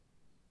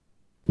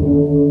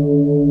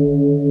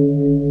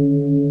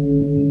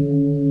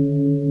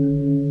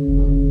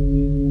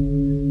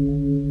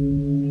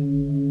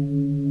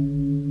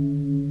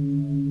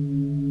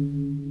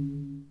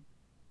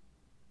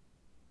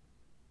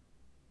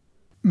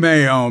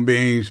May all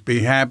beings be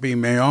happy.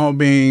 May all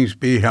beings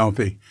be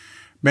healthy.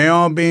 May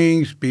all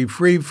beings be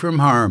free from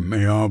harm.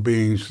 May all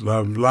beings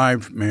love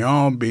life. May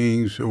all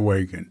beings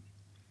awaken.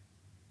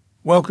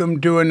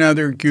 Welcome to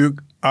another Cuke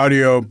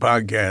Audio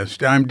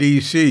podcast. I'm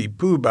DC,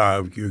 Poobah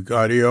of Cuke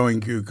Audio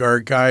and Cuke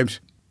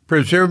Archives,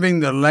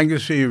 preserving the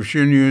legacy of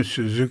Shunryu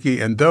Suzuki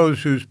and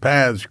those whose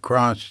paths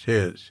crossed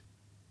his,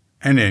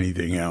 and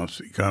anything else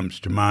that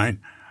comes to mind.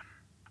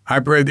 I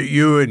pray that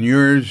you and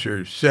yours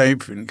are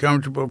safe and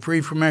comfortable,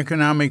 free from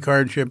economic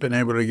hardship, and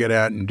able to get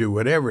out and do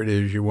whatever it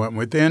is you want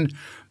within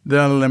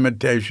the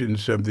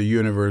limitations of the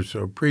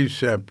universal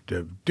precept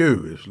of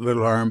do as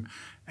little harm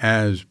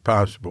as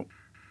possible.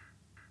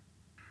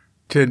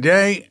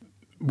 Today,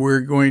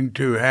 we're going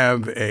to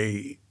have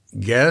a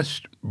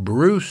guest,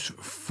 Bruce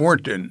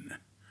Fortin.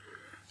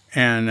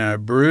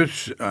 And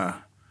Bruce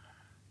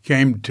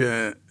came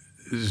to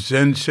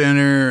Zen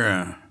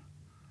Center,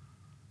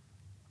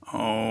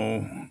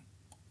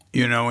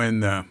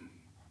 in the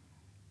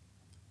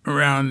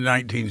around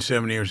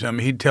 1970 or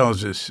something. He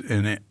tells us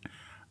in it.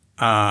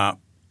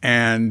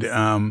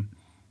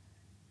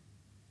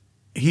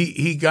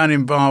 He got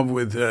involved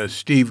with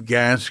Steve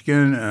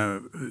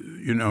Gaskin,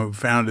 who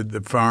founded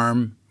the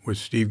farm, with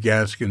Steve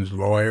Gaskin's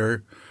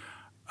lawyer.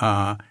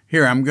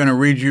 Here, I'm going to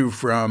read you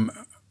from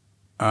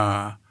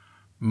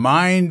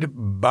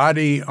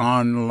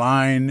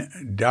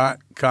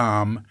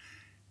mindbodyonline.com,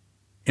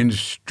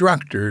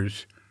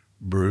 instructors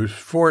Bruce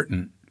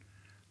Fortin.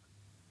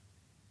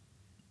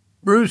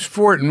 Bruce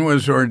Fortin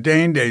was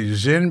ordained a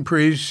Zen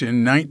priest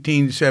in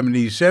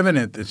 1977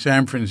 at the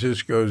San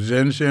Francisco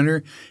Zen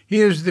Center.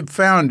 He is the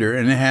founder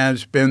and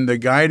has been the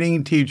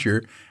guiding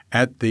teacher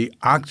at the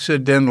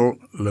Occidental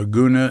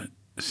Laguna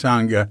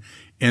Sangha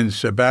in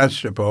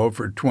Sebastopol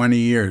for 20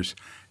 years.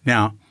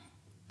 Now,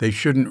 they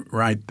shouldn't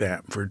write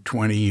that for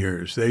 20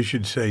 years. They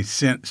should say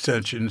since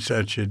such and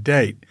such a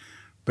date,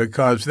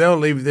 because they'll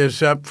leave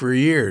this up for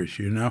years,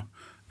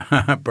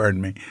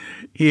 Pardon me.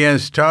 He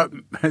has taught,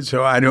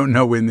 so I don't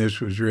know when this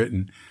was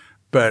written,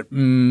 but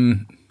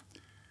could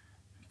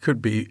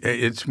be,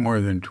 it's more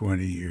than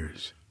 20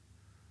 years.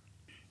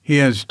 He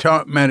has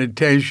taught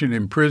meditation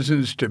in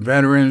prisons to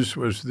veterans,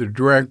 was the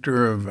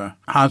director of a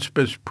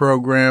hospice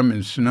program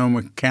in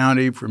Sonoma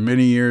County for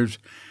many years,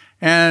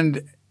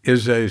 and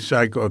is a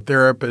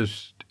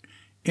psychotherapist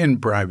in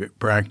private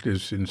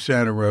practice in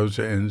Santa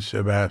Rosa and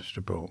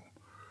Sebastopol.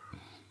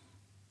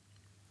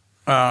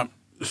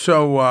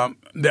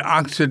 The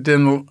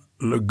Occidental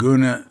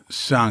Laguna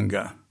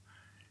Sangha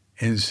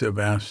in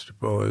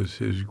Sebastopol is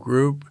his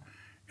group.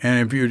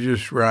 And if you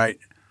just write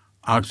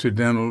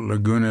Occidental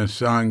Laguna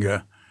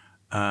Sangha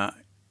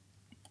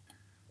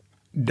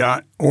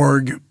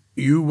 .org,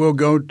 you will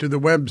go to the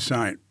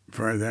website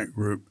for that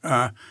group.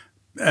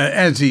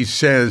 As he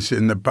says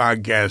in the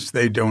podcast,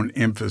 they don't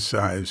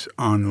emphasize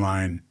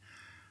online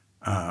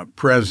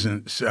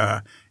presence.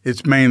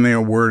 It's mainly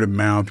a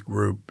word-of-mouth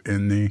group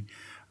in the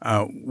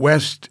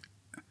West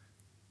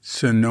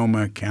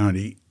Sonoma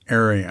County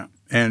area,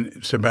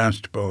 and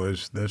Sebastopol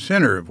is the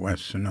center of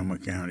West Sonoma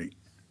County.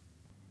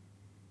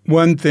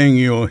 One thing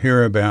you'll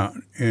hear about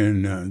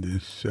in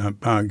this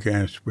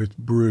podcast with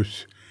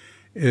Bruce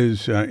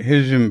is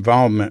his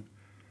involvement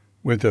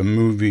with a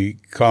movie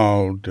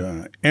called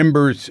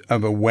Embers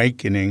of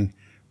Awakening,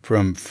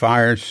 From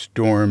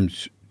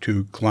Firestorms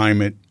to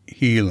Climate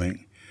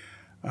Healing.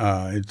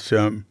 It's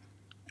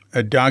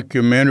a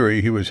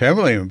documentary he was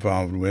heavily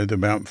involved with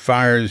about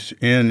fires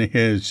in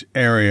his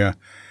area,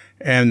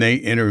 and they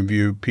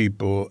interview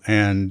people,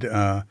 and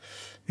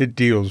it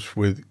deals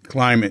with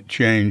climate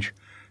change.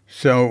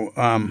 So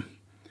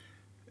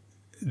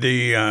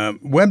the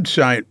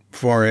website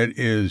for it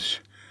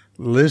is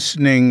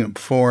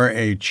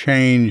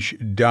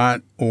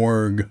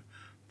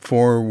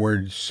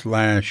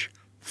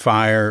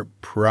listeningforachange.org/fire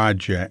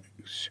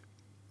projects.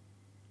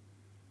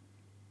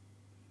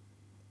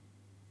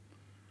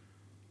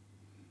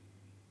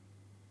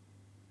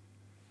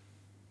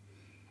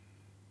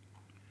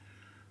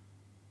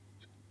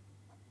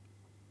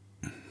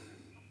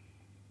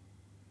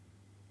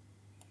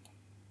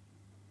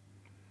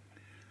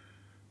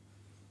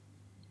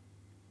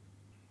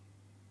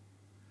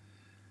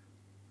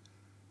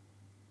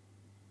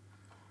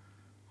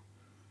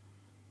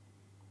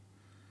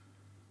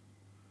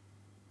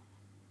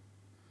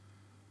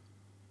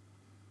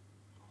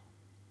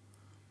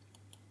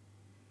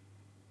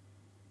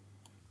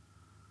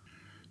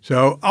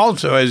 So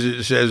also, as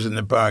it says in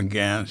the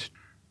podcast,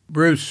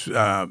 Bruce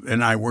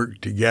and I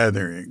worked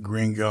together at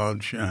Green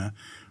Gulch.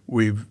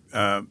 We've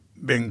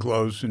been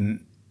close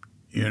and,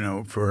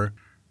 for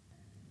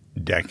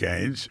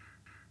decades.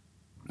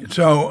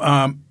 So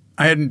I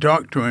hadn't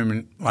talked to him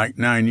in like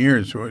 9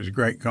 years, so it was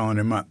great calling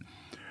him up.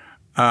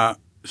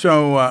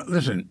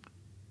 Listen,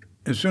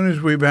 as soon as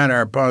we've had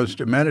our pause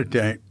to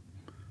meditate,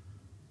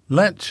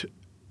 let's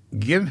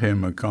give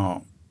him a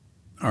call,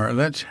 or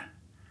let's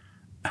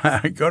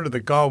go to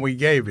the call we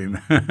gave him.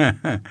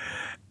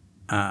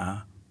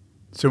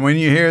 So when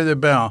you hear the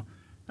bell,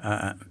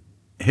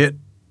 hit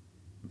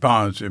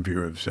pause if you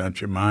have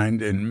such a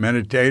mind and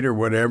meditate or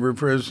whatever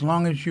for as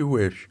long as you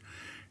wish.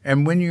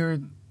 And when you're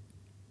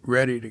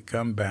ready to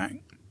come back,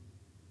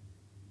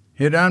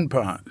 hit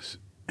unpause.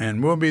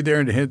 And we'll be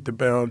there to hit the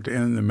bell to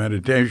end the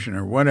meditation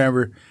or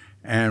whatever.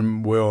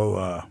 And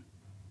we'll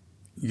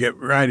get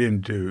right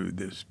into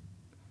this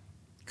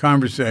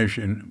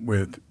conversation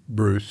with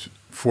Bruce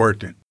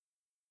Fortin.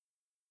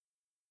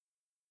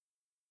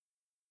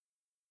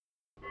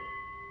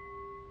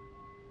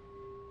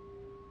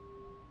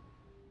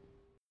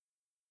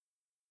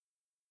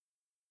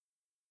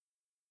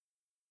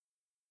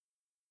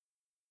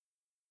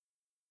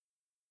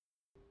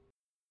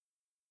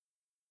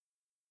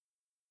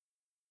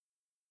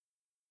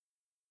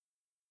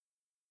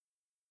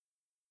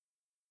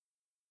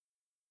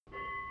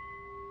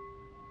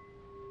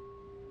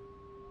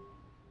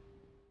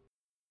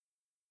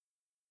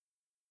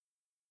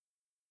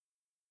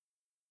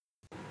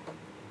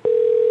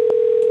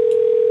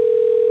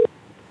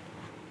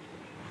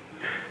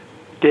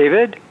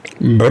 David?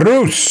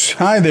 Bruce,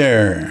 hi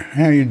there.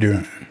 How you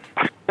doing?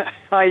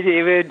 Hi,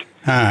 David.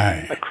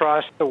 Hi.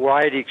 Across the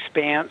wide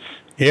expanse.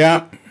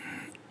 Yeah.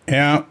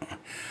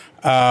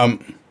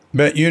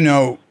 But,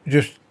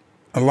 just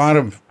a lot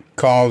of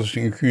calls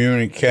and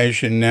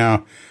communication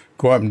now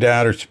go up into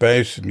outer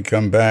space and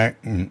come back.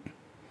 And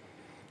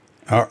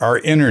our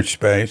inner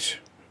space,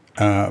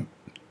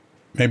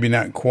 maybe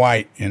not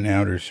quite in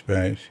outer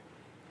space.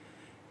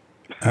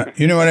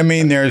 You know what I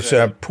mean? There's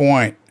a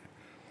point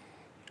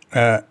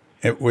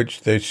at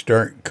which they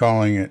start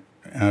calling it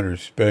outer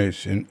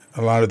space, and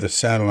a lot of the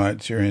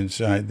satellites are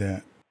inside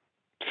that.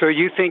 So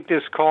you think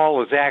this call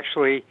was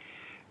actually,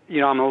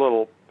 I'm a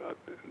little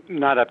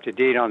not up to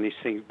date on these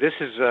things. This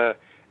is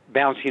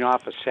bouncing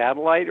off a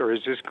satellite, or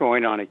is this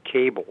going on a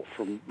cable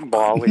from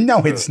Bali? No,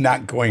 it's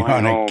not going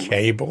on home? A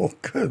cable.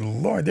 Good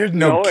Lord, there's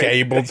no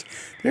cables.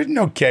 There's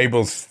no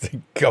cables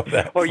to go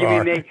that far. Oh, you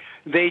mean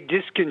they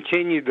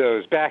discontinued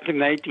those back in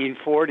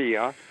 1940,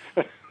 huh?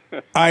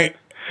 I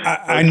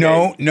Okay.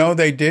 know. No,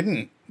 they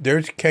didn't.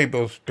 There's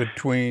cables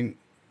between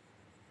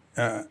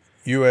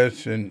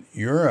U.S. and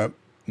Europe.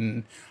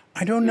 And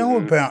I don't know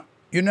about,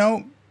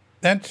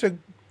 that's a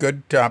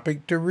good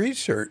topic to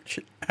research.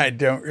 I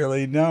don't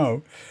really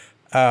know.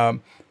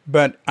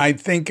 But I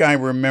think I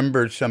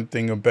remember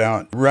something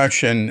about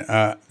Russian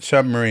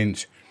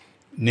submarines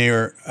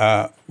near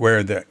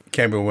where the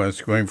cable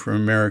was going from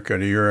America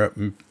to Europe,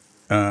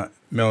 and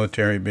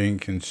military being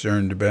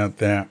concerned about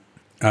that.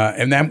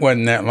 And that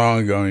wasn't that long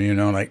ago,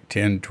 like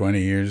 10,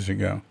 20 years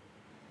ago.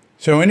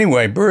 So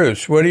anyway,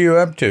 Bruce, what are you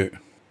up to?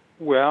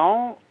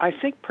 Well, I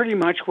think pretty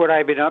much what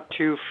I've been up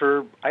to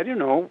for,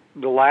 the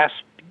last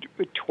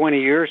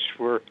 20 years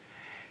for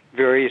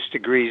various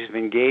degrees of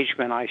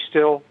engagement. I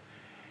still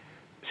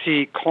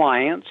see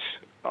clients,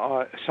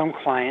 some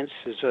clients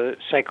as a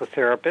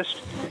psychotherapist,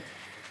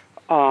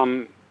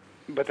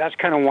 but that's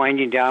kind of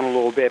winding down a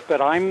little bit. But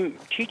I'm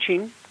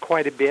teaching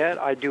quite a bit.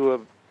 I do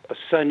a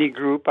Sunday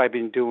group I've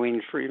been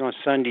doing for,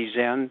 Sunday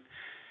Zen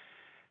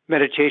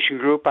meditation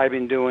group I've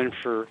been doing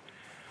for,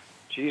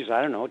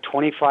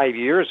 25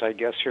 years, I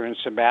guess, here in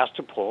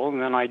Sebastopol. And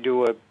then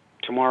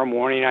tomorrow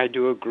morning I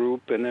do a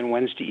group, and then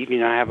Wednesday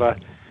evening I have a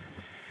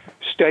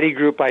study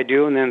group I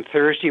do, and then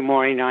Thursday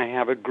morning I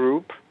have a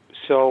group.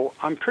 So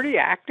I'm pretty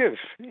active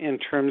in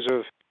terms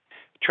of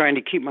trying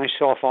to keep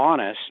myself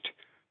honest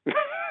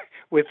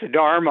with the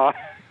Dharma.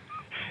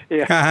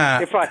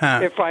 Yeah, if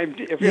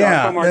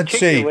I'm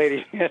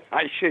articulating it,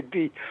 I should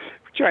be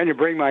trying to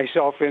bring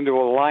myself into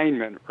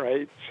alignment,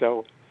 right?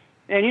 So,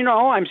 and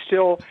I'm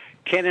still,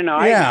 Ken and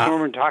I,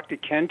 Norman talked to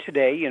Ken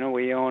today.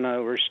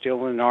 We're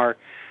still in our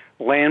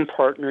land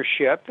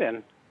partnership,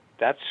 and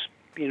that's,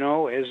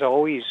 has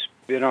always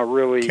been a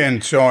really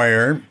Ken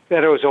Sawyer.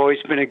 That has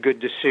always been a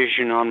good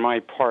decision on my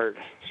part.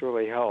 It's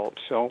really helped.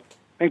 So,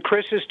 and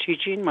Chris is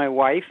teaching. My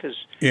wife is.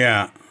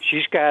 Yeah.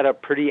 She's got a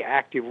pretty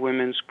active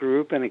women's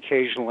group, and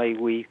occasionally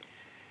we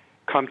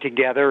come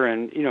together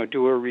and,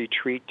 do a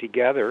retreat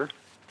together.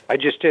 I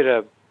just did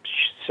a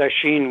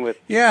session with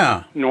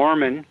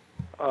Norman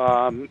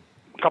a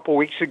couple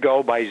weeks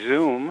ago by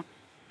Zoom,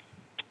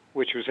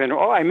 which was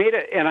I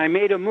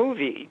made a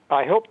movie.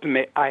 I helped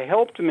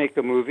to make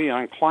a movie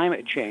on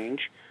climate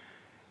change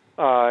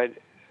that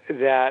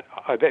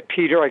I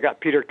got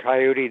Peter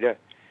Coyote to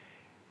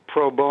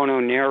pro bono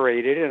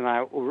narrated, and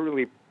I'm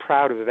really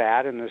proud of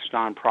that in this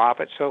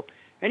nonprofit. So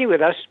anyway,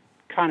 that's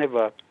kind of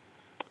a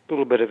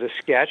little bit of a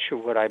sketch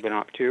of what I've been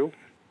up to.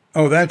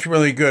 Oh, that's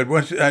really good.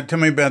 Tell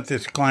me about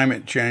this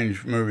climate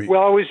change movie.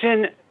 Well, I was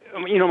in,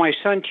 my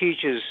son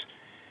teaches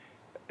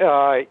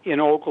in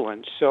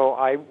Oakland, so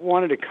I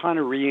wanted to kind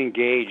of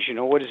re-engage,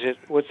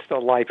 what's the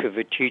life of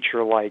a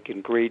teacher like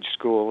in grade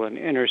school in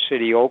inner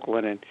city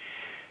Oakland? And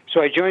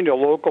so I joined a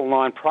local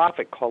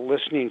nonprofit called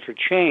Listening for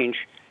Change,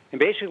 and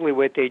basically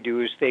what they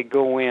do is they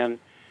go in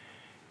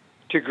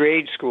to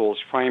grade schools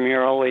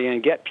primarily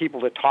and get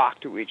people to talk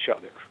to each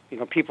other,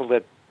 people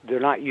that they're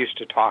not used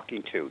to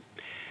talking to,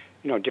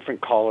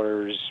 different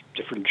colors,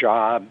 different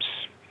jobs,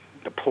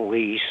 the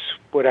police,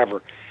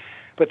 whatever.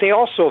 but they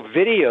also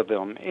video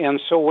them. And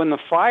so when the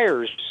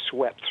fires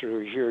swept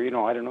through here,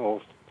 I don't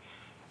know,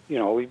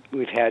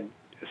 we've had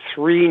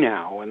 3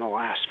 now in the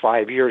last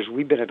 5 years.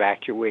 We've been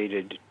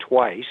evacuated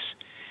twice.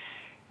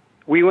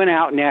 We went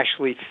out and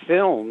actually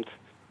filmed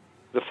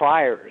the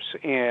fires,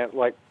 and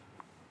like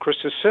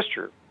Chris's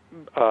sister,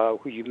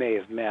 who you may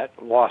have met,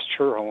 lost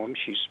her home.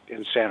 She's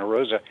in Santa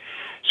Rosa.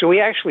 So we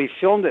actually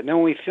filmed it. And then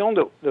when we filmed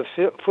it,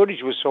 the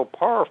footage was so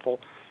powerful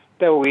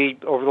that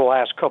over the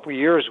last couple of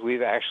years,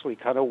 we've actually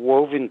kind of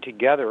woven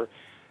together,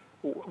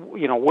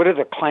 what are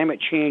the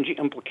climate change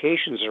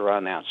implications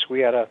around that. So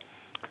we had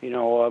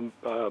the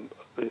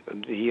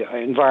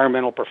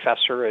environmental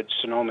professor at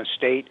Sonoma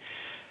State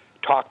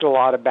talked a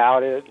lot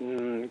about it,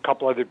 and a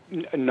couple other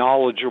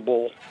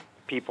knowledgeable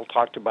people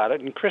talked about it.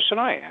 And Chris and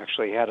I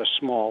actually had a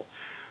small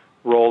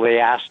role. They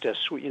asked us,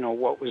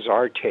 what was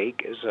our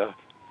take as a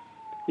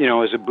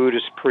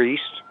Buddhist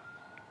priest,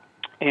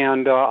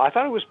 and I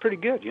thought it was pretty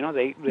good.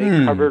 They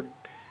covered,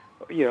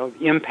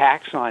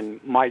 impacts on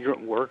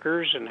migrant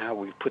workers and how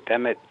we put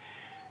them at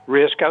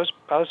risk. I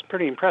was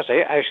pretty impressed.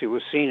 I actually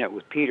was seeing it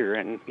with Peter,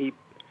 and he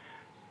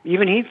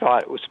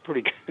thought it was a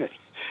pretty good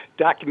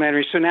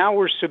documentary. So now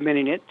we're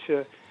submitting it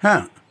to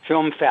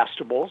film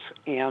festivals,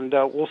 and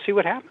we'll see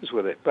what happens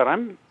with it. But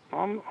I'm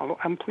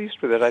pleased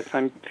with it. I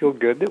feel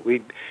good that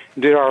we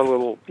did our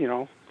little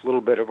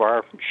bit of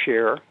our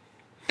share.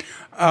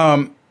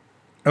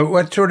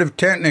 What sort of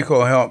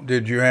technical help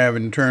did you have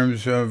in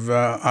terms of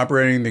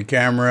operating the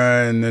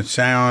camera and the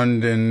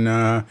sound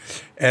and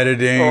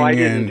editing? Oh, I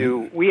didn't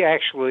do. We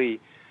had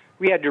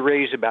to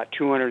raise about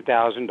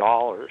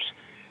 $200,000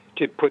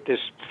 to put this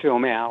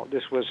film out.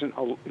 This wasn't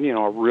a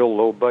real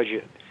low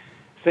budget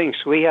thing.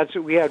 So we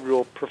had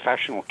real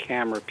professional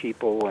camera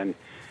people, and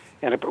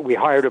we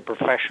hired a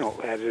professional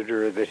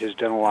editor that has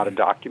done a lot of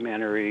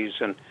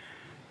documentaries, and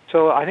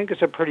so I think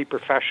it's a pretty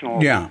professional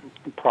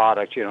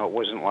product. It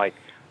wasn't like,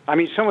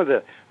 some of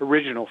the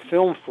original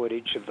film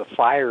footage of the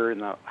fire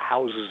and the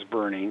houses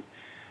burning,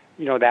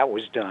 that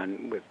was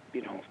done with,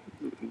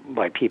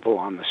 by people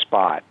on the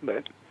spot.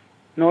 But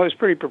no, it was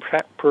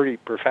pretty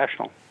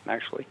professional,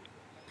 actually.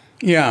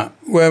 Yeah,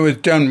 well, it was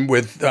done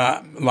with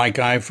like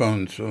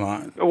iPhones a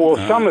lot. Well,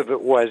 some of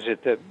it was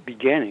at the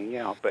beginning,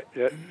 but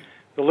the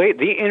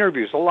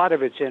interviews, a lot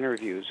of it's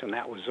interviews, and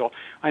that was all.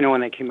 I know when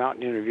they came out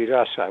and interviewed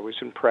us, I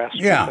was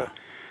impressed with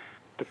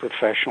the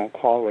professional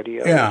quality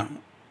of it.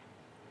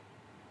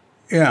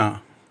 Yeah.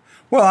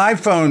 Well,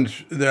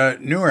 iPhones, the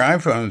newer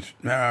iPhones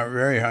are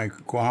very high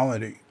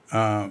quality.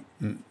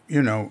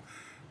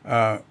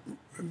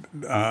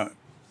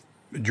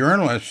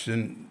 Journalists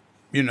and,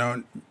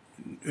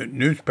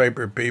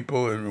 newspaper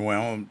people,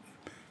 and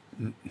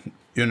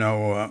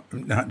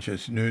not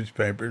just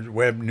newspapers,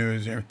 web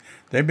news.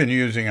 They've been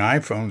using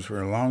iPhones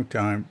for a long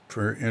time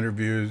for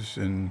interviews,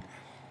 and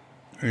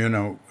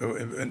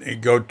they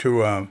go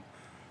to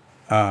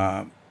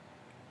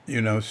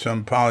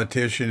some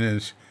politician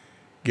is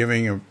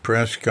giving a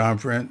press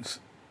conference.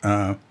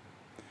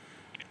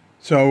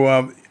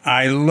 So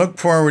I look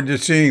forward to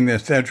seeing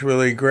this. That's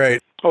really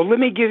great. Oh, let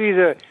me give you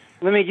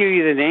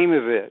the name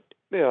of it.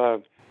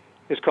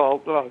 It's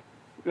called.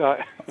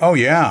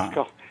 It's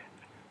called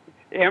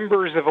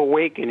Embers of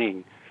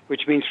Awakening,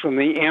 which means from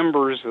the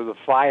embers of the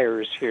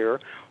fires here.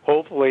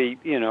 Hopefully,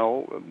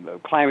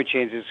 climate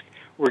change is.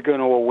 We're going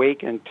to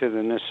awaken to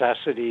the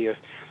necessity of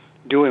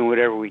doing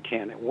whatever we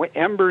can.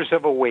 Embers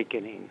of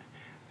Awakening.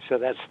 So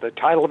that's the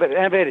title of it.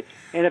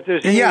 And if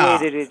there's any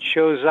way that it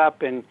shows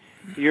up in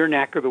your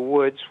neck of the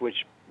woods,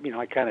 which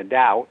I kind of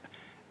doubt,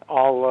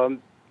 I'll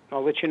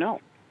let you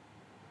know.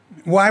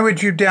 Why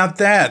would you doubt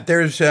that?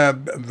 There's a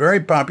very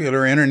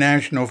popular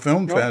international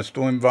film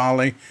festival in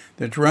Valley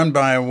that's run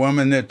by a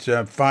woman that's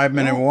a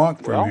 5-minute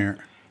walk from here.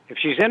 If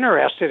she's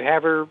interested,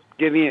 have her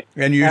give me.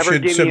 And you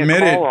should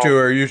submit it to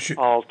her. You should.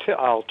 I'll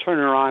turn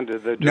her on to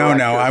the director.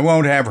 No, I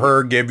won't have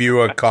her give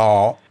you a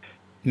call.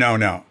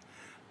 No,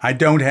 I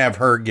don't have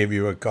her give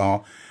you a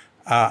call.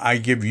 I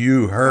give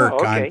you her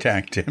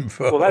contact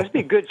info. Well, that'd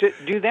be good to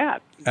do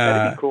that.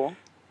 That'd be cool.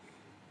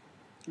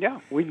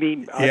 Yeah, I'd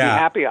be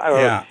happy.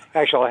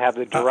 Actually, I'll have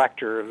the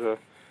director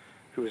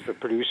who was the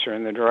producer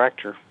and the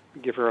director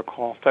give her a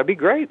call. That'd be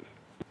great.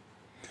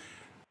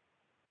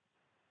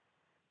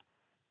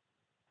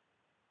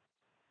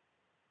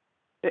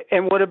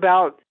 And what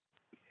about,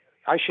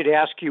 I should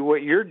ask you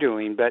what you're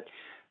doing, but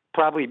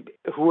probably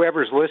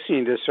whoever's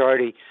listening to this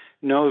already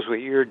knows what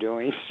you're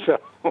doing,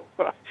 so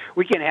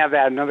we can have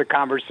that another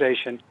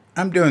conversation.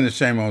 I'm doing the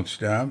same old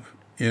stuff,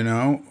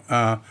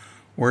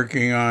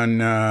 working on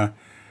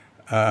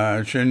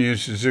Shunryu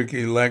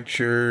Suzuki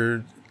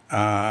lecture.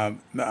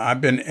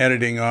 I've been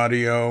editing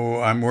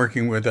audio. I'm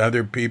working with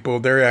other people.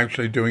 They're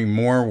actually doing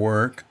more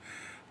work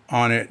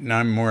on it, and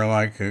I'm more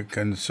like a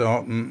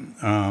consultant.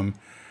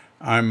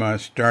 I'm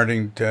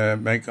starting to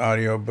make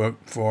audiobook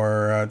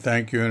for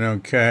Thank You and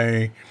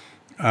Okay.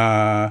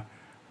 I'm,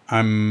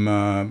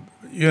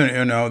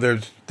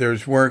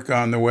 there's work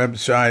on the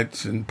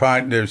websites, and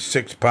there's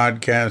 6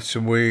 podcasts a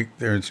week.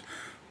 There's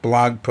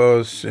blog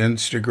posts,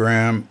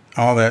 Instagram,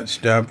 all that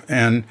stuff.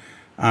 And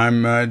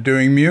I'm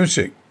doing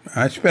music.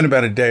 I spend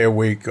about a day a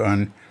week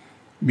on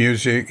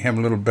music, have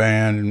a little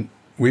band, and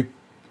we're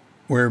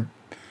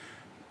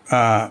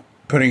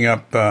putting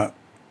up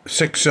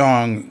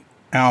 6-song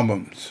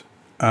albums.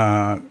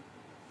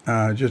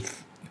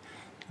 Just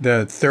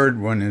the third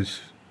one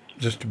is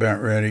just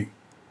about ready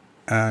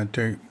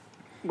to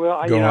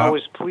Well, go I up.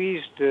 was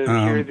pleased to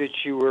hear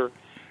that you were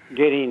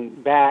getting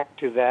back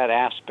to that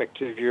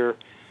aspect of your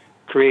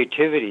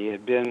creativity. It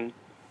had been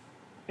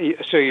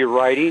so you're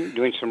writing,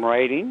 doing some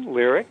writing,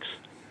 lyrics.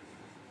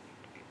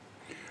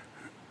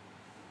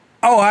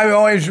 Oh, I've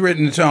always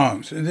written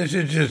songs. This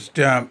is just,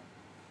 I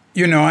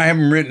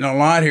haven't written a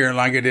lot here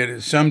like I did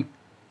at some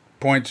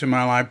points in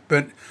my life,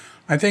 but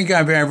I think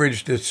I've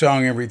averaged a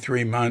song every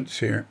 3 months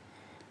here.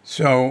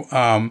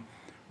 So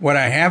what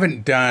I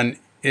haven't done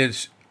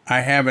is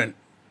I've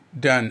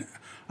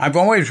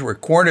always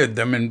recorded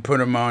them and put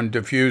them on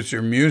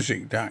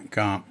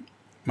diffusermusic.com,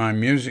 my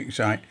music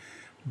site,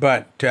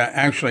 but to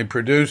actually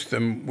produce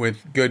them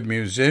with good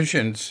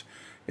musicians,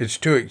 it's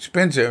too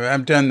expensive.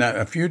 I've done that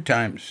a few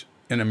times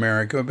in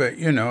America, but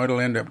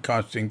it'll end up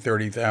costing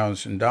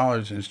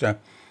 $30,000 and stuff.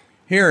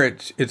 Here,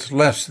 it's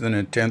less than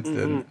a tenth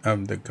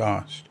of the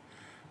cost,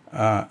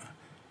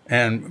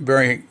 and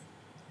very,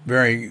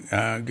 very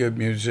good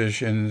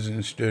musicians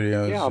and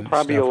studios. Yeah, and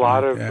probably stuff a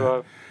lot like of.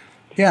 that.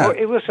 Yeah. Oh,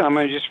 hey, listen, I'm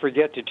going to just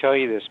forget to tell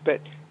you this,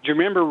 but do you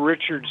remember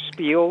Richard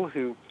Spiel,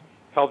 who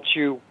helped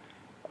you?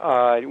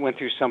 Went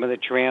through some of the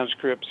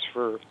transcripts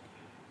for.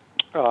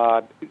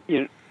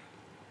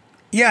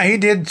 Yeah, he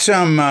did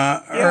some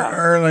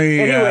early.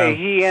 Anyway,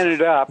 he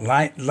ended up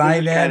light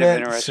kind of edits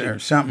interesting. or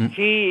something.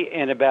 He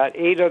and about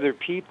 8 other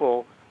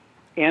people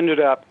ended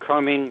up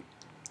coming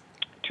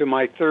to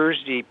my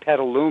Thursday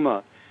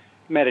Petaluma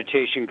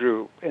meditation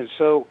group, and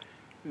so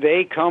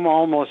they come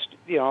almost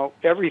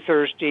every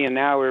Thursday and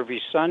now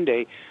every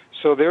Sunday.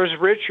 So there's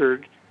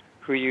Richard,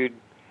 who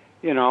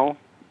I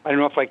don't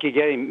know if I could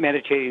get him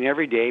meditating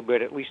every day,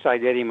 but at least I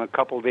get him a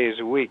couple days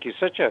a week. He's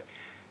such a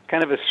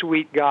kind of a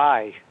sweet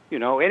guy.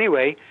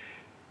 Anyway,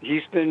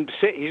 he's been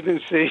sitting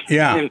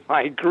in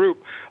my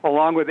group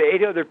along with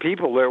 8 other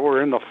people that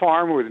were in the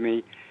farm with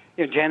me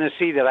in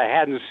Tennessee that I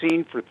hadn't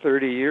seen for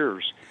 30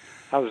 years.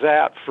 How's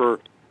that for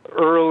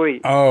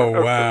early?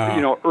 Oh,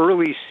 wow!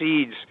 Early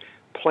seeds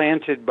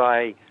planted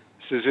by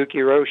Suzuki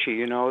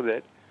Roshi.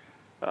 That.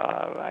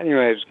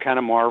 Anyway, I was kind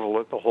of marvel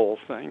at the whole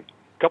thing.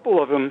 A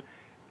couple of them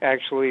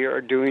actually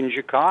are doing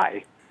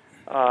Jikai,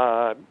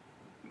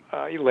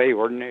 lay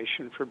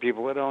ordination for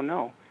people that don't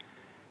know.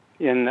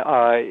 In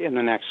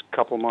the next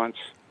couple months.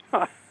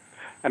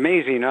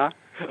 Amazing, huh?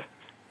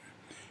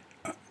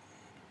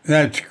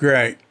 That's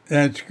great.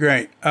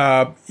 Richard,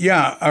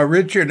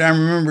 I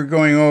remember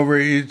going over.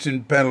 He's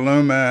in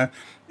Petaluma,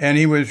 and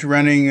he was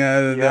running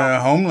the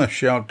homeless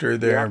shelter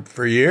there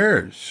for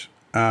years.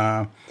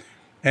 And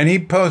he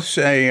posts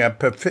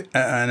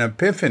an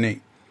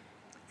epiphany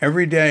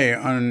every day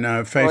on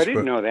Facebook. Oh, I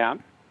didn't know that.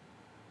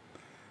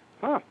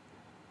 Huh.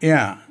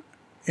 Yeah.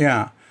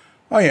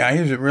 Oh yeah,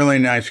 he's a really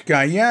nice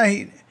guy. Yeah,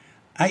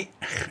 I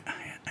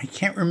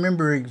can't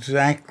remember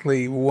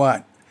exactly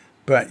what,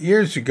 but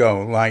years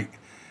ago, like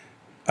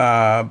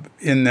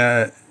in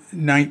the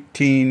late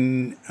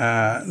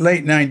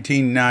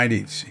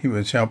 1990s, he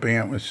was helping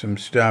out with some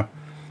stuff.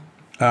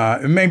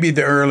 Maybe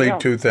the early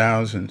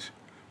 2000s.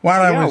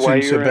 While I was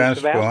in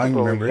Sebastopol, I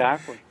remember.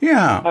 Exactly.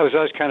 Yeah, I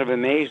was kind of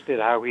amazed at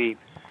how you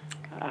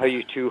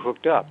two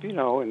hooked up.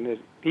 And that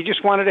he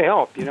just wanted to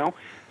help.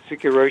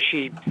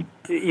 Suzuki,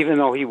 even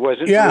though he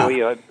wasn't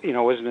really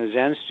wasn't a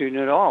Zen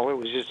student at all, it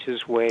was just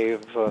his way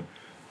of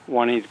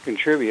wanting to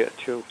contribute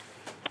to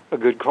a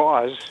good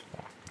cause.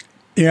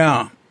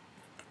 Yeah.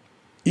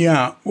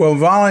 Well,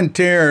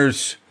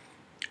 volunteers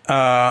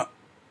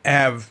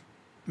have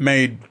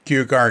made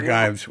Cuke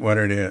Archives what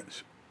it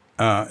is,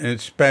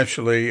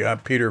 especially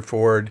Peter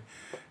Ford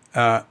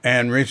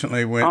and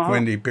recently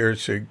Wendy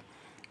Piercig.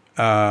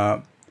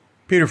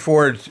 Peter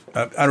Ford's,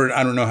 I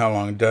don't know how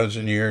long, a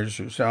dozen years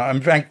or so. In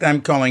fact,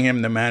 I'm calling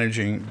him the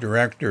managing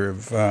director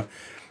of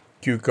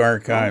Cuke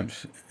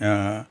Archives.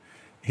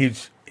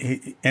 He's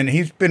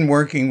been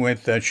working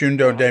with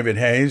Shundo David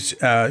Hayes,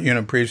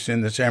 priest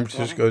in the San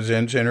Francisco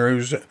Zen Center,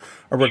 who's a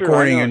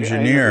recording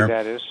engineer. I know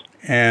who that is.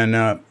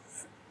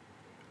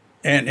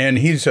 And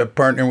he's a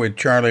partner with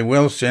Charlie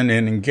Wilson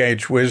in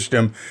Engaged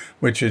Wisdom,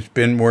 which has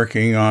been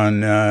working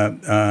on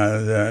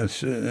the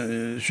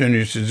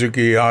Shunryu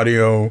Suzuki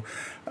audio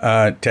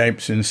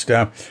tapes and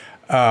stuff.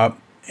 I'm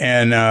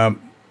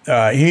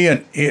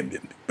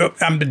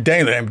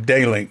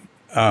daily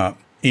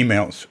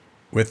emails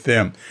with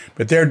them,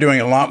 but they're doing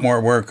a lot more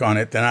work on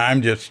it than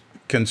I'm just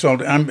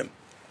consulting.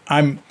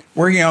 I'm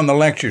working on the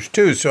lectures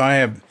too, so I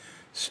have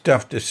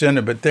stuff to send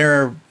them, but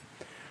they're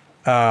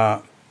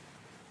what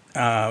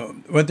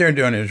they're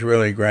doing is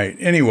really great.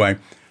 Anyway,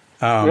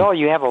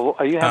 you have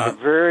a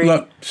very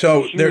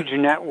huge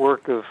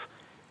network of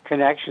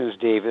connections,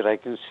 David. I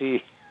can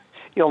see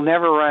you'll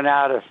never run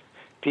out of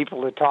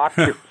people to talk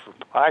to for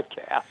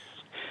podcasts.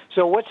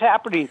 So what's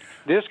happening?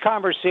 This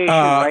conversation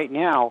right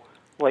now,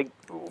 Like,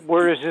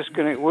 where is this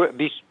going to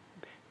be?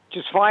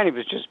 Just fine if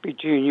it's just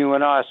between you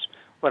and us,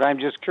 but I'm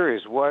just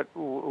curious,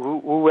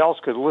 who else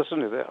could listen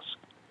to this?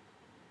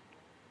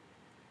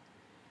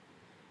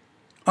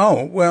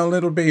 Oh, well,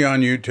 it'll be on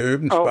YouTube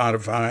and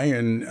Spotify,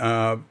 and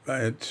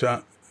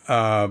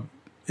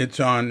it's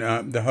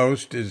on. The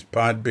host is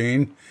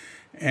Podbean,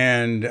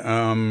 and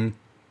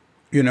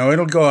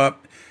it'll go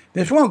up.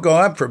 This won't go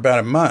up for about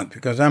a month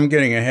because I'm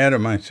getting ahead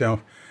of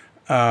myself.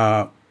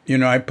 I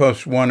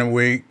post one a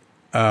week,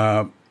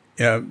 and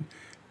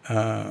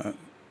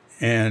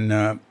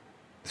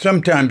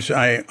sometimes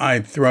I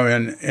throw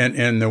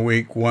in the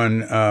week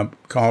one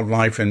called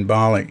Life in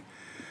Bali.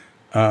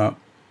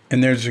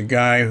 And there's a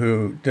guy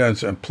who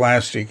does a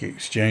plastic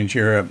exchange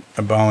here,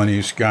 a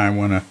Balinese guy. I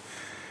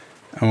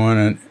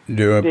wanna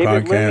do a David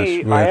podcast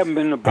Linney, with. I haven't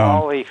been to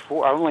Bali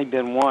I've only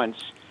been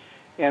once,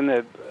 and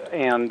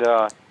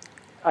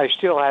I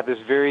still have this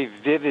very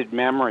vivid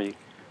memory,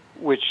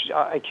 which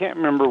I can't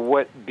remember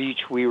what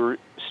beach we were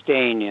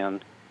staying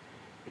in.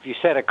 If you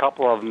said a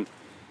couple of them,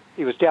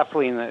 it was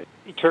definitely in the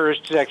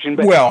tourist section.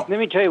 But let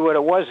me tell you what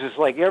it was. It's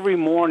like every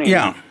morning,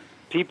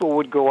 people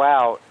would go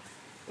out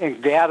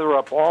and gather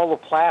up all the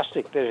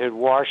plastic that had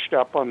washed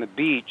up on the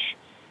beach,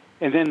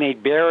 and then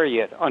they'd bury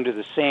it under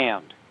the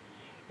sand.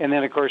 And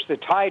then, of course, the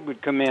tide would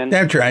come in.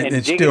 That's right. And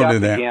they dig still it up do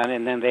that again,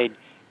 and then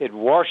it'd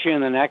wash in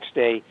the next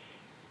day.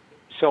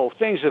 So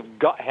things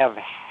have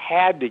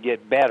had to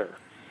get better.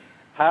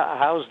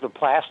 How's the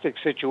plastic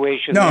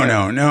situation?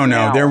 No.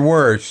 Now? They're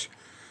worse.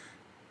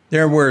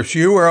 They're worse.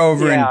 You were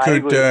over in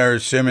Kuta or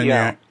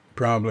Seminyak,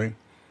 probably.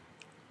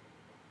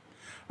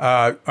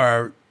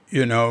 Or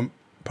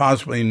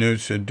possibly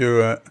Nusa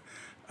Dua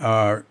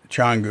or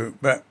Canggu,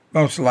 but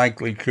most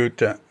likely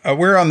Kuta.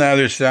 We're on the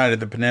other side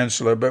of the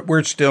peninsula, but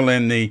we're still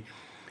in the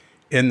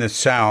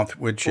south,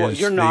 which is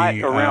you're not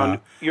around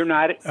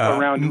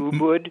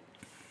Ubud.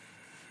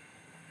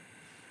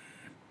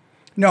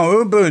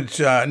 No, Ubud's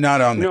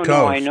not on the coast.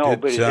 No, I know,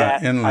 it's, but is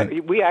that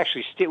inland. we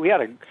actually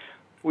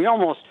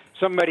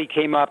somebody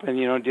came up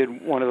and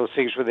did one of those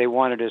things where they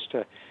wanted us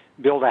to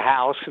build a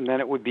house, and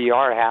then it would be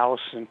our house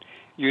and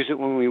use it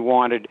when we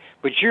wanted.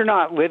 But you're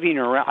not living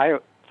around. I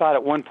thought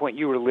at one point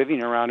you were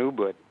living around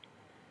Ubud.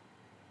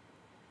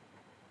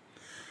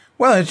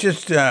 Well, it's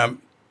just an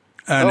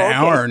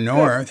hour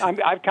north.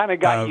 I've kind of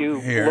got you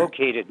here.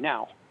 located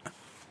now.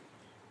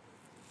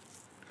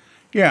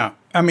 Yeah,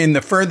 I mean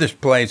the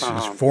furthest place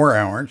is 4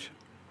 hours.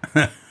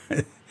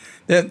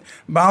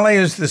 Bali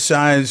is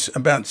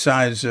about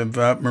size of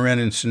Marin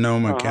and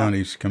Sonoma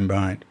counties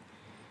combined.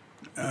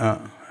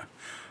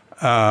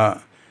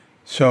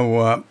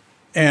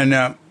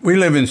 And we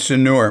live in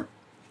Sanur,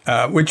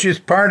 which is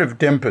part of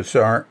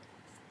Denpasar.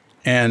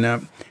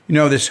 And,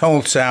 this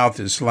whole south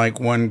is like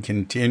one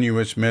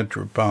continuous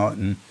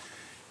metropolitan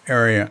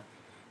area.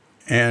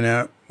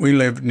 And we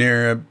live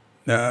near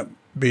a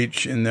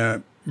beach in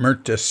the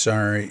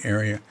Mertasari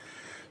area.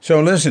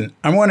 So listen,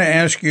 I want to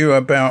ask you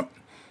about,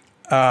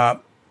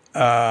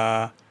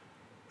 I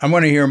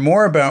want to hear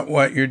more about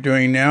what you're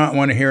doing now. I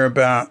want to hear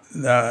about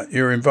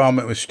your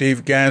involvement with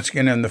Steve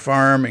Gaskin and the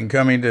farm and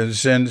coming to the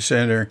Zen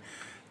Center.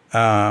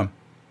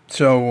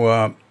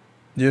 So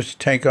just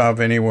take off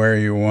anywhere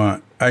you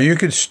want. You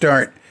could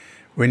start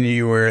when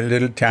you were a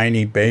little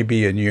tiny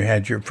baby and you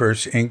had your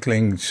first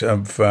inklings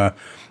of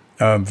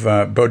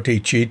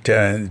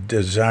bodhicitta and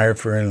desire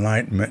for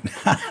enlightenment.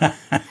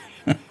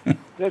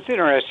 That's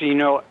interesting.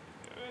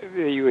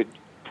 You would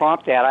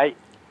prompt that.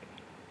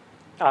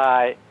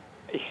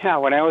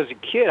 When I was a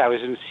kid, I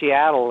was in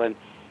Seattle, and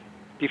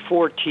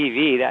before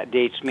TV, that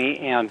dates me,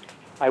 and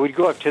I would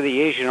go up to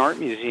the Asian Art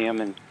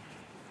Museum, and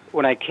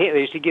when I came,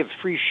 they used to give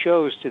free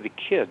shows to the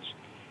kids.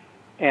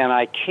 And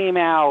I came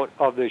out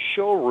of the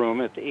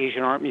showroom at the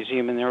Asian Art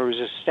Museum, and there was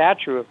a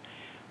statue of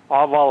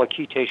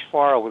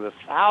Avalokiteshvara with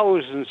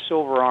 1,000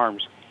 silver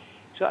arms.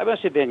 So I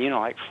must have been,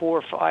 like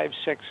 4, 5,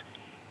 6,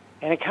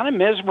 and it kind of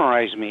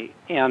mesmerized me.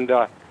 And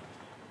I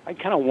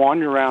kind of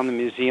wandered around the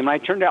museum. I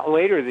turned out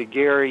later that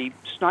Gary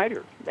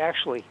Snyder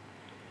actually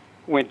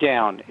went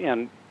down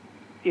and,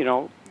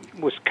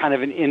 was kind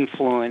of an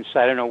influence.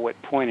 I don't know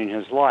what point in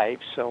his life.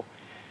 So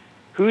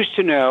who's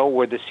to know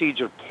where the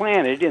seeds are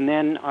planted? And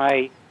then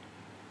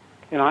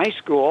in high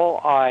school,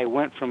 I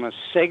went from a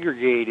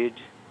segregated,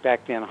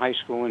 back then, high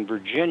school in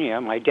Virginia.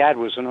 My dad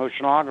was an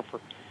oceanographer,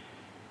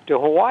 to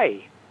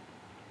Hawaii.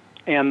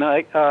 And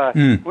I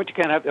went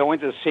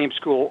to the same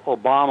school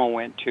Obama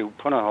went to,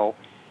 Punahou.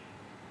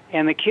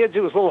 And the kids, it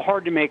was a little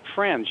hard to make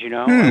friends,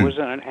 I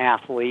wasn't an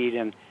athlete.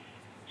 And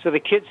so the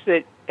kids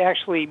that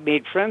actually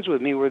made friends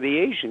with me were the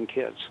Asian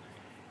kids.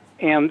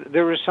 And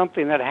there was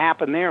something that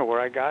happened there where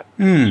I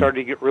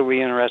started to get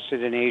really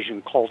interested in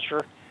Asian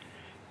culture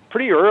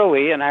pretty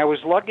early, and I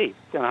was lucky.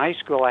 In high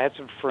school, I had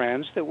some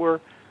friends that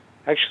were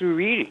actually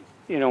reading,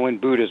 in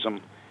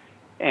Buddhism.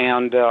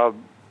 And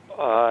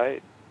where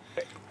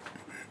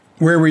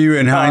were you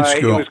in high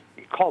school? It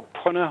was called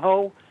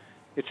Punahou.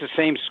 It's the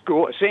same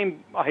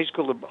high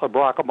school that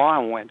Barack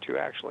Obama went to,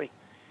 actually.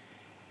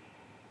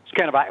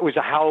 it was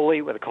a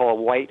Howley, what they call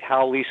a white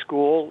Howley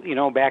school.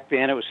 Back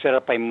then it was set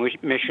up by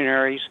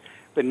missionaries,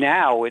 but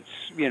now it's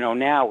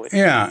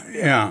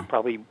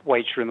probably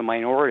whites are in the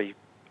minority,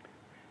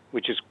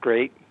 which is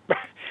great.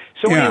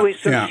 So anyway,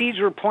 some seeds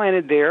were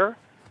planted there,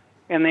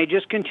 and they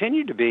just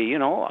continued to be.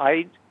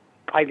 I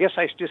guess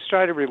I just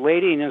started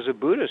relating as a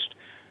Buddhist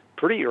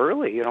pretty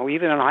early.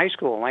 Even in high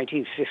school,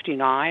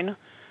 1959,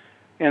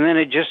 and then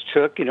it just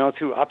took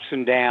through ups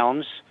and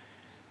downs,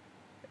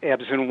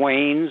 ebbs and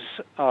wanes,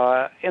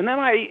 and then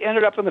I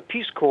ended up in the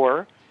Peace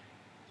Corps,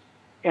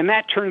 and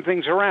that turned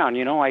things around.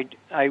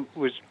 I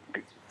was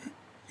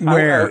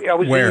I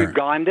was in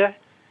Uganda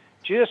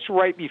just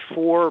right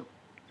before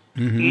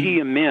Idi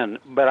Amin,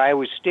 but I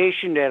was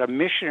stationed at a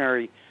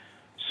missionary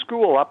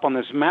school up on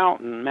this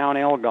mountain, Mount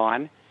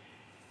Elgon,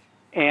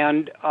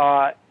 and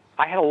I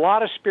had a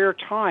lot of spare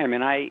time,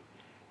 and I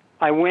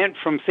went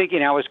from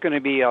thinking I was going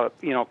to be a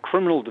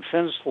criminal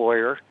defense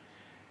lawyer,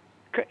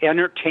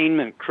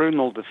 entertainment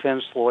criminal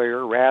defense lawyer,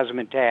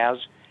 razzmatazz,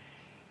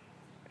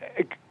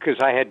 because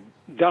I had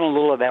done a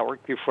little of that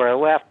work before I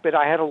left, but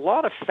I had a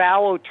lot of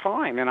fallow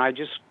time, and I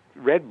just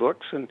read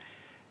books, and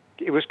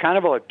it was kind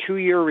of a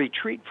 2-year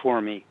retreat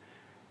for me,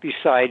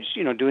 besides,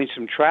 doing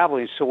some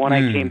traveling. So when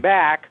I came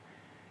back,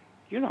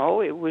 it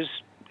was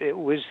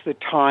the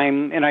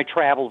time, and I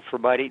traveled for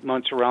about 8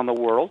 months around the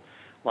world,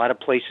 a lot of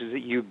places that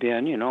you've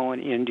been, in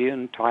India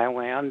and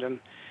Thailand, and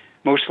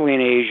mostly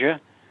in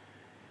Asia,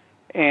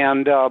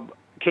 and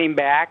came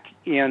back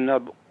in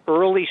the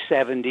early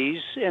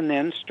 70s, and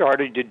then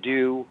started to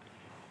do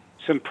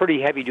some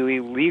pretty heavy-duty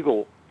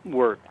legal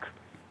work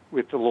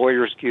with the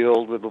Lawyers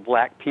Guild, with the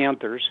Black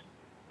Panthers,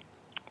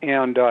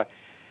 and I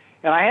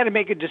had to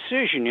make a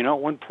decision. At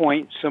one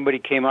point, somebody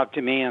came up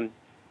to me and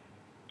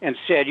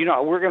said,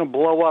 we're going to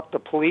blow up the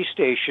police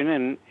station,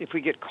 and if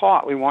we get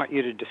caught, we want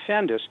you to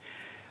defend us.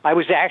 I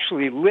was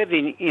actually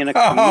living in a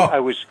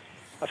I was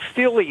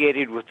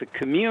affiliated with the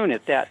commune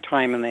at that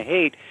time in the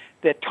Haight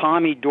that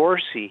Tommy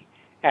Dorsey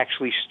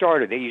actually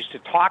started. They used to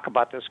talk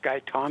about this guy,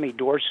 Tommy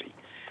Dorsey,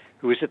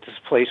 who was at this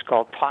place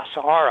called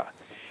Tassajara.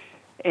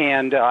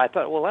 And I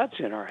thought, well, that's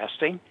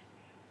interesting.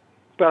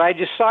 But I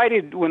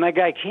decided when that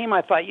guy came,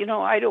 I thought,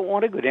 I don't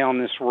want to go down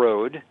this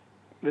road.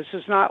 This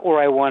is not where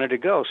I wanted to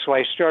go. So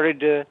I started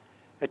to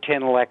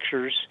attend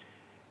lectures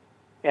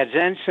at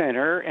Zen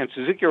Center, and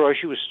Suzuki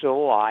Roshi was still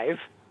alive.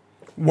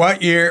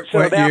 What year?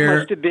 So that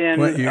must have been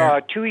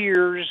 2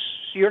 years,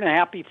 year and a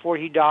half before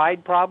he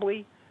died,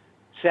 probably.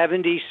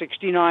 70,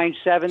 69,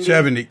 70.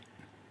 70.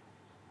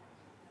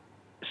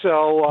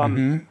 So,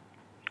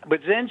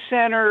 but Zen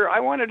Center, I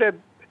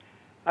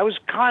was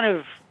kind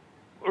of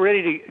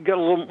ready to get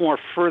a little more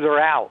further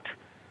out.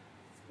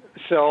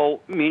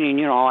 So,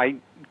 meaning, I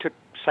took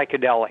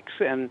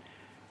psychedelics, and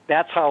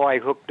that's how I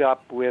hooked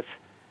up with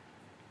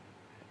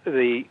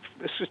the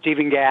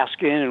Stephen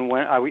Gaskin, and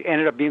when I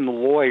ended up being the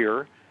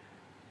lawyer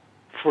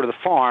for the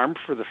farm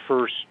for the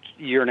first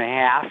year and a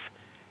half.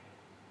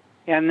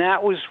 And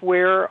that was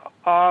where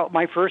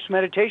my first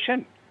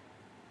meditation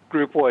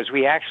group was.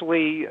 We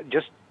actually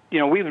just,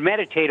 we would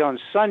meditate on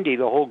Sunday,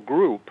 the whole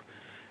group,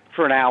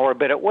 for an hour,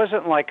 but it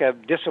wasn't like a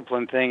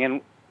discipline thing.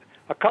 And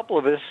a couple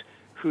of us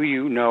who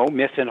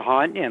Mythen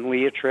Hunt and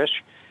Leah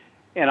Trish,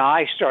 and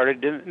I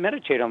started to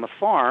meditate on the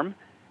farm.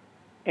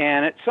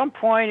 And at some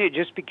point, it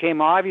just became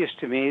obvious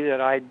to me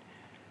that I'd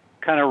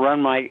kind of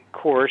run my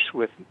course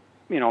with,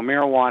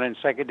 marijuana and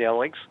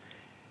psychedelics,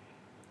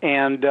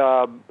 and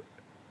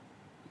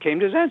came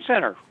to Zen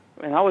Center,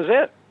 and that was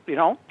it.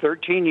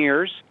 13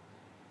 years.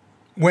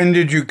 When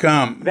did you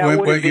come?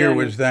 What year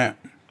was that?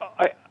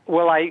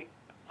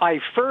 I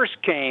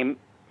first came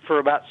for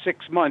about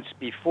 6 months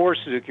before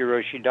Suzuki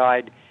Roshi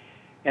died,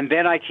 and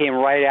then I came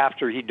right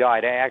after he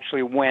died. I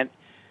actually went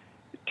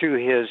to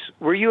his.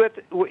 Were you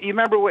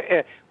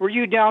were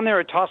you down there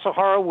at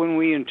Tassajara when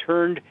we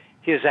interned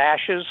his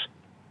ashes?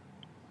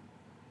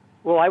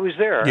 Well, I was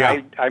there.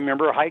 Yeah. I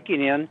remember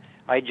hiking in.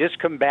 I'd just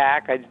come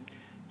back. I'd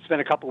spent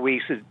a couple of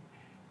weeks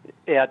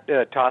at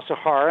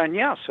Tassajara,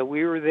 and so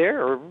we were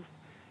there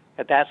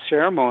at that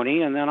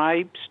ceremony, and then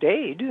I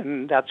stayed,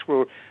 and that's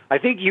where I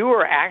think you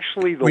were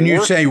actually the. When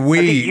you say we,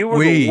 I think you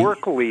were the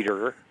work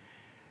leader.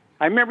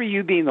 I remember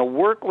you being the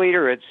work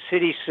leader at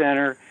City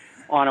Center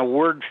on a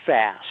word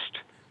fast.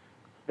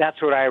 That's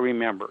what I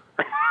remember.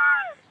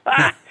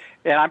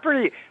 And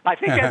I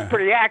think that's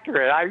pretty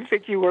accurate. I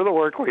think you were the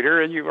work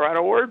leader and you were on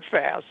a word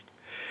fast.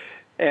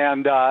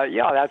 And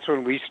that's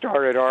when we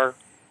started our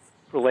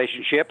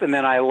relationship. And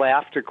then I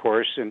left, of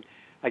course, in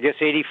I guess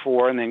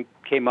 84, and then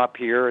came up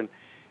here and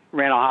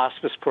ran a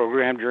hospice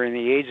program during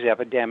the AIDS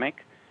epidemic.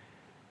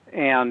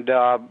 And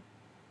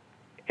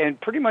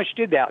pretty much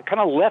did that. Kind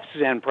of left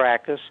Zen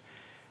practice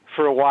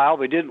for a while,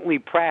 but didn't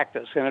leave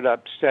practice. Ended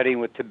up studying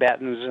with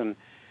Tibetans and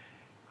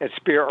at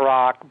Spirit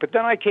Rock. But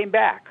then I came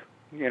back.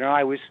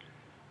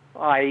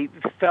 I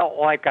felt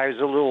like I was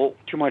a little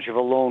too much of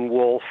a lone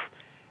wolf,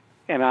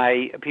 and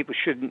people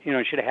should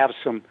have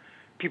some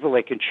people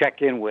they can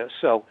check in with.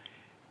 So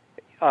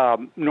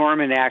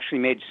Norman actually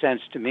made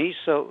sense to me.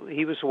 So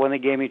he was the one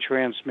that gave me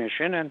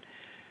transmission, and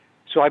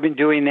So I've been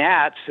doing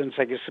that since,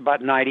 I guess,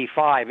 about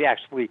 95,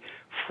 actually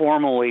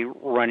formally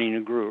running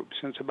a group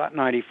since about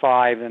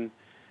 95. And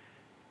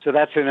so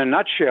that's in a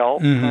nutshell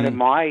kind of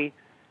my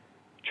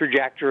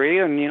trajectory.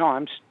 And,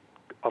 I'm,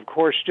 of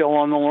course, still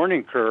on the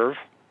learning curve.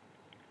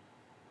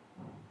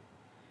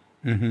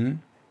 Yeah,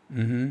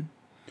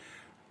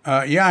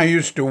 I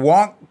used to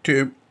walk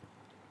to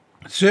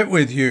sit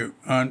with you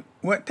on,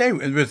 what day?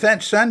 Was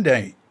that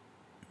Sunday?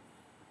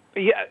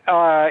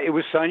 Yeah, it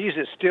was Sundays.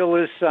 It still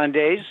is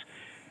Sundays.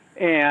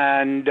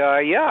 And,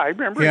 I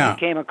remember you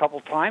came a couple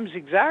times,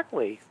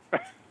 exactly.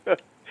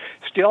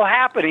 Still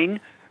happening.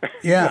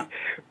 Yeah.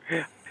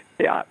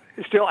 Yeah.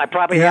 Still, I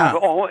probably have,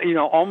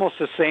 almost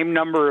the same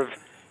number of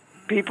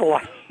people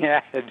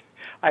I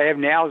have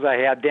now as I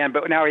had then,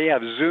 but now we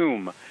have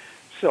Zoom.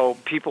 So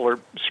people are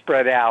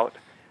spread out.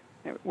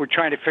 We're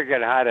trying to figure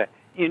out how to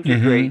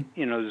integrate,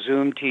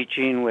 Zoom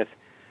teaching with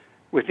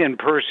in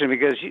person,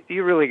 because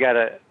you really got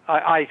to,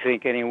 I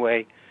think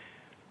anyway,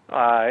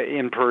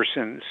 in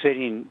person,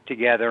 sitting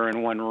together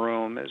in one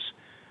room is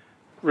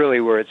really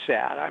where it's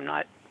at. I'm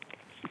not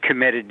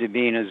committed to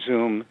being a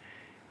Zoom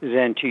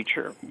Zen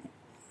teacher.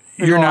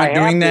 You're not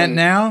doing that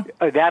now?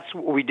 That's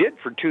what we did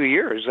for 2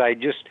 years. I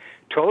just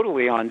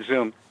totally on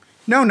Zoom.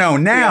 No,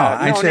 now.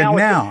 I said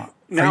now.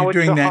 Now Are you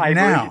doing that hybrid.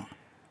 now?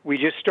 We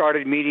just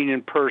started meeting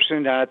in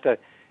person down at the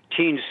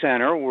Teen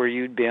Center where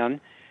you'd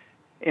been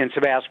in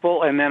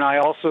Sebastopol, and then I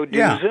also do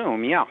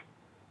Zoom. Yeah.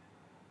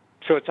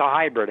 So it's a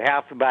hybrid.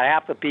 About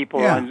half the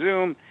people are on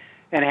Zoom,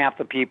 and half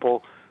the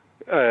people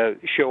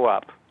show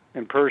up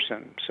in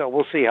person. So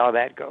we'll see how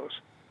that goes.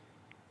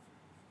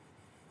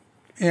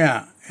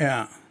 Yeah.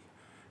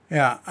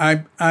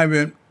 I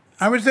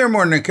was there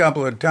more than a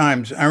couple of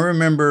times. I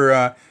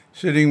remember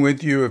sitting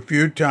with you a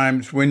few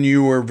times when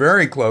you were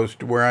very close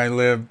to where I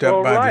lived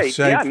up by the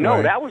Safeway. Yeah,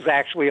 no, that was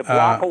actually a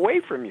block away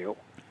from you.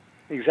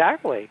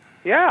 Exactly.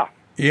 Yeah.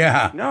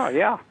 Yeah. No,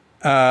 yeah.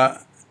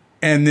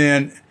 And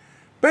then,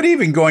 but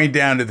even going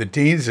down to the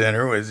teen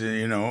center was, a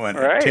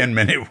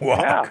 10-minute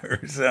walk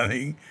or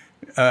something.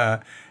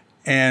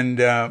 And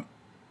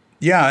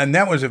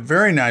that was a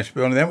very nice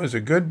building. That was a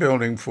good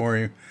building for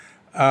you.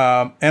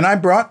 And I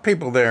brought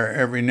people there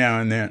every now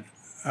and then.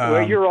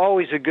 Well, you're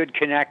always a good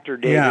connector,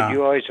 David. Yeah.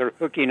 You always are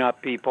hooking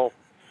up people.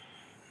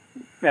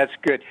 That's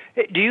good.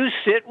 Do you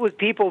sit with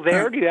people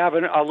there? Do you have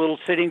a little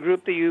sitting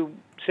group that you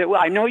sit with?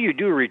 I know you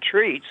do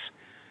retreats.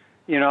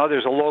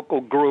 There's a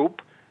local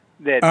group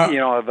that, of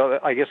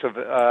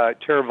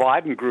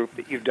Theravada group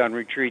that you've done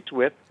retreats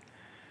with.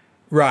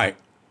 Right.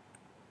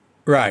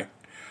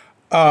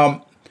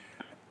 I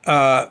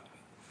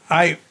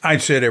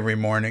sit every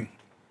morning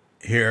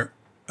here.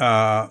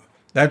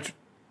 That's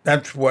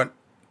what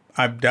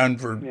I've done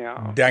for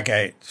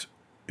decades.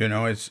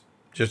 It's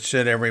just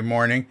sit every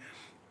morning,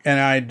 and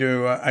I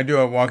do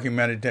a walking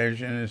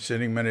meditation and a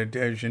sitting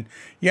meditation.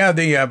 Yeah,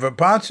 the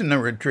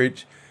Vipassana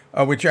retreats,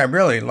 which I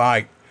really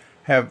like,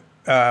 have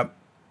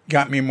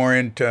got me more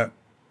into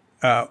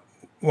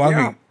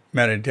walking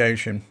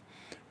meditation,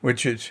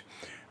 which is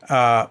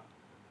a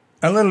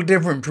little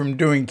different from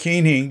doing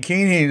Keening.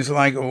 Keening is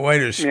like a way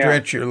to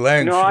stretch your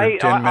legs for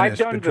 10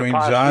 minutes between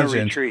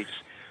zazen retreats.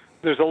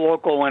 There's a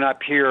local one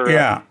up here,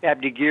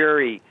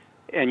 Abdigiri,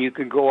 and you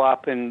can go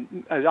up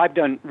and I've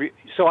done.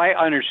 So I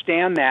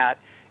understand that,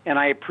 and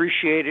I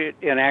appreciate it.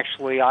 And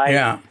actually,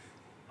 I've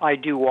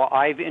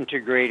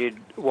integrated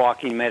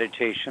walking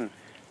meditation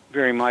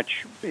very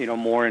much,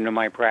 more into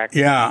my practice.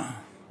 Yeah.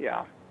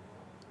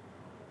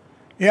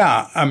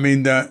 I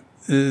mean, the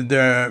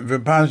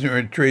Vipassana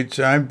retreats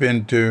I've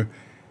been to,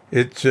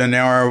 it's an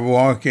hour of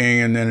walking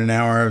and then an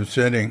hour of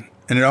sitting,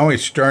 and it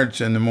always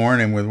starts in the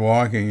morning with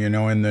walking,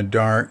 in the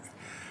dark,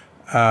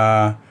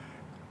 and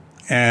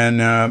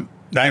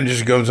that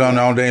just goes on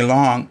all day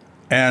long,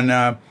 and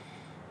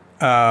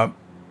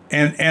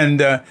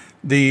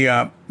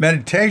the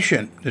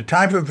meditation, the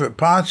type of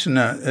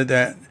Vipassana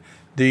that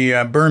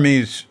the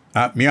Burmese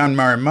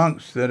Myanmar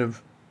monks that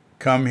have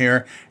come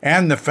here,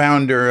 and the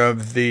founder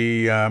of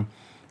the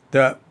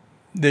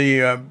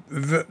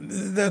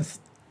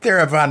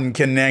Theravada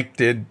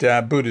connected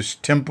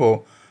Buddhist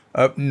temple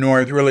up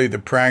north, really the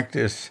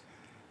practice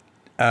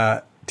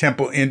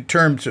temple in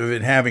terms of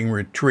it having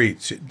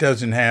retreats. It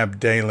doesn't have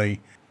daily.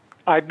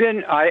 I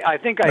think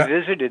I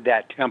visited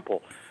that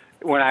temple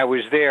when I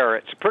was there.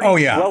 It's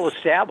pretty well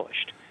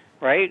established,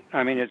 right?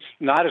 I mean, it's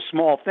not a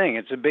small thing.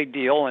 It's a big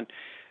deal, and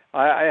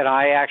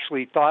I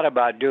actually thought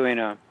about doing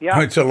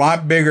It's a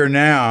lot bigger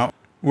now.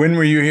 When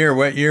were you here?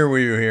 What year were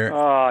you here?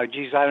 Oh,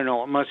 geez, I don't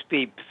know. It must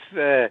be,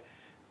 I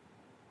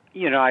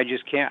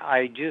just can't.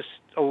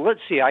 Let's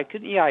see. I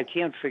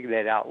can't figure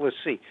that out. Let's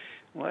see.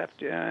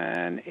 Left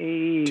an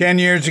 8. 10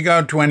 years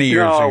ago, 20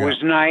 years ago. No, it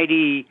was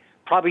 90,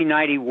 probably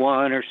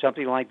 91 or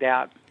something like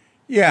that.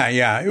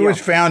 Yeah. It was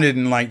founded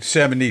in like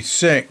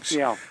 76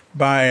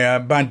 by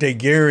Bhante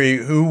Giri,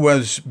 who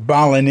was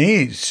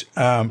Balinese.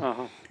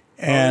 When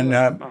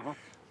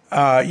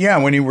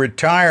he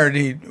retired,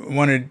 he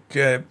wanted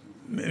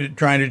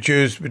trying to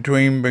choose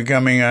between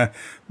becoming a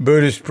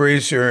Buddhist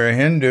priest or a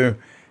Hindu,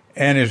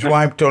 and his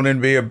wife told him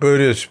to be a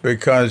Buddhist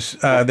because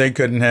they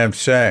couldn't have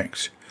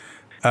sex.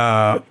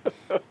 And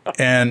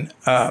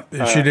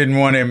she didn't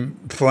want him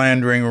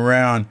philandering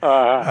around.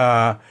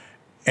 So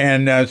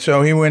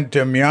he went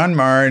to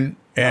Myanmar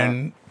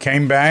and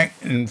came back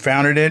and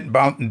founded it.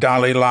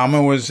 Dalai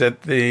Lama was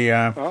at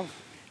the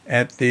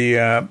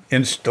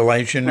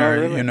installation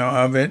really?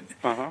 Of it.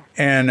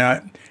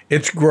 And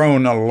it's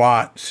grown a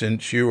lot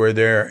since you were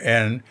there,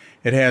 and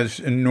it has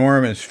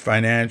enormous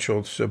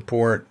financial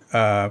support.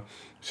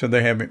 So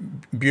they have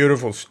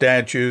beautiful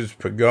statues,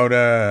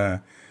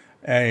 pagoda,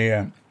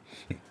 more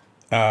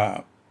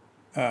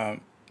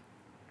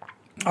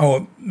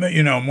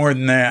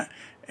than that.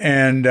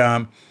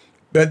 And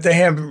but they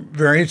have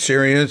very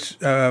serious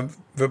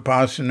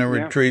Vipassana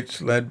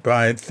retreats led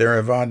by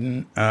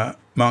Theravadan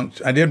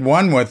monks. I did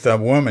one with a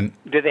woman.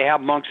 Did they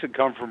have monks that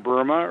come from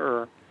Burma,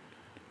 or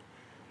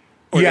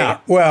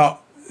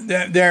well,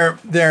 they're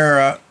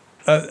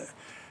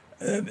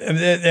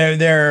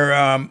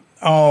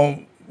all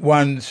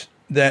ones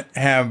that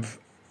have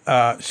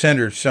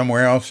centers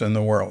somewhere else in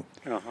the world.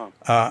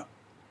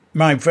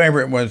 My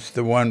favorite was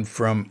the one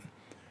from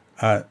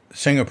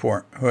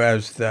Singapore, who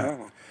has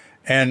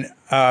and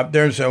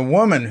there's a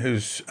woman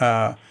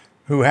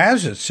who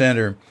has a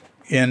center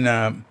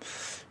in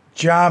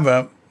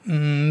Java,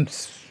 and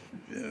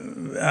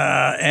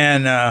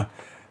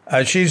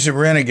she's a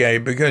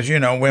renegade because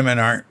women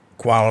aren't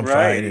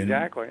qualified in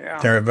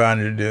Theravada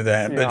to do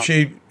that. But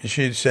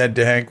she said,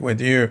 "To heck with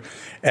you,"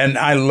 and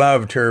I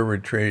loved her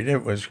retreat.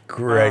 It was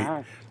great,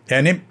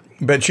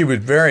 but she was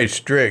very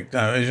strict.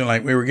 It was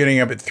like we were getting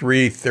up at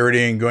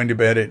 3:30 and going to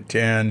bed at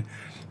 10,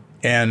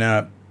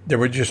 and there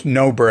were just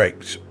no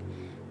breaks.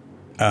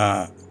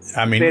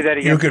 Say that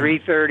again.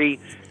 3:30,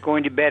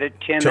 going to bed at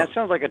 10. That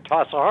sounds like a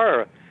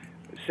Tassajara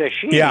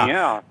session.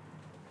 Yeah.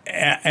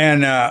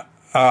 And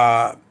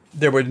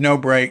there was no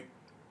break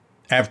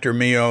after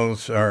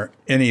meals or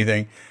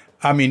anything.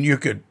 I mean, you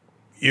could.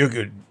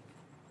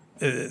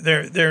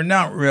 They're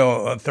not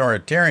real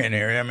authoritarian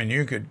here. I mean,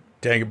 you could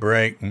take a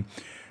break,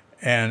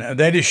 and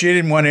she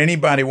didn't want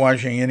anybody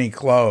washing any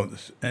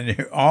clothes,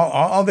 and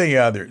all the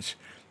others,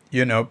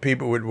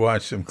 people would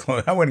wash some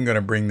clothes. I wasn't going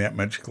to bring that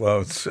much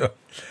clothes, so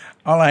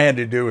all I had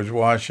to do was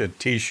wash a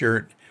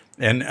T-shirt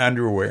and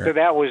underwear. So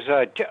that was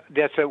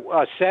that's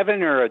a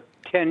 7 or a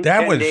 10. That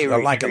 10 was day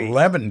like retreat.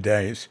 11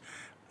 days.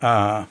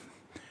 Oh,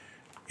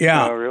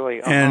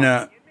 really?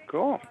 And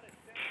cool.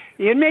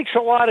 It makes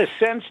a lot of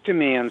sense to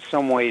me in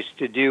some ways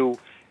to do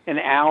an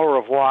hour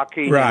of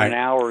walking and an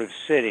hour of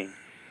sitting.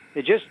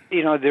 It just,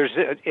 there's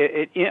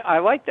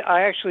I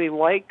actually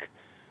like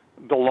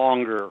the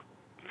longer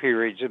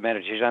periods of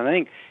meditation. I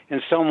think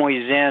in some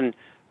ways Zen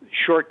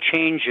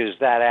shortchanges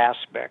that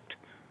aspect.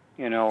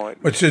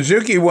 But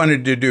Suzuki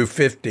wanted to do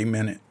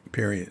 50-minute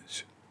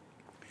periods.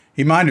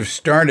 He might have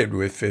started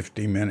with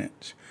 50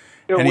 minutes,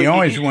 and he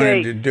always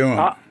wanted to do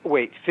them.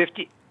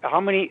 50.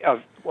 How many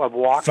of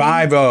walking?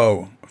 50.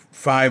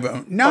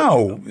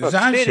 No,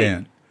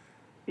 Zazen.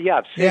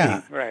 Yeah,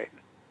 sitting. Right.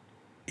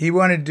 He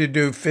wanted to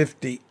do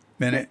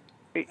 50-minute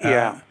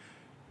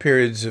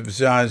periods of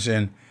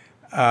Zazen,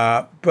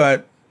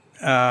 but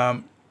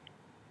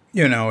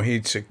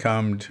he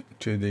succumbed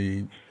to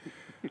the.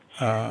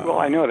 Well,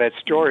 I know that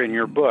story in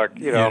your book.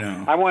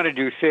 I want to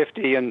do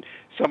 50, and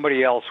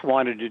somebody else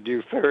wanted to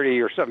do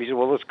 30 or something. He said,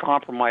 "Well, let's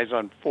compromise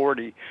on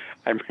 40."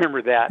 I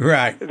remember that.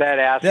 Right. That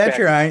aspect. That's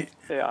right.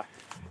 Yeah.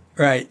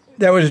 Right.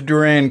 That was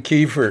Duran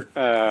Kiefer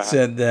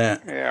said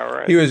that. Yeah,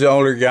 right. He was an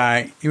older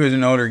guy.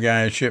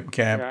 A ship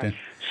captain. Yeah.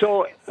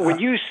 So when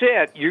you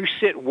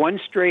sit one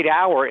straight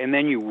hour and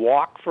then you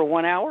walk for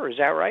 1 hour. Is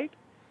that right?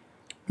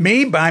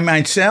 Me by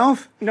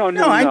myself? No.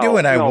 I do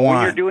what I want.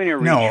 When you're doing a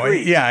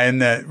retreat. In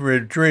the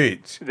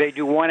retreats. They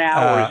do 1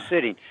 hour of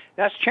sitting.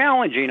 That's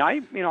challenging.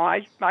 I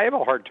have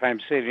a hard time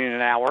sitting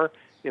an hour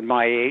at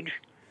my age.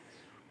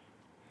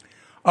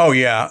 Oh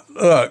yeah.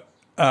 Look,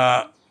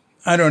 I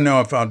don't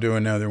know if I'll do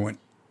another one.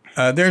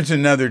 There's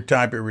another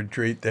type of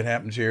retreat that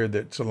happens here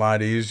that's a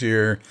lot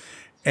easier,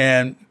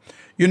 and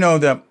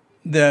the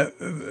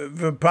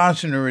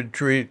Vipassana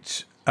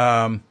retreats.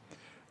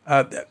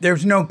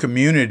 There's no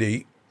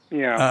community.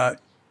 Yeah.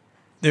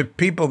 The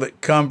people that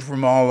come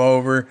from all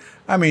over.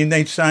 I mean,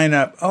 they sign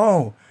up.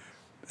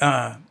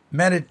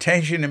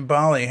 Meditation in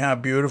Bali, how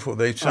beautiful.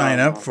 They sign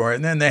up for it,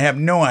 and then they have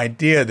no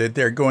idea that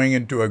they're going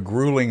into a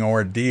grueling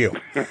ordeal,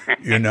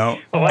 Well,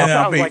 that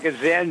sounds like a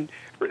Zen.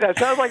 That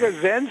sounds like a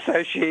Zen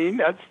session.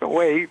 That's the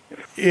way.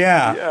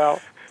 Yeah.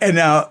 And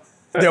now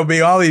there'll be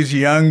all these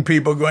young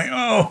people going,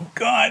 "Oh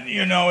God,"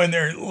 and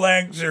their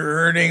legs are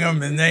hurting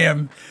them, and they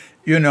have,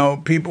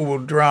 people will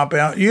drop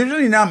out.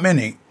 Usually not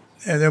many.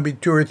 There'll be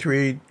 2 or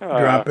 3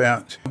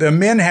 dropouts. The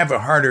men have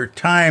a harder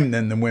time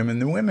than the women.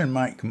 The women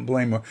might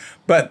complain more,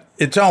 but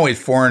it's always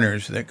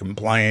foreigners that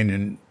complain,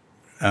 and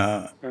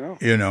there's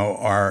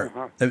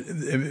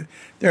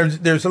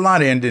a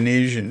lot of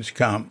Indonesians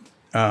come.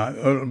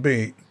 It'll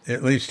be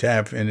at least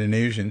half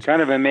Indonesians.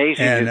 Kind of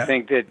amazing to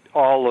think that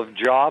all of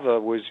Java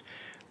was,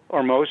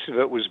 or most of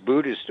it was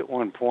Buddhist at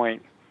one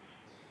point.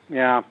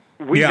 Yeah,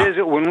 We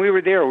visit when we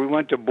were there. We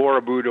went to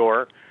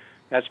Borobudur.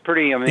 That's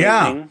pretty amazing.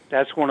 Yeah.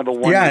 That's one of the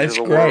wonders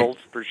of the world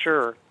for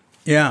sure.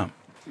 Yeah.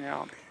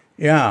 Yeah.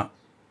 Yeah.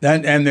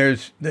 And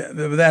there's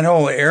that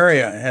whole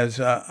area has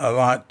a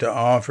lot to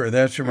offer.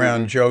 That's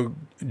around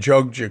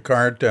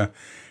Jogjakarta.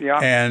 Yeah.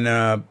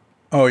 And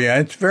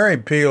it's a very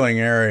appealing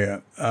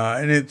area.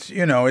 And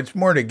it's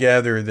more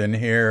together than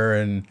here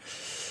and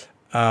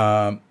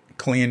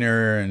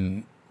cleaner.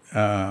 And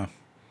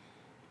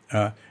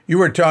you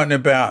were talking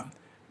about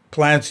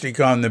plastic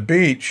on the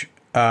beach.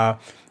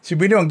 See,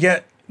 we don't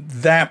get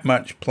that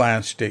much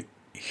plastic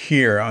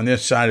here on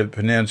this side of the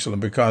peninsula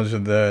because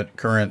of the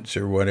currents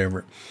or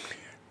whatever.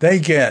 They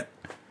get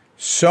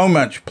so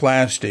much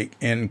plastic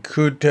in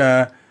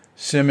Kuta,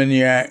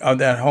 Seminyak,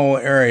 that whole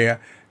area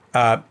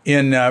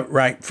in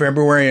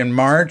February and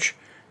March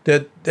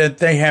that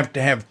they have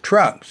to have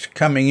trucks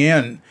coming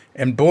in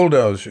and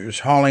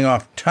bulldozers hauling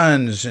off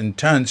tons and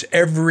tons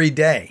every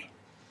day.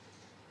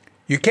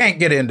 You can't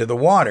get into the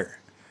water.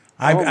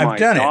 I've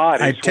done it.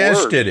 I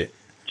tested it.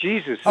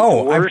 Jesus.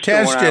 I've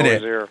tested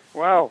it. There.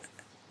 Wow.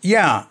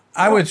 Yeah,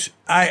 I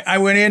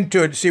went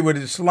into it to see what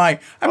it's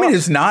like. I mean,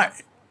 it's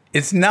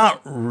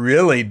not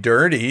really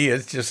dirty.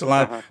 It's just a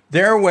lot.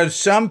 There was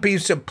some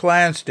piece of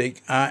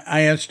plastic,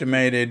 I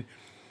estimated,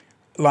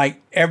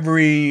 like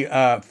every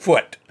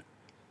foot.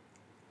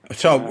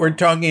 So we're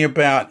talking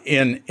about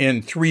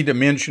in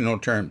three-dimensional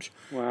terms.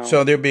 Wow.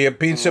 So there'd be a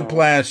piece of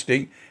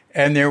plastic,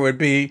 and there would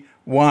be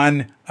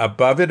one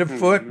above it a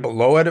foot,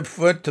 below it a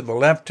foot, to the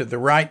left, to the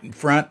right, and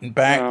front and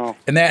back,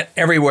 and that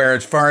everywhere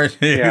as far as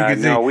you can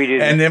see. We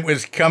didn't. And it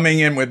was coming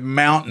in with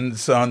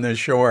mountains on the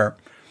shore.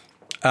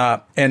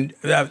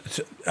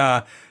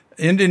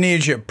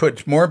 Indonesia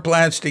puts more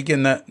plastic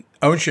in the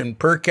ocean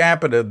per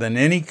capita than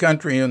any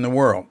country in the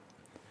world.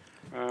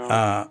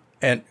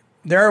 And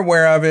they're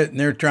aware of it, and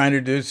they're trying to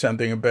do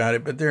something about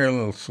it, but they're a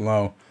little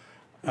slow.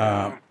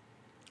 Wow.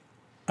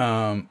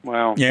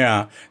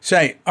 Yeah.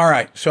 All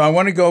right. So I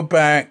want to go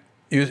back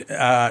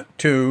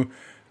to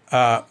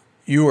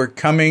you were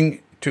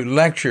coming to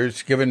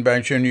lectures given by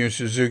Shunryu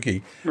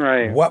Suzuki.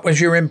 Right. What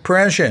was your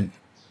impression?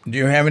 Do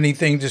you have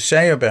anything to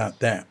say about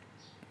that?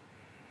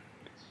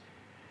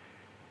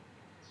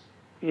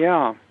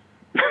 Yeah.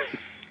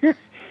 The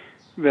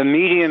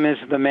medium is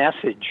the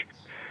message.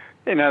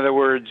 In other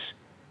words,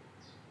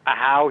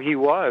 how he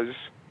was,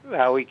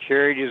 how he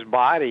carried his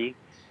body,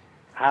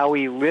 how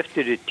he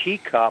lifted a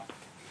teacup,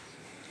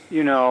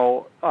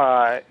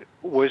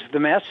 was the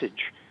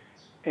message.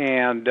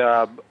 And,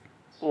 that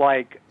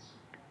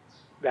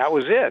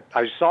was it.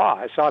 I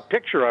saw a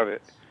picture of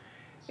it.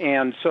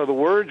 And so the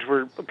words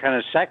were kind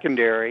of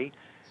secondary.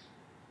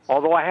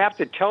 Although I have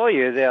to tell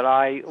you that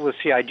I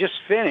just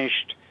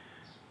finished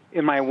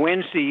in my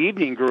Wednesday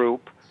evening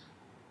group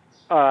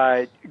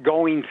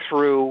going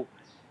through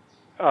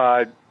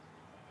Not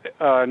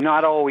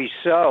Always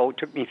So. It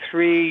took me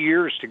 3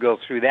 years to go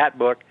through that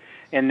book.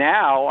 And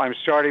now I'm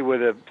starting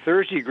with a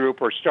Thursday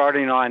group. We're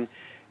starting on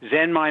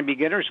Zen Mind,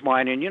 Beginner's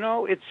Mind. And,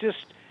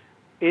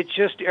 it's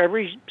just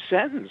every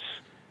sentence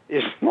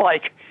is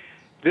like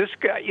this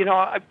guy,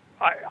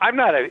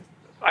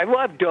 I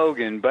love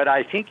Dogen, but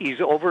I think he's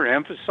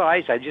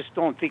overemphasized. I just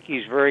don't think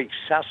he's very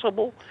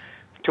accessible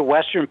to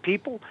Western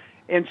people.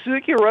 And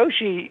Suzuki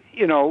Roshi,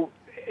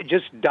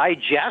 just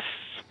digests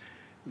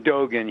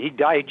Dogen. He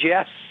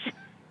digests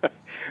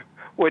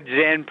what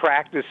Zen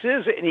practice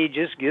is, and he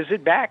just gives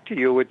it back to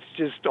you. It's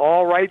just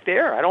all right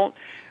there.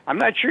 I'm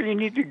not sure you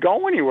need to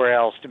go anywhere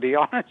else, to be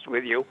honest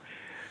with you.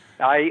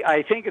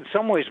 I think in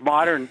some ways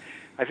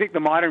I think the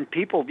modern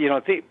people, they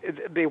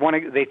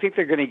think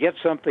they're going to get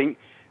something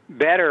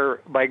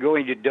better by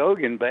going to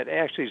Dogen, but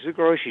actually Suzuki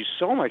Roshi is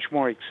so much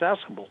more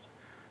accessible.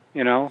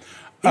 He was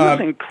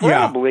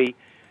incredibly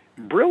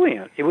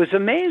brilliant. It was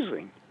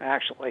amazing,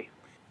 actually.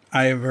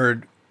 I have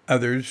heard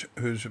others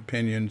whose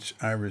opinions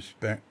I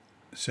respect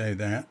say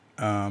that.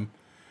 Kaz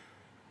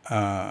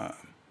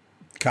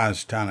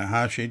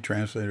Tanahashi,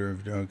 translator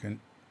of Dogen,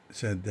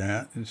 said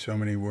that in so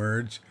many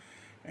words,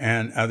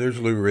 and others,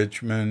 Lou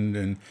Richmond,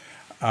 and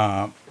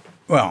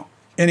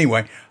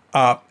anyway,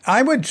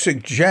 I would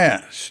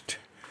suggest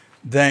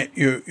that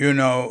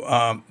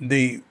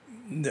the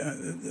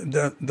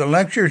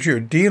lectures you're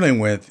dealing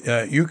with,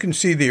 you can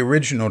see the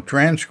original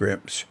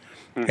transcripts,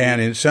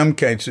 and in some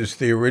cases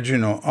the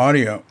original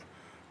audio.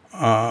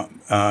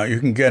 You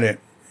can get it,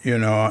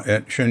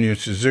 at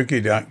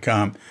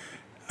shunyusuzuki.com,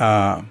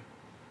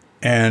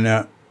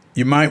 and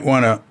you might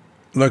want to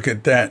look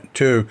at that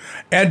too.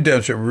 Ed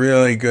does a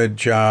really good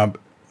job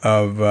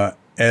of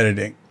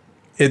editing.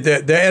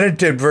 The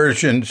edited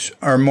versions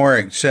are more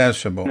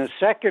accessible. And the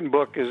second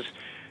book is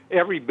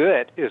every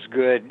bit as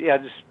good.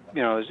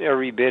 Is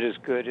every bit as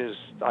good as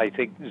I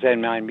think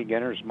Zen Mind,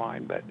 Beginner's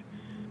Mind. But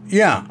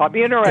yeah, it'll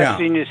be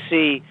interesting to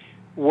see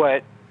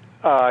what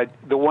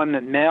the one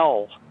that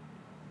Mel,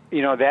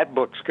 that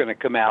book's going to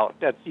come out.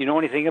 You know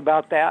anything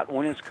about that?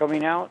 When it's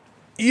coming out?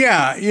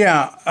 Yeah.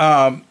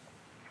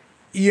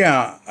 He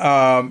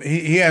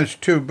has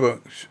two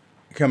books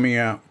coming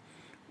out.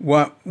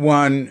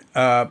 One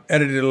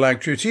edited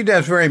lectures. He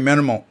does very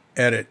minimal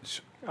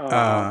edits.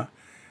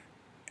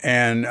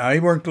 And he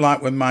worked a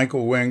lot with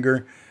Michael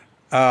Winger.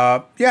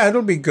 Yeah,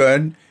 it'll be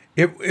good.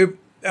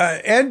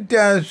 Ed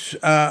does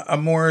a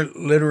more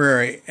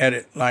literary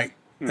edit, like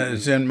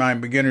Zen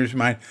Mind, Beginner's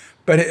Mind,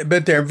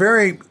 but they're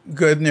very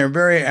good and they're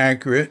very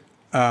accurate.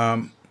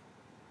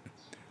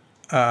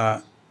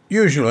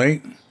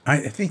 Usually, I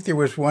think there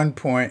was one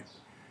point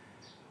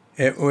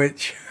at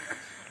which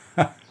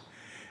Ed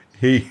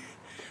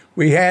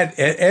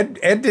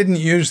didn't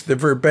use the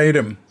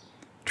verbatim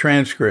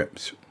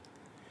transcripts.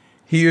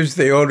 He used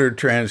the older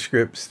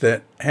transcripts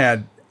that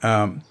had,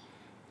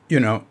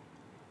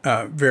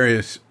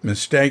 various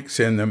mistakes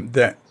in them.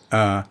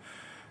 I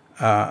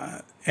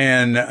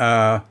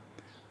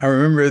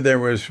remember there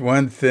was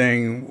one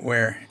thing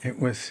where it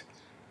was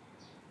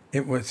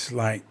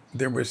like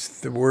there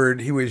was the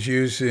word he was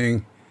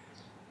using,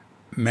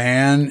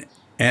 man,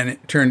 and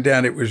it turned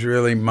out it was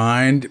really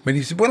mind. But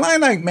he said, "Well, I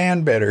like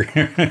man better."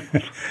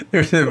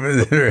 There's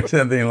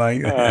something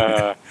like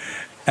that.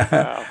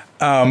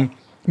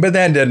 But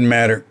that doesn't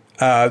matter.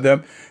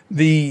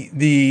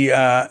 The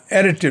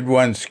edited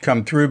ones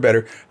come through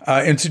better.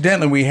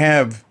 Incidentally, we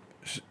have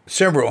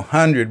several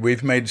hundred.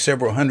 We've made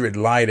several hundred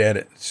light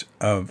edits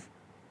of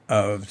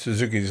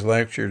Suzuki's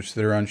lectures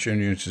that are on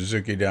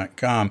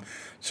ShunYuSuzuki.com,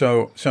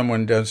 so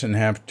someone doesn't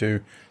have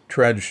to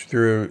trudge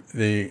through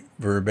the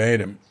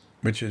verbatim,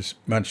 which is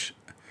much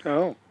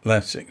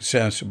less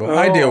accessible.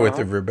 I deal with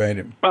the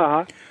verbatim.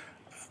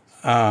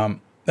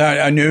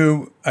 A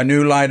new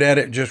light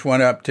edit just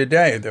went up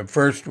today. The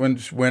first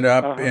ones went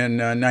up in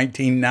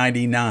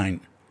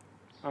 1999.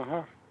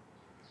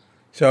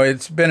 So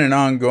it's been an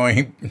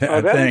ongoing thing.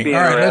 All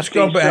right, let's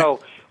go back.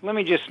 So let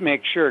me just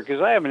make sure, because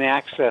I haven't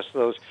accessed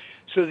those.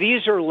 So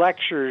these are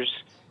lectures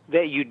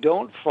that you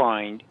don't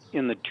find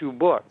in the two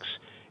books,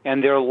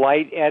 and they're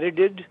light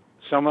edited,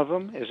 some of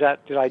them.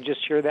 Did I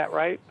just hear that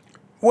right?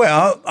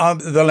 Well,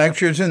 the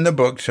lectures in the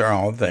books are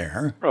all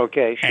there.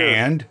 Okay,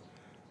 sure.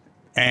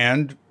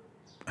 And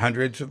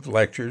hundreds of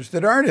lectures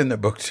that aren't in the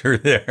books are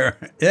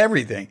there.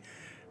 Everything.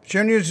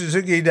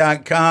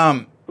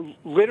 ShunYuSuzuki.com.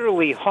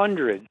 Literally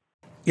hundreds.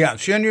 Yeah,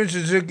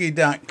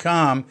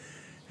 ShunYuSuzuki.com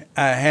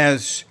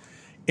has,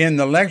 in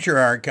the lecture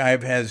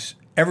archive, has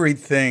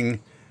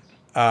everything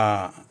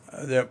that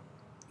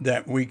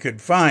we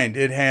could find.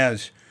 It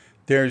has,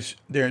 there's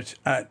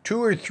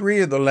 2 or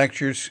 3 of the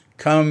lectures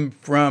come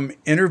from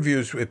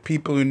interviews with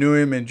people who knew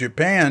him in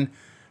Japan,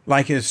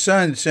 like his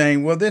son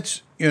saying, well,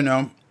 this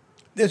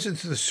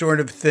is the sort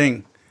of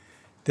thing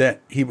that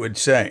he would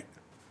say.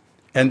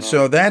 And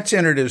so that's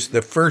entered as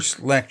the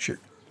first lecture.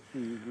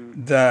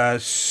 The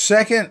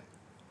second,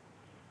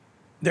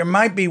 there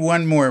might be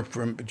one more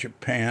from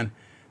Japan.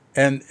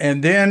 And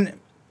then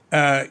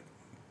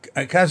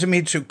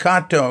Kazumitsu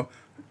Kato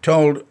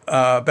told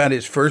about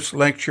his first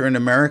lecture in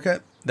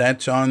America.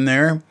 That's on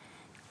there.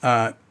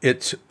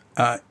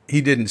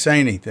 He didn't say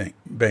anything,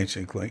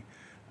 basically.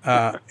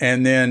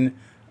 And then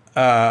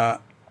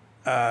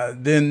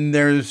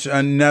there's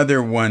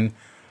another one.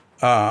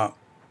 And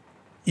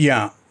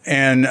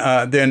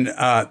then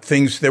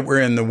things that were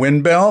in the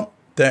Wind Belt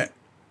that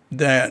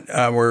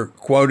were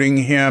quoting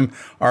him,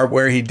 or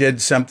where he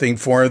did something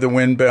for the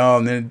Wind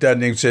Belt and it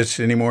doesn't exist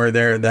anymore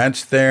there.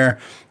 That's there.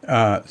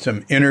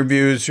 Some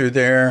interviews are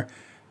there.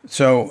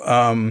 So,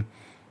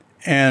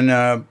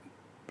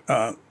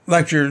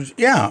 lectures,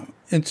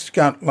 it's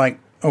got like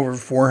over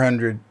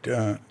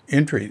 400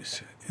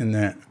 entries in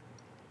that.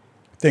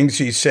 Things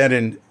he said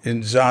in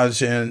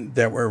Zazen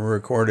that were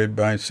recorded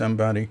by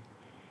somebody.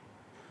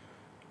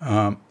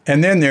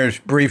 And then there's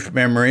brief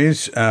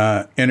memories,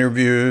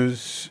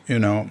 interviews,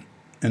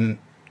 and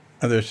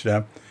other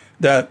stuff.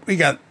 That we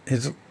got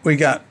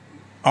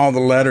all the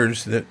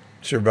letters that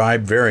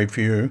survived, very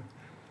few,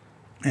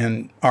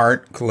 and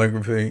art,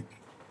 calligraphy,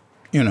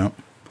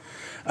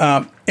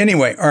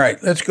 Anyway, all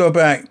right, let's go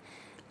back.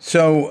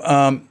 So,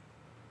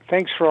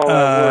 thanks for all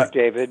that work,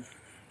 David.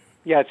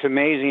 Yeah, it's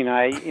amazing.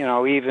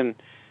 Even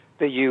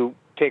that you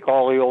take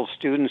all the old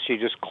students, you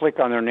just click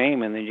on their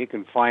name, and then you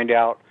can find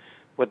out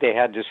what they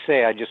had to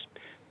say. I just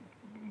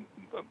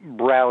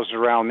browsed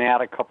around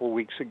that a couple of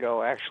weeks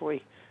ago,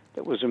 actually.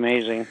 That was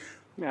amazing.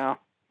 Yeah.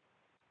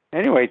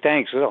 Anyway,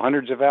 thanks.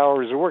 Hundreds of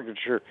hours of work.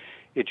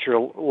 It's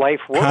your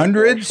life work.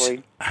 Hundreds?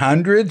 Actually.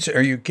 Hundreds?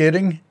 Are you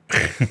kidding?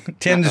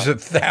 Tens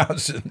of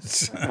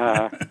thousands.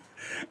 I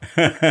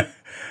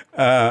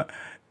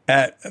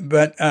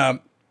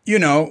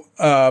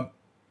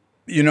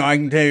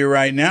can tell you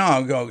right now,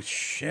 I'll go,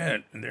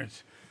 shit,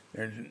 there's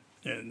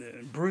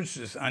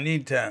Bruce's, I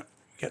need to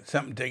get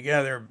something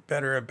together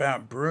better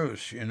about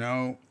Bruce,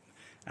 I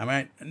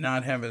might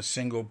not have a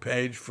single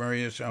page for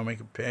you, so I'll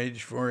make a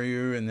page for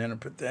you, and then I'll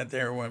put that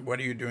there. What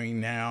are you doing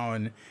now?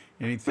 And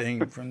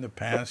anything from the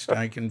past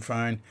I can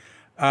find.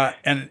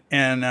 That can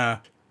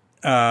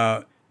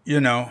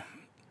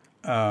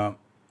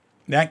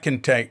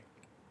take,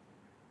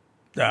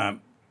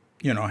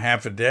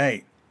 half a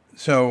day.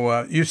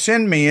 So you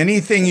send me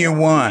anything you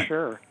want.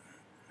 Sure.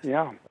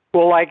 Yeah.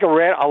 Well, I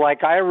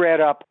read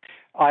up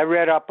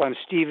on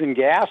Stephen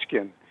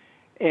Gaskin,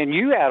 and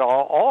you had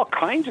all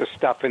kinds of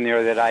stuff in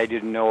there that I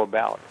didn't know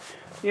about.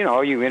 You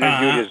know, you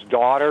interviewed his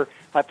daughter.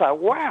 I thought,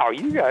 wow,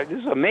 you guys, this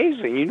is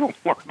amazing. You know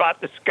more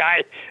about this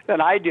guy than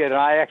I did. And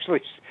I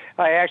actually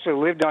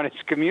lived on his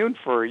commune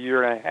for a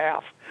year and a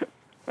half.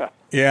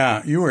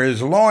 Yeah, you were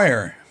his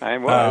lawyer. I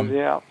was,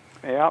 yeah.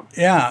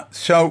 Yeah,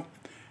 so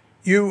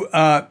you,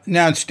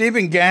 now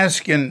Stephen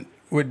Gaskin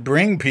would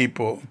bring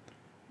people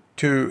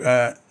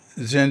to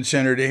Zen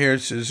Center to hear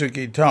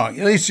Suzuki talk.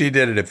 At least he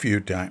did it a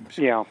few times.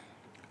 Yeah.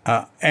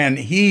 And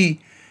he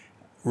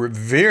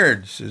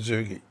revered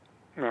Suzuki.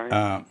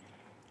 Right.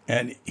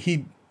 And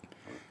he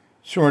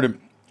sort of,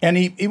 and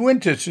he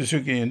went to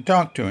Suzuki and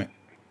talked to him.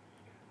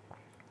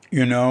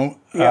 You know?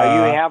 Yeah,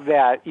 you have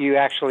that. You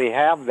actually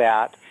have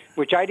that,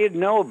 which I didn't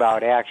know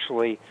about,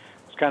 actually.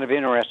 It's kind of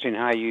interesting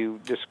how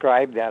you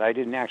described that. I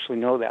didn't actually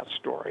know that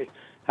story,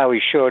 how he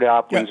showed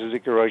up when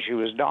Suzuki Roshi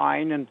was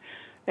dying, and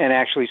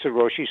actually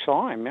Roshi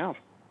saw him, yeah.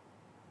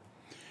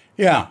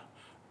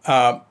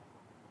 Yeah.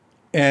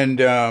 And,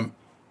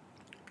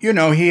 you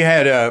know, he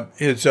had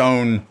his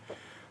own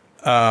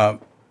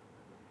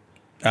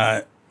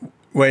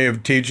way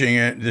of teaching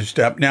this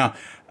stuff. Now,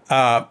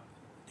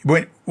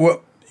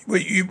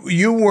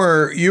 you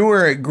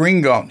were at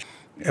Green Gulch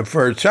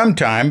for some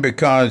time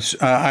because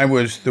I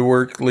was the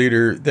work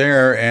leader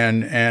there,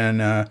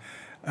 and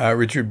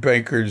Richard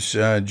Baker's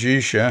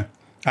Jisha.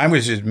 I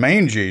was his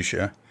main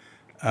Jisha.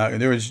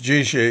 There was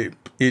Jisha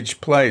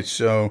each place,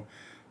 so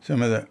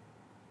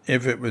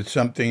if it was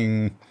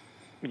something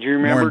do you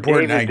remember, more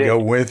important, David, I'd go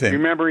with him. Do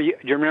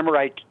you remember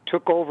I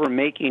took over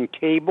making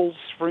tables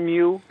from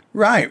you?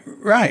 Right,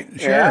 sure.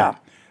 Yeah.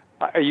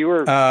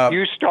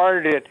 You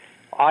started it.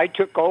 I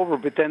took over,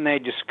 but then they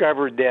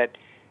discovered that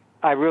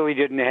I really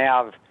didn't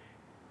have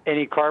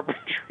any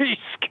carpentry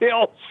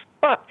skills,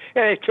 and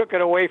they took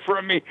it away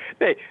from me.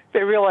 They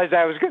realized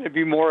I was going to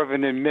be more of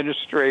an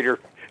administrator,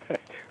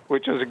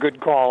 which was a good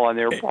call on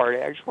their part,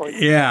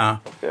 actually. Yeah.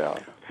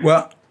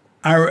 Well,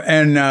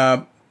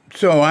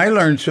 so I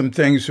learned some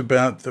things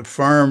about the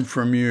farm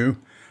from you.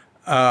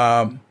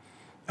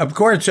 Of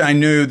course, I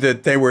knew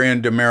that they were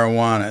into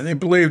marijuana. They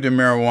believed in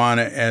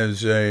marijuana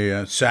as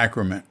a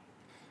sacrament,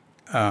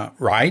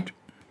 right?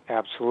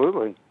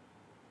 Absolutely.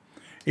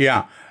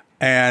 Yeah,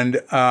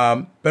 and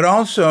but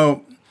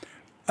also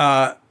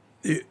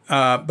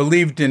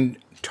believed in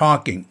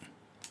talking.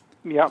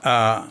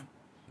 Yeah.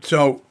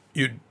 So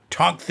you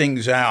talk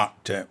things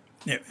out.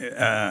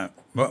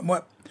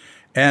 What?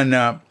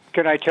 And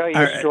can I tell you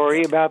a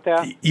story about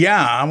that?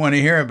 Yeah, I want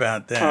to hear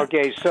about that.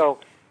 Okay, so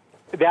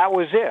that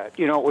was it.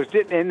 You know,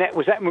 that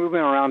was that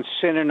movement around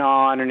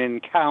Synanon and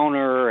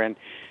Encounter, and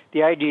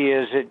the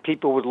idea is that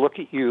people would look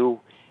at you,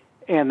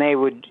 and they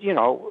would,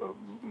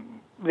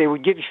 they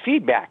would give you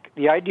feedback.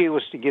 The idea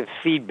was to give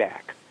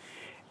feedback,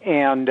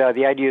 and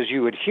the idea is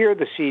you would hear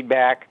the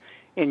feedback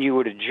and you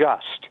would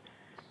adjust.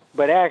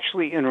 But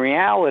actually, in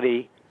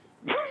reality,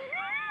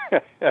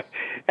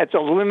 that's a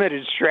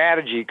limited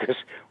strategy, because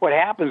what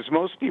happens,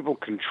 most people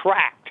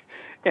contract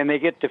and they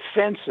get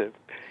defensive.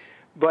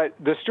 But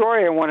the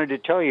story I wanted to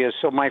tell you is,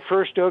 so my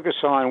first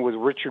Dokusan with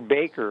Richard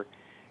Baker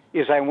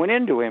is I went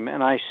into him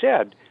and I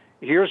said,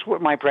 here's what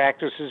my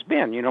practice has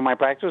been. You know, my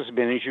practice has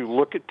been is you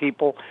look at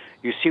people,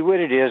 you see what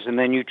it is, and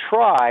then you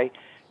try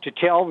to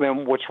tell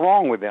them what's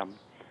wrong with them.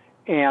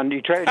 And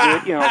you try to do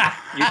it,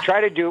 you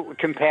try to do it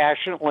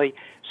compassionately.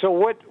 So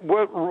what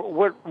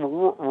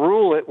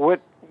role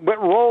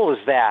is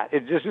that?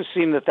 It doesn't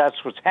seem that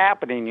that's what's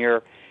happening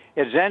here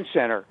at Zen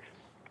Center.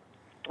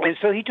 And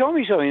so he told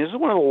me something. This is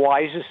one of the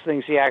wisest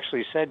things he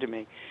actually said to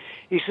me.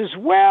 He says,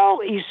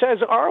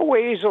 our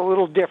way is a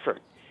little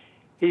different.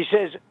 He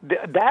says,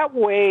 that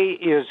way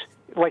is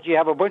like you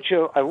have a bunch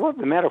of, I love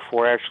the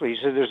metaphor, actually.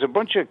 He said, there's a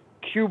bunch of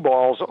cue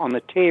balls on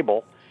the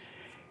table.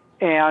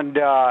 And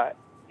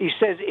he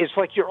says, it's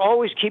like you're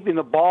always keeping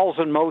the balls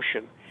in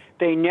motion.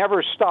 They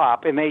never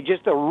stop, and they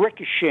just are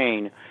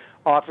ricocheting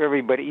off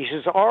everybody. He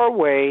says, our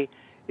way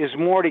is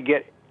more to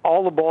get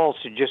all the balls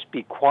to just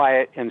be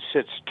quiet and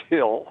sit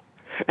still.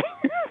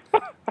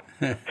 So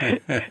and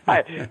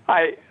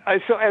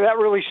that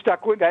really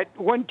stuck with that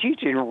one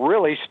teaching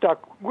really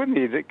stuck with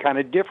me, the kind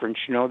of difference,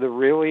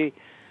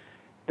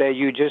 that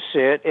you just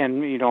sit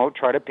and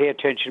try to pay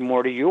attention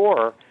more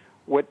to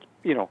what's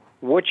your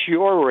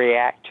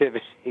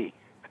reactivity.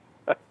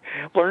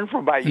 Learn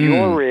from about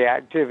your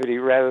reactivity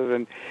rather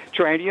than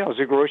trying to,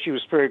 Zagoroshi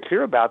was very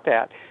clear about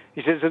that.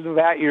 He says it's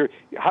about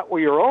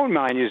what your own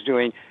mind is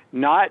doing,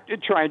 not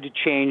trying to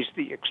change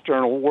the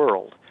external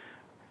world.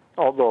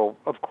 Although,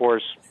 of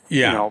course,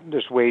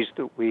 there's ways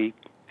that we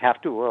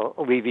have to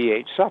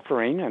alleviate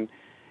suffering, and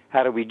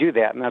how do we do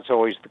that? And that's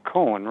always the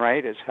koan,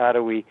 right? Is how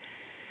do we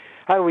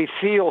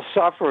feel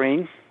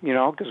suffering?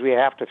 Because we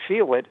have to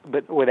feel it,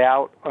 but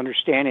without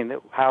understanding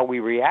that how we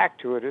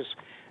react to it is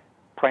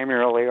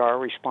primarily our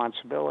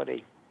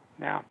responsibility.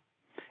 Now,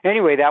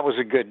 anyway, I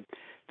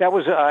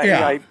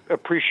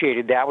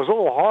appreciated that. It was a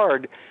little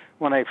hard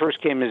when I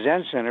first came to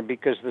Zen Center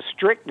because the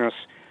strictness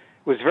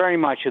was very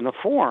much in the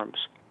forms.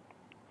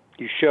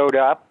 You showed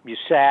up, you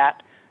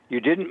sat, you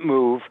didn't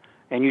move,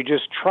 and you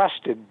just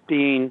trusted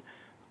being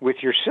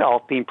with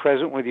yourself, being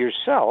present with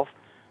yourself,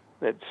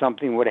 that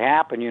something would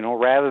happen,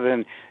 rather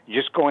than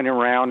just going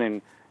around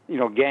and,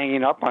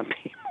 ganging up on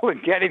people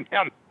and getting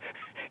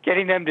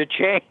them to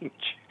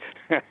change.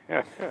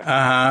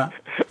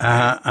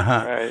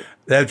 Right.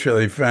 That's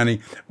really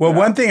funny. Well,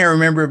 one thing I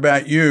remember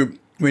about you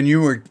when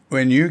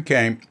you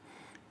came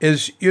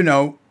is,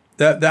 the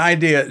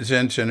idea at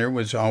Zen Center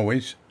was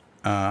always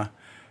that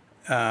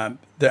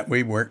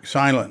we work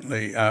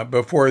silently.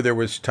 Before there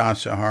was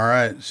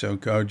Tassajara at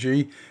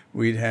Sokoji,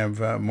 we'd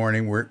have a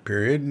morning work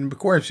period, and of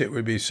course it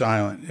would be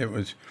silent. It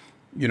was,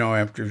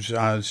 after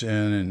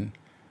Zazen and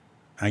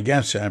I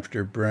guess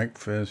after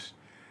breakfast.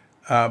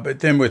 But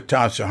then with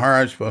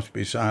Tassajara, it's supposed to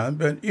be silent.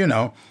 But,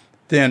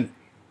 then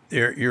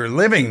you're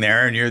living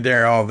there and you're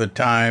there all the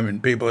time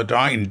and people are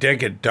talking.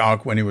 Dick would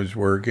talk when he was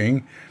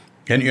working.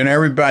 And,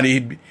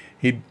 everybody,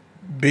 he'd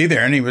be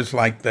there and he was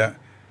like the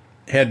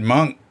head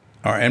monk.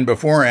 And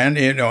beforehand,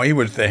 he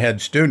was the head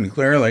student,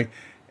 clearly.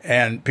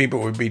 And people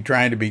would be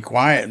trying to be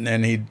quiet and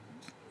then he'd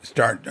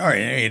start,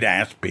 he'd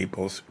ask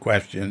people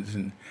questions.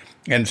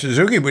 And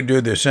Suzuki would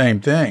do the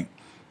same thing.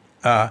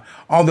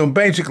 Although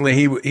basically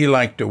he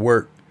liked to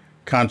work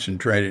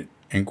concentrated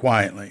and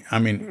quietly. I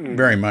mean,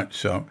 very much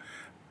so.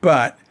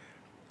 But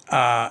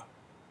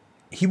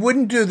he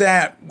wouldn't do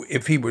that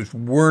if he was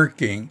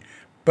working.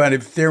 But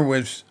if there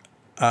was,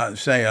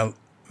 say,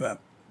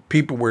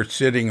 people were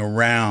sitting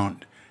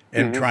around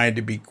and trying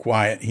to be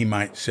quiet, he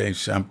might say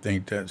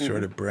something to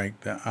sort of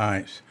break the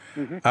ice.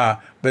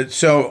 But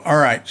so, all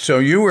right, so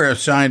you were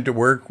assigned to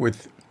work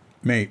with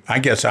me. I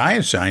guess I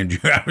assigned you.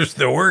 I was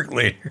the work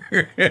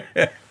leader.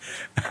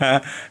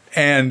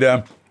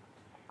 And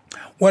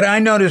what I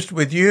noticed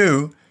with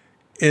you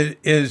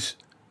is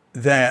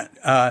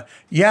that,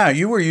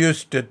 you were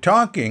used to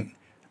talking,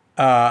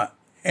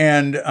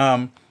 and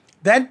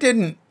that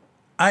didn't.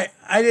 I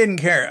didn't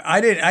care.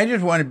 I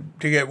just wanted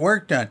to get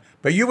work done.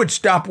 But you would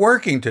stop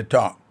working to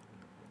talk,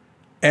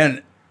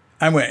 and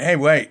I went, "Hey,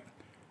 wait!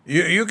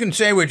 You can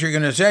say what you're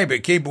going to say,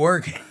 but keep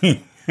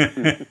working."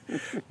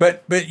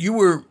 but you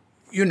were,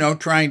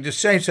 trying to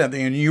say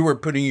something, and you were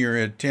putting your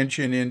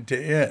attention into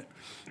it,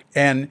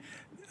 and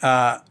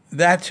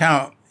that's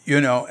how,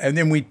 and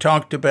then we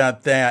talked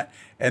about that,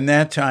 and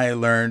that's how I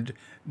learned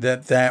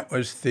that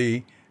was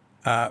the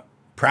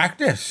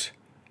practice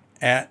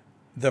at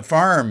the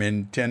farm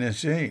in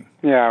Tennessee.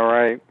 Yeah,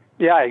 right.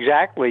 Yeah,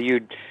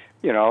 exactly.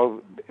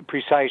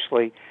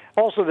 Precisely.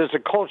 Also, there's a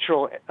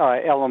cultural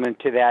element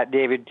to that,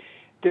 David.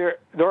 There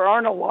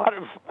aren't a lot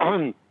of,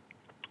 I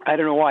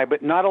don't know why,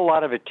 but not a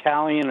lot of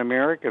Italian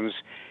Americans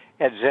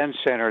at Zen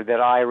Center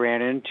that I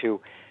ran into.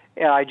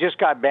 And I just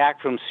got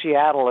back from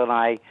Seattle, and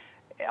I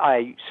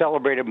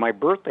celebrated my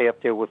birthday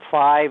up there with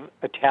 5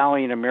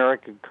 Italian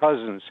American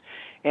cousins.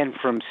 And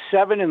from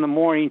 7 in the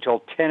morning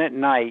till 10 at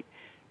night,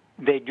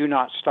 they do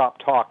not stop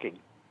talking.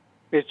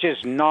 It's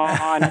just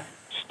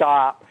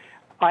non-stop.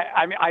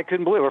 I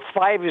couldn't believe it.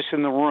 5 of us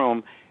in the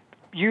room,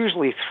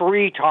 usually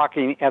 3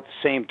 talking at the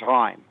same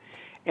time.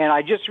 And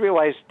I just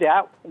realized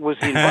that was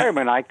the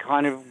environment I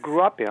kind of grew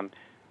up in.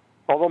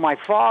 Although my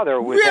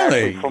father was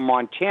actually from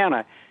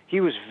Montana, he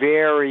was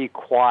very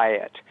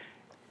quiet.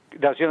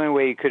 That's the only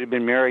way he could have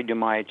been married to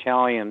my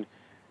Italian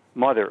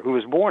mother, who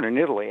was born in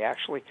Italy,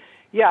 actually.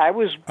 Yeah, I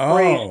was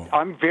raised.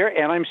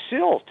 I'm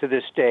still to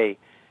this day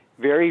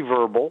very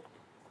verbal,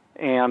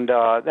 and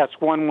that's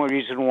one more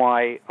reason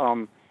why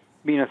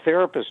being a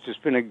therapist has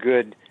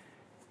been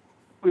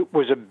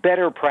was a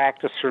better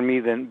practice for me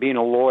than being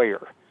a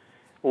lawyer.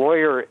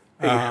 Lawyer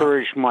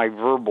encouraged my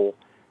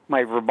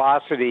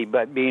verbosity,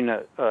 but being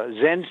a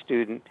Zen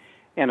student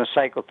and a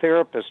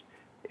psychotherapist,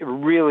 it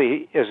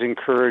really has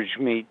encouraged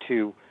me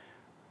to,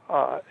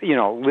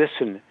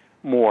 listen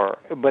more.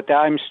 But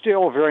I'm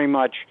still very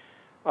much,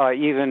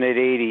 even at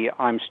 80,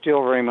 I'm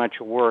still very much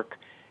a work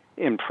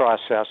in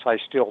process. I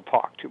still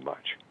talk too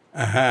much.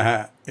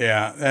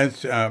 Yeah,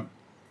 that's.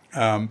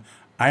 I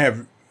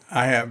have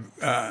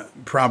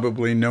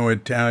probably no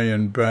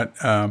Italian, but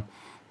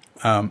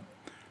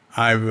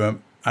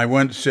I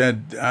once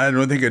said, I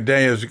don't think a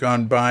day has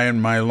gone by in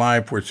my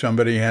life where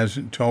somebody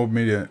hasn't told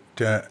me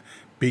to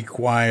be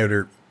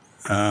quieter.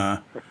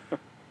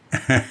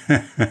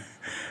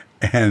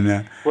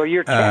 And well,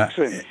 you're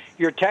Texan.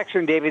 You're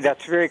Texan, David.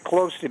 That's very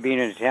close to being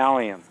an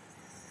Italian.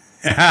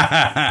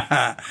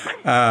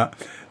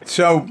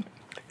 So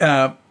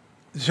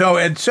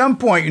at some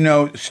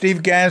point,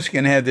 Steve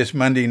Gaskin had this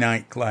Monday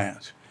night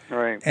class.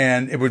 Right.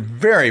 And it was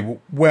very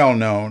well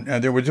known.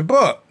 There was a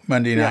book,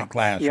 Monday Night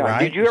Class, yeah. right?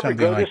 Did you ever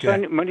go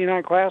to Monday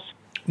Night Class?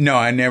 No,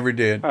 I never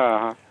did.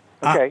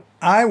 Okay.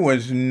 I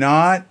was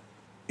not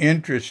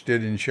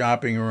interested in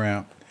shopping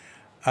around.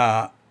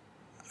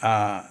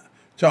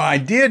 So I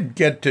did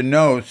get to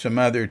know some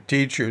other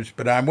teachers,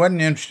 but I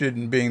wasn't interested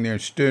in being their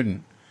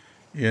student,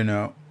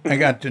 I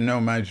got to know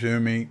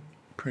Maizumi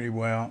pretty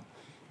well.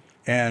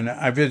 And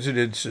I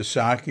visited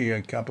Sasaki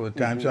a couple of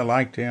times. I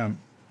liked him.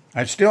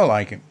 I still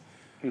like him.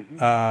 He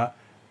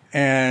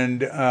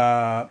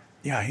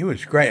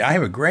was great. I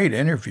have a great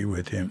interview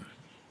with him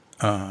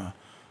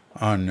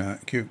on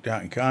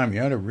Cuke.com.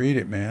 You ought to read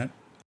it, man.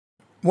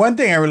 One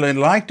thing I really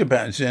liked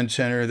about Zen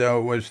Center,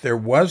 though, was there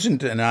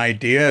wasn't an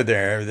idea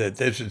there that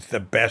this is the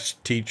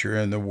best teacher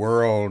in the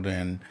world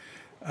and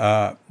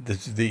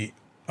this is the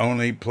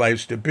only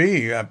place to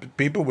be.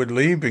 People would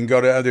leave and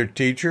go to other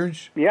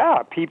teachers.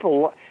 Yeah,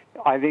 people.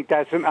 I think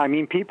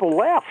people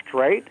left,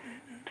 right?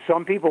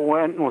 Some people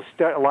went and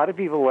a lot of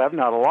people left,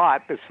 not a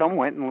lot, but some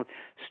went and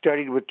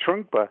studied with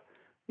Trungpa.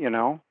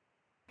 No,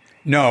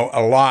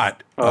 a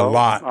lot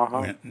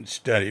Uh-huh. went and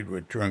studied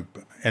with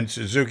Trungpa, and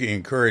Suzuki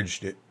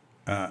encouraged it.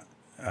 He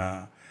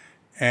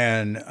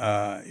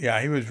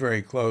was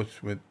very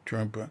close with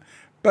Trungpa.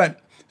 But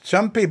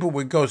some people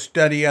would go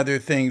study other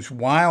things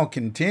while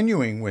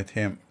continuing with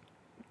him,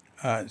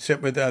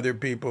 sit with other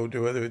people,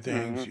 do other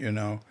things,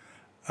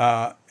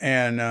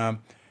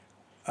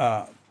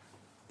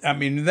 I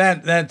mean,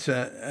 that's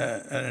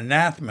an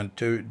anathema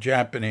to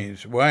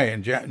Japanese way.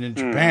 In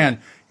Japan,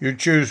 you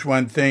choose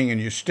one thing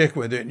and you stick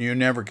with it, and you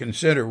never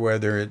consider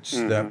whether it's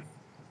the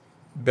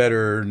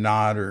better or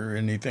not or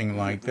anything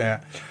like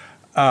that.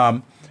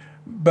 Then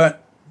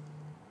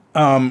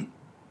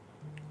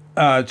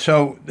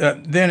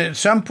at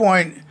some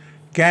point,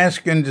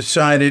 Gaskin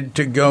decided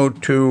to go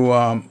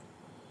to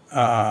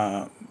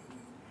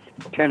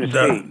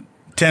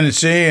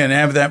Tennessee and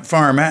have that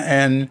farm,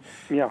 and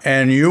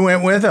you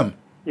went with him.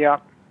 Yeah,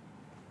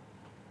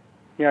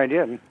 I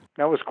did.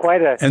 That was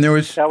quite an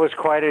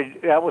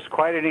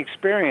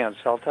experience,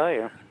 I'll tell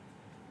you.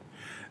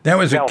 That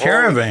was a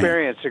caravan whole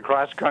experience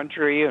across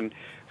country and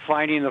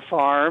finding the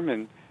farm,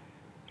 and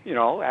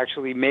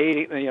actually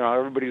made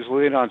everybody was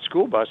living on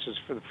school buses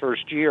for the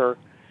first year.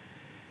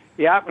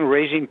 Yeah, and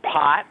raising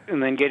pot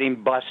and then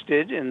getting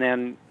busted, and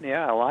then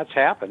lots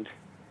happened.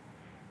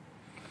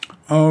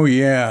 Oh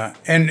yeah,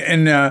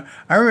 and I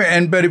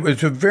remember, but it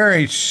was a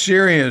very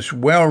serious,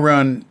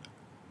 well-run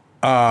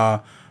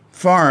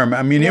farm.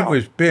 I mean, it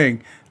was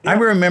big. Yeah. I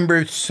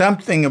remember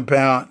something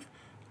about,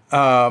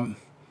 like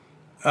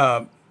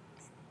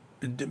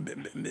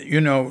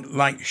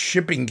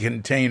shipping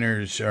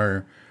containers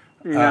or.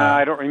 No,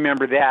 I don't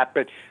remember that.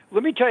 But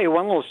let me tell you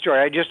one little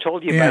story. I just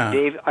told you about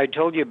Dave. I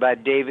told you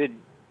about David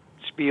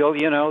Spiel.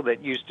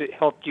 That used to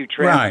help you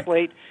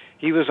translate. Right.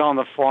 He was on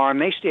the farm.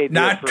 They stayed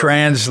there Not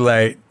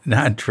translate.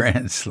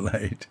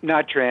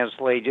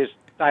 Just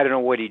I don't know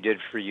what he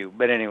did for you,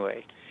 but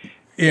anyway.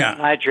 Yeah.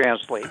 I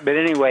translate. But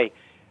anyway,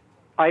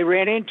 I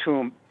ran into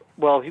him.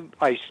 Well,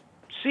 I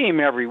see him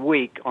every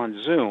week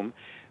on Zoom,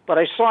 but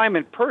I saw him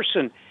in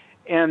person,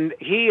 and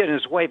he and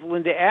his wife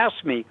Linda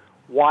asked me,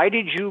 "Why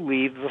did you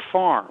leave the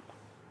farm?"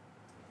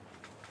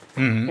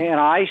 Mm-hmm. And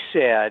I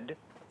said,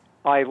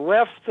 "I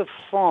left the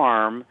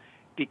farm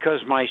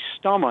because my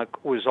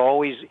stomach was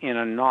always in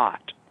a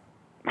knot."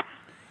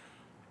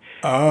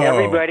 Oh.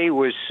 Everybody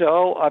was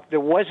so up. There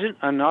wasn't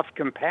enough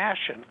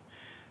compassion.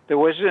 There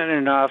wasn't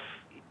enough,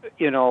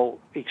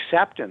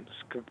 acceptance,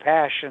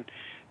 compassion.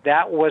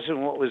 That wasn't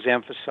what was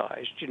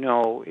emphasized.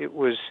 It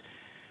was,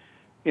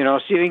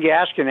 Stephen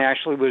Gaskin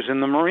actually was in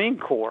the Marine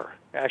Corps.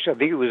 Actually, I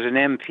think it was an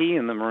MP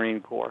in the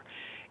Marine Corps.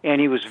 And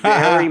he was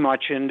very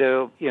much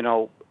into,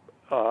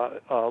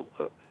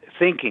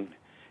 thinking.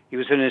 He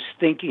was in his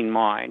thinking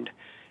mind.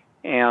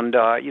 And,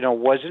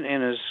 wasn't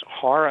in his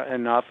heart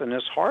enough and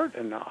his heart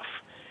enough.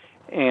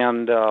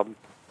 And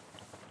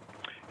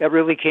that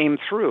really came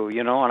through,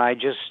 and I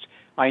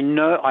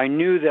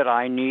knew that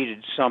I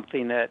needed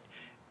something that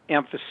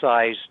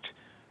emphasized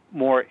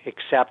more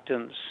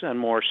acceptance and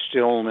more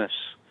stillness,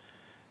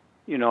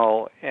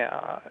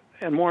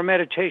 and more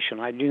meditation.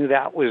 I knew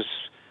that was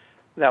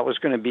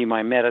going to be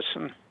my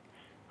medicine.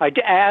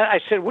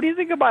 I said, "What do you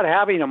think about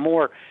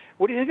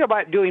what do you think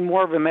about doing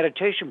more of a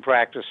meditation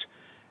practice?"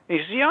 And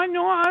he said, "Yeah,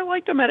 I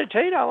like to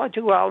meditate. I like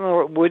to go out in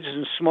the woods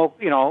and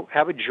smoke,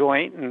 have a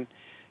joint and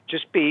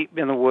just be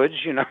in the woods,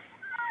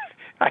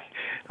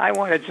 I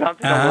wanted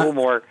something a little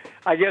more.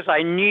 I guess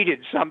I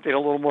needed something a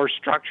little more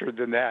structured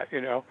than that,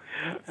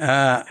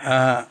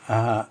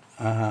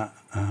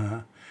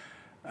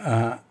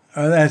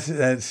 Oh, that's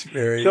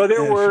very. So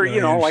there were, really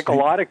like a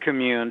lot of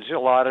communes, a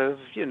lot of,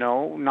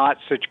 not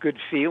such good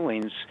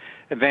feelings.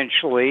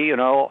 Eventually,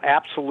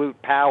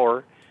 absolute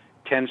power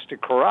tends to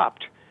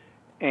corrupt,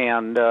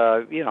 and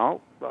I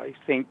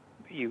think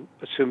you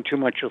assume too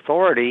much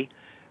authority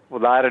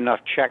without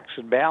enough checks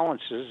and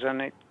balances,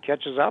 and it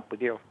catches up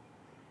with you.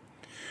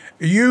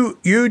 You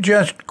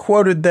just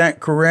quoted that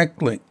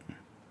correctly.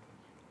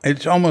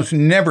 It's almost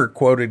never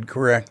quoted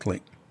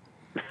correctly.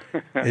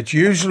 It's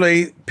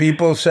usually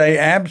people say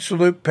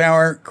absolute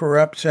power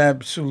corrupts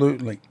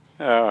absolutely.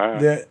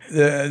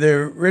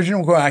 The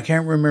original quote, I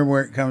can't remember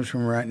where it comes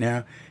from right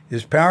now,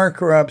 is power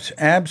corrupts,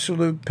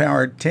 absolute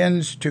power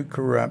tends to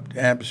corrupt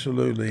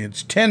absolutely.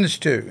 It's tends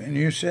to, and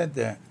you said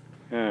that.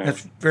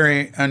 That's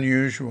very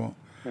unusual.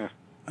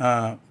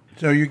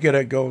 So you get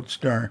a gold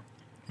star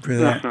for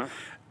that.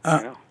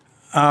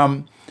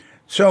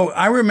 So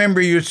I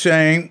remember you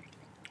saying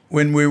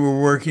when we were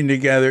working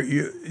together,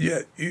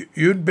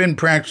 you'd been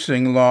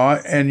practicing law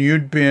and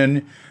you'd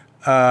been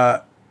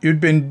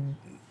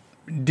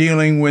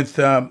dealing with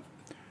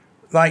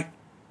like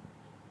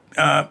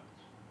the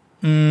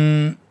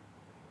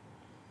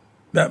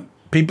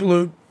people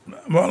who,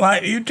 well,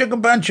 like you took a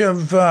bunch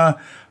of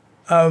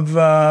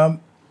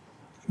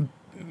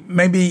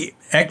maybe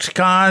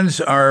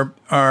ex-cons or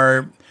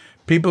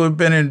people who've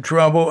been in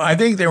trouble. I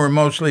think they were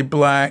mostly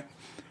black,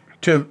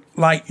 to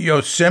like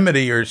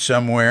Yosemite or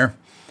somewhere,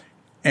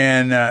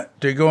 and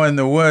to go in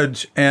the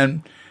woods.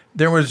 And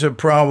there was a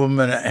problem,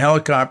 and a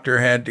helicopter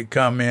had to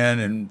come in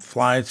and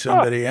fly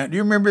somebody out. Do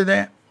you remember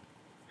that?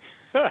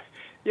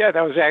 Yeah,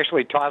 that was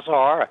actually Tassajara.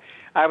 Hara.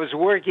 I was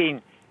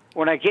working,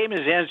 when I came to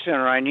Zen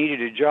Center, I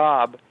needed a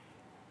job.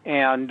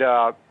 And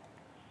did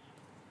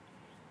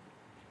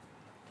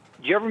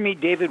you ever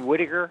meet David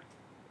Whittaker?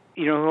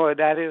 You know who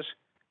that is?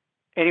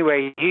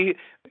 Anyway,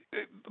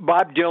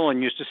 Bob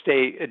Dylan used to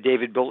stay at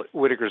David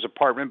Whittaker's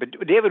apartment, but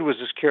David was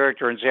this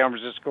character in San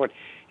Francisco. And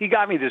he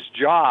got me this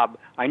job.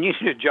 I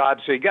needed a job,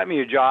 so he got me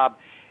a job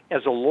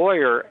as a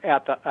lawyer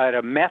at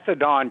a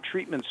methadone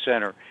treatment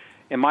center.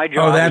 And my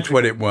job. Oh, that's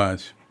what it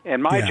was.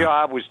 And my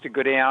job was to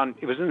go down.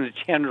 It was in the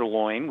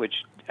Tenderloin, which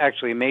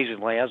actually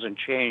amazingly hasn't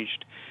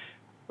changed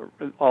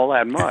all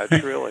that much,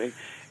 really.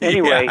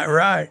 Anyway, yeah,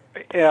 right.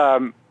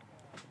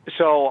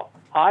 So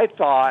I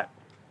thought,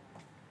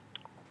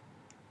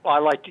 I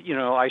like to,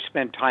 I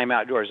spend time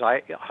outdoors.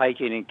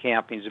 Hiking and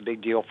camping is a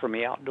big deal for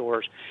me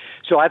outdoors.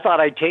 So I thought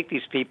I'd take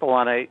these people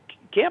on a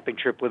camping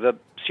trip with a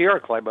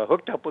Sierra Club. I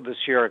hooked up with the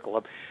Sierra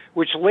Club,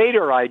 which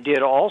later I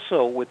did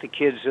also with the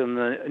kids in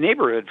the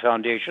Neighborhood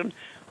Foundation,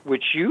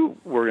 which you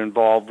were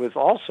involved with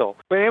also.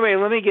 But anyway,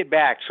 let me get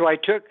back. So I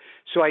took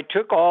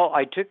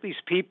these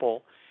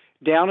people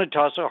down to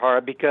Tassajara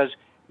Hara because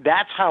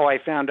that's how I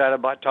found out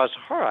about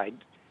Tassajara Hara. I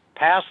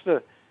passed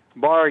the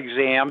bar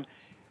exam,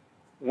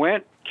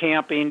 went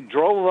camping,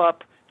 drove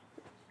up,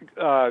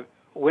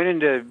 went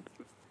into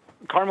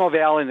Carmel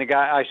Valley, and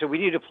I said, we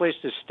need a place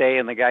to stay,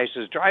 and the guy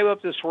says, drive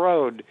up this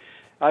road,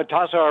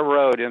 Tassajara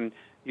Road, and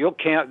you'll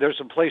camp. There's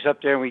a place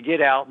up there, and we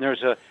get out, and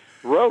there's a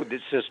road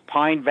that says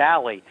Pine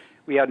Valley.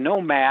 We had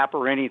no map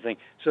or anything.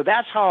 So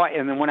that's how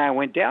and then when I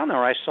went down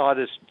there, I saw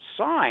this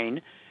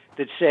sign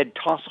that said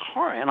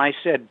Tassajara, and I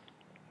said,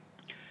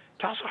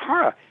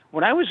 Tassajara.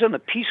 When I was in the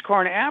Peace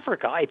Corps in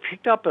Africa, I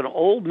picked up an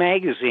old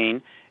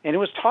magazine, and it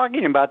was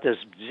talking about this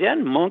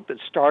Zen monk that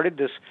started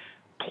this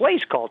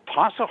place called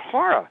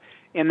Tassajara.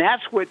 And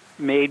that's what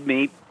made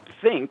me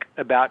think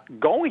about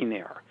going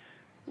there,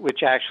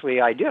 which actually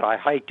I did. I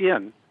hiked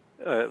in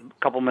a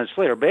couple months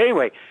later. But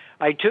anyway,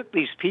 I took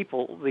these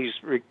people, these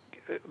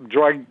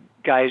drug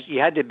guys.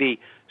 You had to be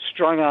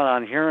strung out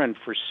on heroin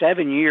for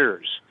 7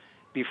 years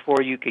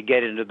before you could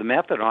get into the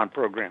methadone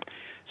program.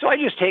 So I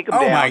just take them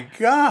down. Oh, my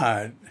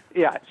God.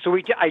 Yeah, so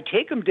I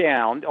take them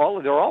down. They're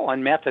all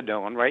on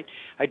methadone, right?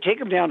 I take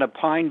them down to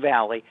Pine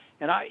Valley,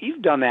 and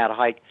you've done that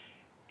hike.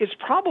 It's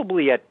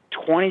probably a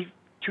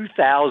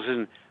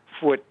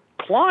 22,000-foot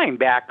climb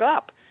back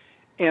up.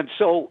 And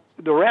so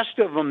the rest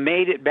of them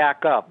made it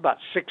back up, about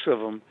 6 of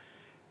them.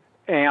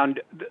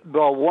 And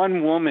the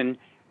one woman,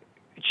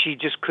 she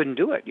just couldn't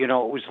do it. It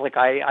was like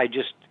I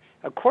just,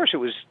 of course, it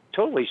was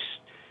totally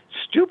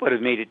stupid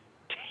of me to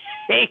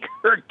take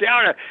her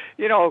down.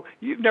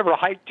 You've never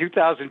hiked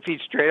 2,000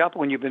 feet straight up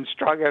when you've been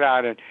strung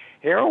out on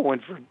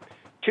heroin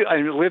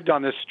and lived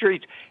on the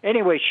streets.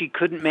 Anyway, she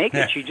couldn't make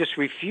it. She just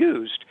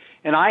refused.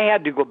 And I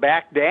had to go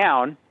back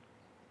down.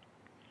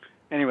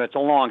 Anyway, it's a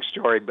long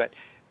story, but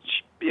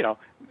she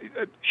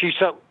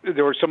saw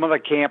there were some other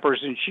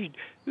campers, and she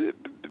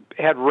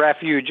had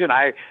refuge, and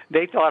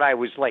they thought I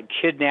was like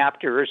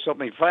kidnapped her or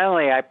something.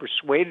 Finally, I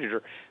persuaded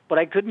her, but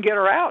I couldn't get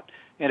her out.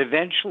 And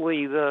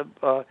eventually, the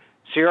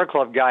Sierra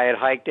Club guy had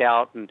hiked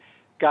out and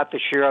got the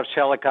sheriff's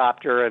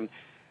helicopter and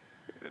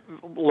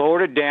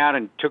lowered it down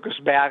and took us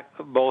back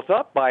both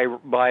up by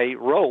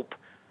rope.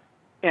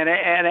 And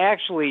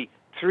actually,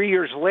 3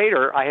 years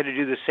later, I had to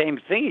do the same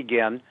thing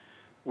again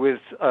with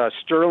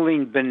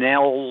Sterling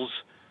Bennell's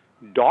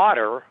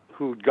daughter,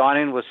 who'd gone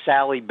in with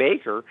Sally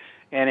Baker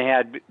and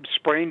had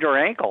sprained her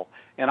ankle.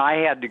 And I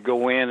had to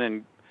go in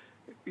and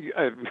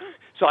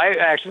so I've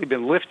actually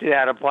been lifted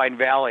out of Pine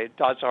Valley at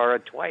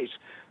Tassajara twice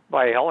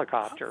by a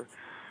helicopter.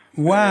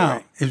 Wow.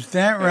 Anyway. Is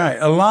that right?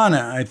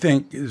 Alana, I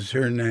think, is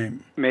her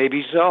name.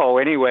 Maybe so.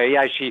 Anyway,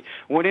 yeah, she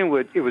went in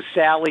with, it was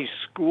Sally's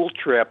school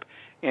trip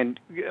and,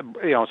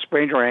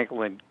 sprained her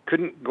ankle and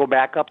couldn't go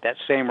back up that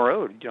same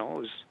road.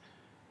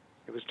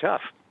 It was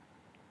tough.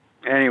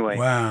 Anyway.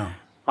 Wow.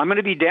 I'm going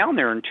to be down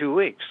there in 2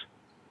 weeks.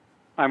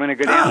 I'm going to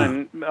go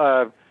down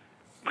and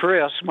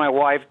Chris, my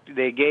wife,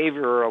 they gave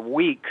her a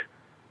week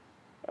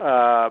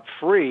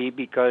free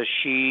because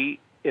she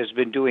has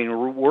been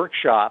doing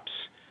workshops,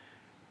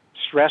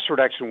 stress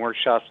reduction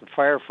workshops with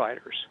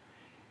firefighters.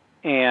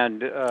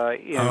 And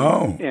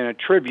in a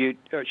tribute,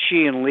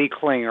 she and Lee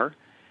Klinger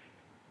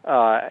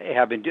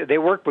have been. They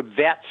worked with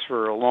vets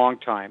for a long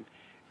time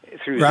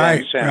through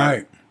Zen Center.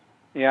 Right.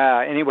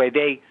 Yeah. Anyway,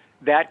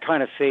 that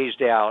kind of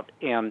phased out,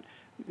 and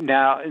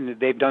now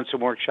they've done some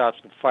workshops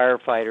with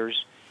firefighters,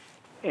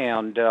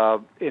 and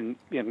in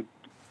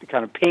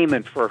kind of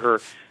payment for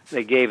her,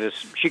 they gave us.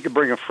 She could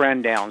bring a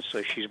friend down,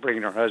 so she's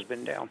bringing her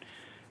husband down.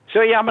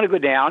 So yeah, I'm going to go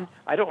down.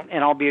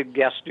 I'll be a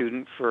guest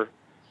student for.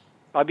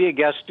 I'll be a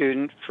guest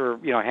student for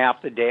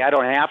half the day. I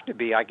don't have to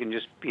be. I can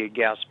just be a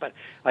guest, but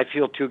I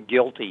feel too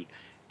guilty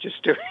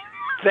just doing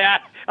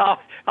that.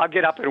 I'll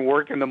get up and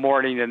work in the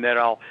morning, and then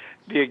I'll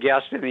be a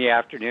guest in the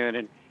afternoon.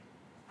 And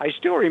I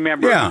still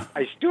remember. Yeah.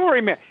 I still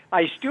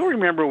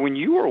remember when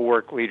you were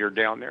work leader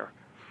down there.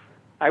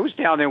 I was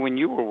down there when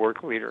you were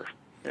work leader.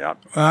 Yeah.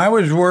 I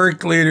was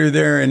work leader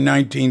there in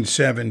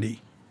 1970.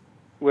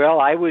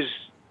 Well, I was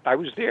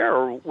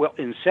there.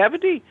 In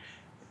 70.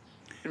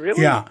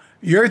 Really? Yeah.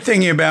 You're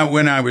thinking about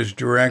when I was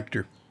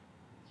director.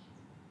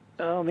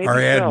 Oh, maybe or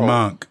Ed so.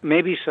 Monk.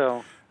 Maybe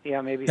so.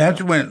 Yeah, maybe That's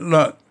so.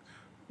 well,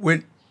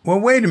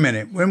 wait a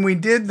minute. When we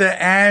did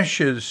the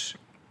Ashes,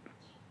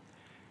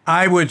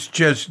 I was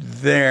just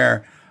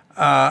there.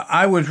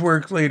 I was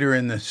work leader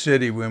in the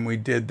city when we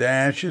did the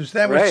Ashes.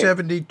 That was Right.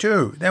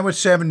 72. That was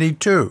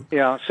 72.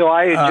 Yeah, so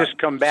I had just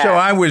come back. So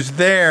I was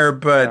there,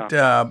 but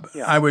Yeah.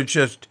 I was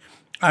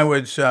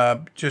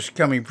just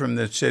coming from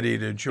the city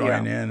to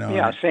join in on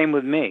Yeah, it. same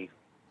with me.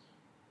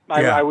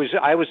 Yeah. I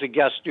was a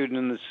guest student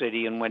in the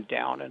city and went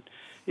down, and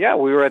yeah,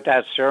 we were at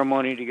that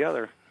ceremony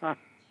together. Huh.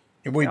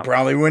 We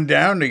probably went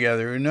down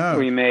together. Who knows?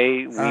 We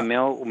may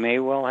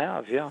well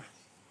have. Yeah.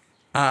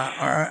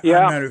 Or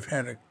Yeah. I might have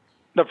had a.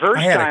 The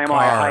first had a time car,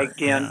 I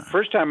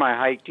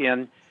hiked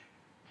in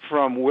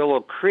from Willow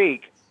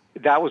Creek,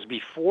 that was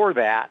before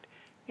that,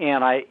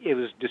 and it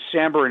was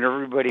December, and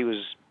everybody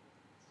was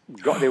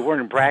they weren't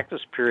in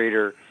practice period,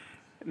 or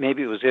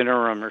maybe it was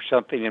interim or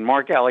something. And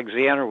Mark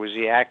Alexander was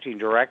the acting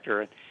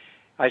director, and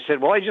I said,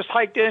 "Well, I just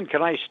hiked in.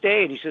 Can I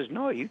stay?" And he says,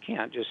 "No, you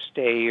can't just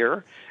stay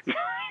here.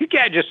 You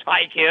can't just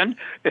hike in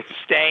and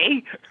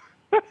stay."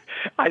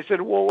 I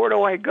said, "Well, where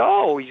do I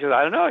go?" He said,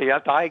 "I don't know. You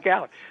have to hike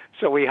out."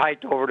 So we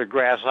hiked over to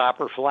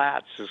Grasshopper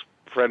Flats. This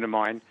friend of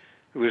mine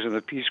who was in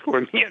the Peace Corps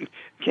with me and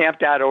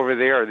camped out over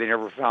there. They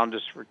never found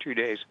us for 2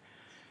 days.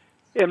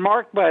 And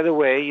Mark, by the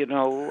way,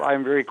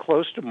 I'm very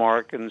close to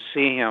Mark and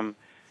see him.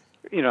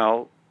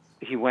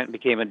 He went and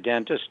became a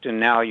dentist, and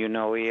now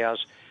he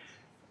has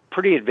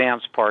pretty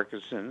advanced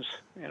Parkinson's.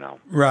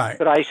 Right.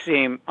 But I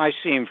see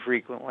him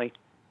frequently.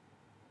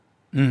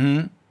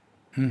 Mm-hmm.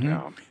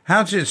 Mm-hmm.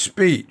 How's his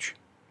speech?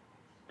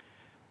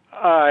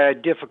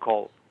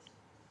 Difficult.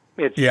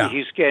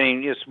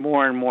 It's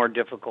more and more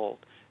difficult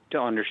to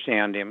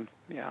understand him.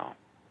 Yeah.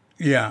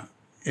 Yeah.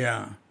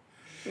 Yeah.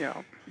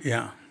 Yeah.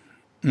 Yeah.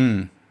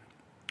 Mm.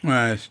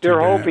 Well, that's too They're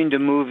bad. hoping to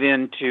move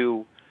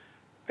into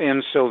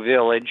Enso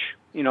Village.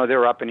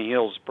 They're up in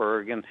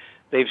Healdsburg, and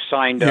they've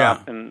signed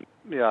up, and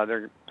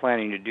they're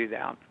planning to do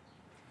that.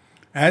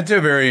 That's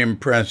a very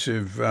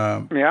impressive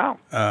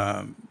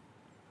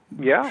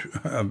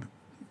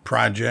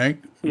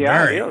project.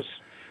 Yeah, Very. it is.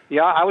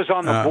 Yeah, I was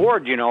on the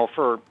board,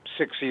 for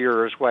 6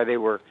 years while they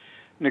were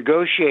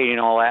negotiating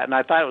all that, and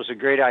I thought it was a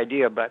great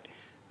idea, but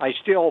I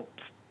still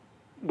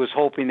was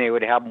hoping they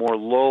would have more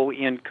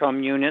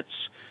low-income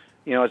units.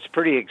 It's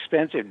pretty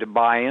expensive to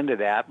buy into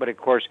that, but of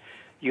course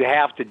you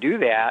have to do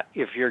that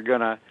if you're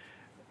going to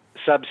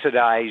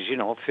subsidize,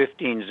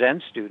 15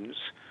 Zen students,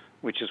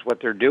 which is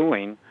what they're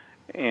doing.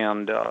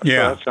 And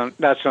so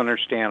that's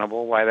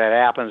understandable why that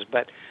happens.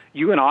 But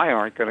you and I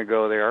aren't going to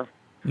go there.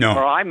 No.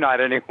 Or I'm not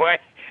anyway.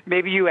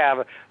 Maybe you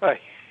have a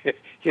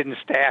hidden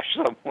stash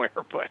somewhere,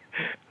 but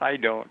I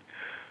don't.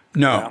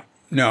 No,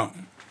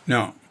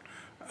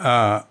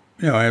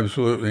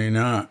 absolutely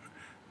not.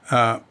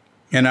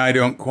 And I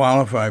don't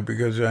qualify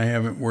because I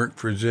haven't worked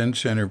for Zen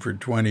Center for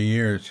 20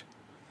 years.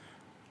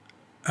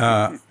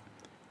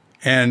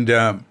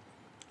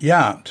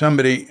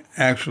 Somebody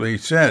actually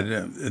said,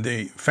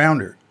 the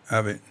founder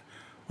of it,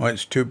 well,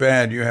 it's too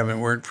bad you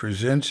haven't worked for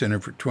Zen Center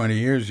for 20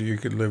 years. You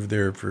could live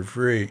there for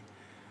free.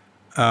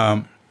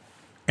 Well,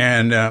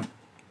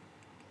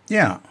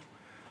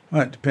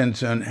 it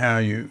depends on how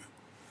you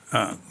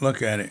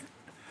look at it.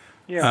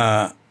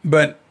 Yeah.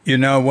 But you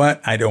know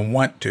what? I don't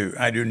want to.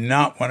 I do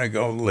not want to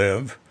go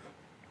live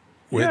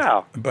with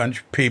a bunch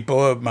of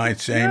people of my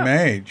same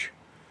age.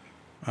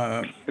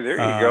 There you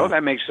go.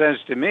 That makes sense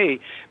to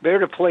me. Better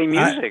to play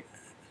music,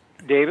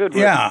 David.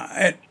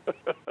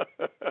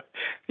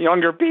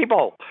 Younger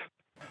people.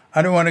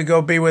 I don't want to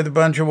go be with a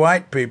bunch of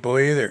white people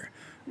either.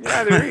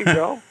 Yeah, there you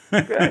go.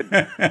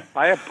 Good.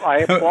 I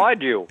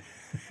applaud you.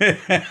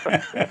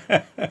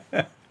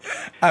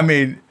 I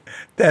mean,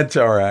 that's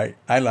all right.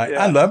 I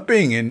love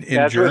being in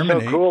That's Germany. That's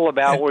what's so cool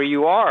about where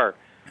you are.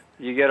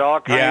 You get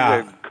all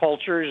kinds of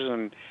cultures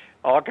and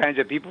all kinds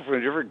of people from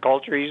different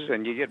cultures,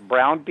 and you get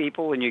brown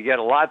people, and you get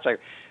lots of.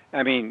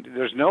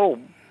 There's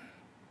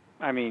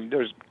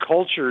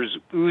cultures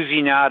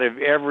oozing out of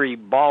every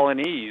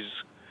Balinese.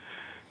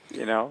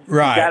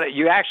 Right.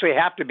 You actually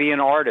have to be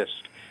an artist.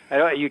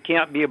 You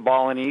can't be a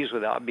Balinese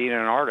without being an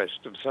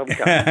artist of some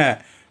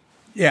kind.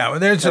 Well,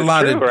 there's a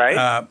lot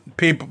of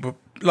people.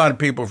 A lot of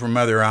people from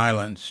other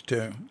islands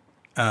too.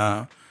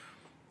 I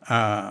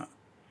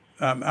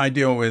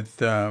deal with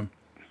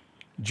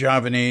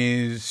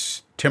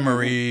Javanese,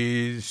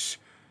 Timorese,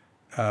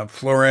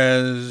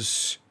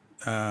 Flores.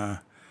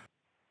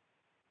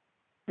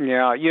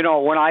 Yeah,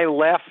 when I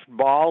left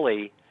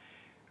Bali,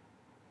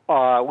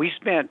 we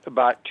spent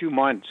about 2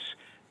 months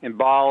in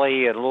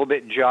Bali and a little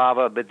bit in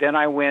Java, but then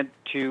I went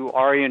to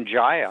Irian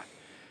Jaya.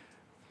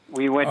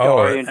 We went to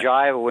Irian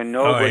Jaya when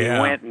nobody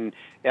went, and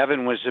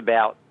Evan was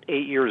about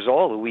 8 years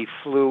old. We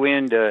flew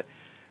into,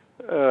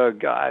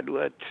 God,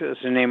 what is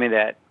the name of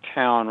that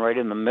town right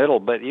in the middle?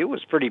 But it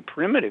was pretty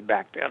primitive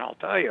back then, I'll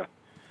tell you.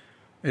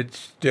 It's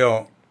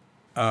still...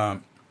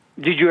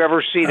 Did you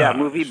ever see that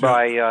movie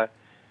by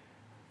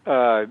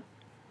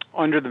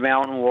Under the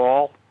Mountain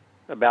Wall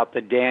about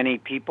the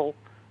Dani people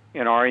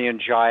in Irian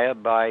Jaya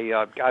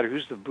by, God,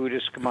 who's the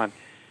Buddhist? Come on.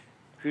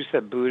 Who's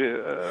the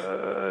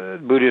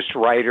Buddhist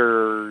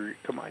writer?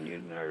 Come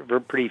on,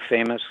 they're pretty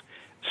famous.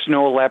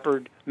 Snow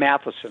Leopard,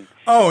 Matheson.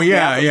 Oh,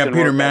 yeah,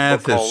 Peter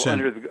Matheson.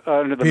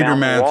 Under the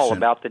Mountain Wall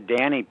about the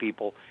Dani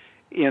people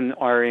in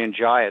Irian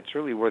Jaya. It's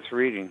really worth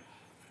reading.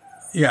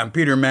 Yeah,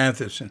 Peter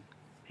Matheson.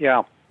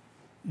 Yeah.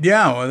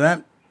 Yeah, well,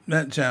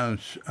 that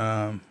sounds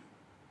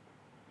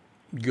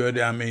good.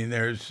 I mean,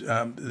 there's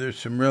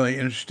some really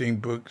interesting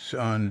books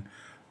on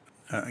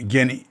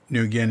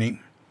New Guinea.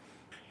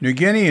 New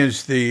Guinea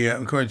is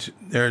of course,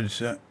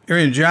 there's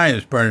Irian Jaya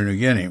is part of New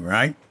Guinea,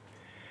 right?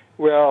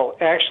 Well,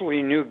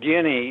 actually, New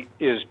Guinea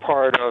is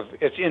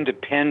it's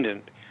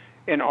independent,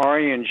 and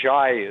Irian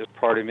Jaya is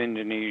part of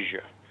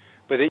Indonesia.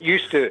 But it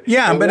used to...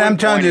 Yeah, but I'm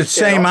telling you, the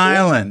same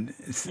island.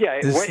 It's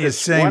the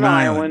same one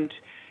island,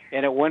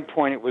 and at one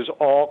point it was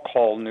all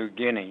called New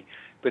Guinea.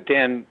 But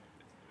then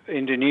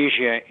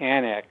Indonesia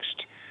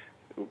annexed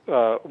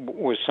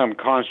with some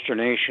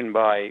consternation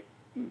by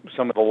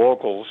some of the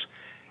locals,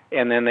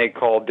 and then they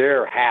called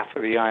their half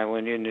of the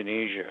island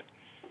Indonesia.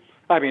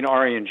 I mean,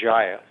 Irian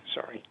Jaya,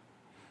 sorry.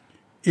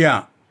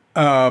 Yeah.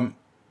 Well,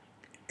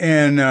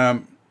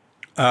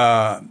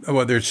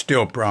 there's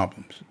still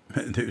problems.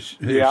 There's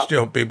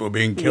still people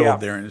being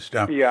killed there and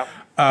stuff. Yeah.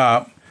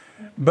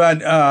 But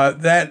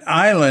that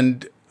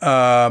island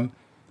had,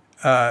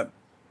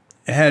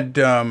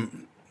 I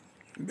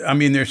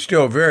mean, there's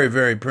still very,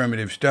 very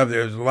primitive stuff.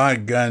 There's a lot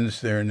of guns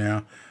there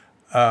now.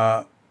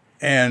 There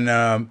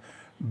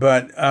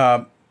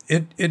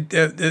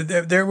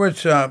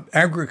was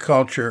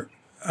agriculture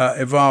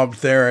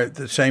evolved there at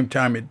the same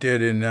time it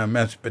did in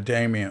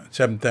Mesopotamia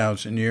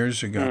 7,000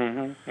 years ago.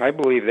 Mm-hmm. I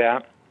believe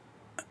that.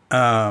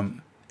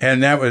 And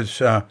that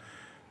was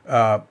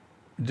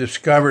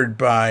discovered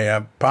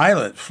by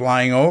pilots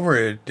flying over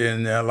it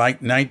in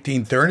like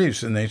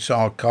 1930s, and they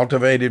saw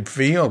cultivated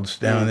fields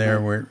down there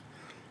where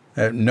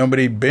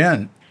nobody'd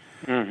been.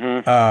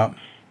 Mm-hmm.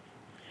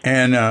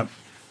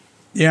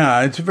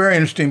 Yeah, it's a very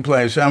interesting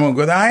place. I won't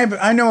go there.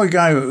 I know a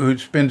guy who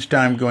spends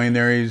time going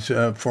there. He's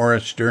a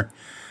forester.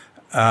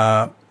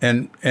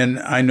 And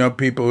I know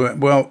people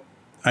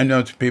I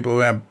know some people who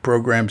have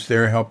programs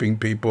there helping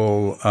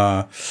people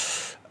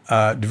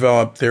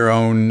develop their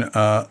own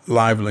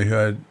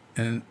livelihood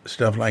and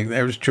stuff like that.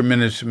 There's a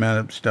tremendous amount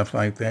of stuff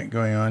like that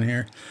going on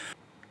here.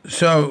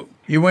 So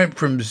you went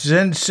from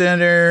Zen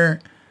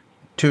Center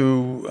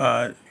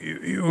to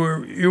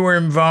you were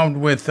involved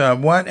with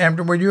what?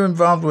 After were you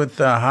involved with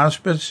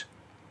hospice?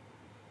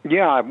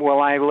 Yeah,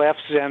 well, I left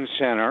Zen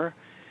Center,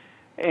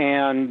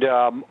 and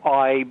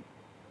I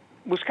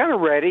was kind of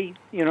ready.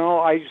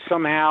 I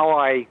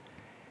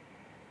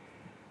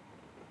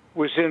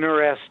was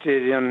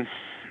interested in,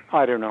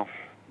 I don't know,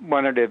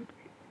 wanted to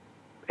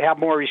have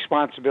more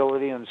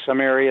responsibility in some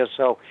areas.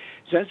 So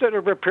Zen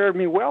Center prepared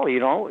me well,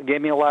 it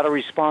gave me a lot of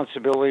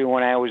responsibility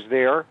when I was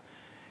there.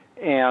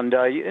 And,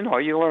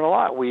 you learn a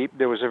lot.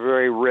 There was a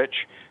very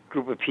rich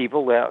group of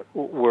people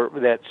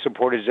that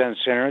supported Zen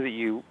Center that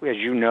you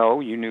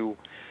knew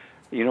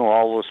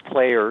all those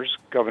players,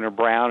 Governor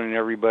Brown and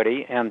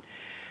everybody. And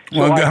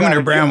so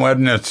Governor Brown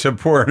wasn't a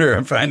supporter,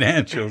 a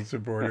financial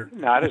supporter.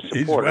 Not a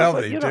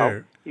supporter. He's wealthy,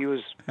 too. He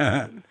was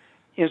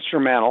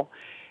instrumental.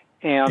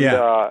 And,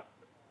 so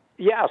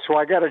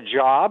I got a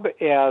job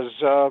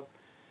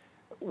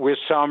with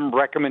some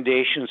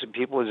recommendations of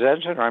people at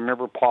Zen Center. I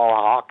remember Paul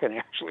Hawken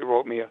actually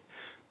wrote me a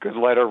good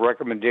letter of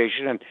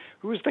recommendation. And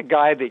who was the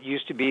guy that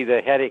used to be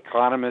the head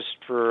economist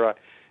for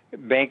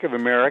Bank of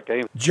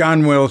America?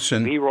 John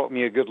Wilson. He wrote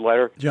me a good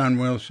letter. John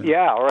Wilson.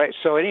 Yeah, all right.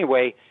 So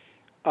anyway,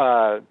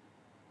 I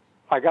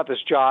got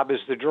this job as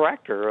the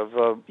director of,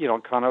 the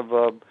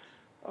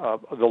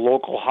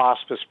local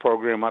hospice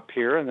program up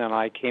here. And then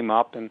I came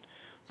up and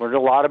learned a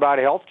lot about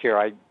healthcare.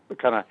 I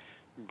kind of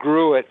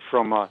grew it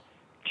from a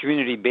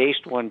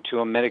community-based one to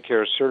a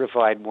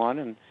Medicare-certified one,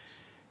 and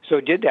so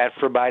did that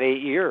for about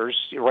 8 years,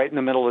 right in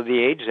the middle of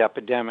the AIDS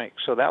epidemic.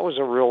 So that was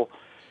a real...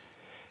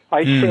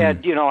 I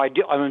said, I'm going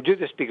to do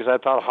this because I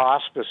thought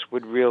hospice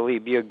would really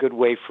be a good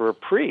way for a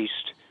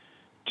priest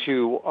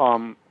to,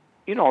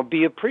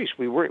 be a priest.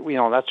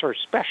 That's our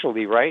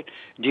specialty, right?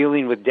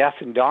 Dealing with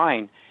death and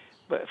dying.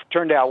 But it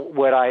turned out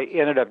what I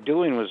ended up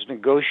doing was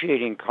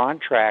negotiating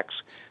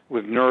contracts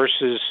with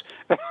nurses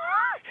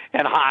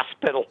and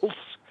hospitals.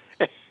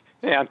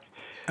 And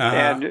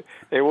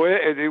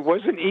it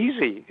wasn't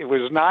easy. It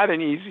was not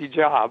an easy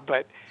job,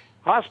 but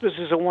hospice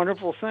is a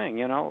wonderful thing.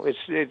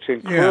 It's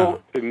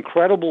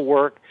incredible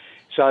work.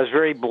 So I was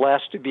very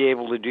blessed to be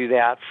able to do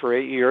that for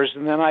 8 years.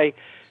 And then I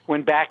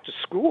went back to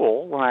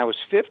school when I was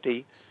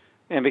 50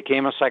 and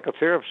became a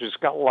psychotherapist,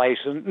 got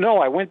licensed. No,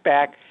 I went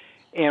back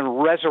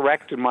and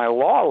resurrected my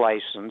law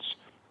license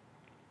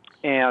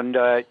and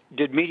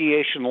did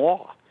mediation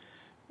law.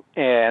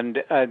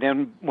 And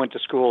then went to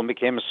school and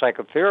became a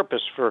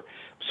psychotherapist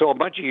so a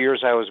bunch of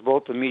years. I was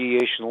both a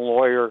mediation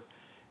lawyer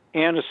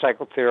and a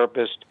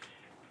psychotherapist,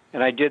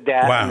 and I did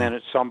that. Wow. And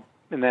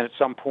then at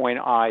some point,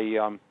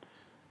 I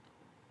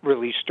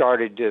really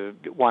started to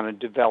want to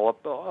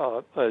develop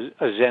a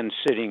Zen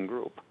sitting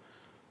group,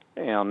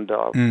 and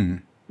so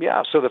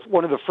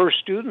one of the first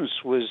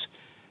students was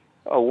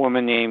a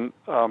woman named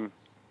Ann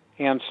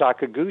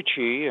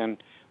Sakaguchi,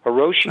 and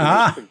Hiroshi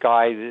was the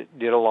guy that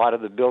did a lot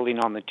of the building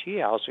on the tea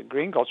house at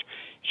Green Gulch.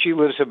 She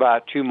lives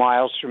about 2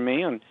 miles from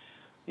me, and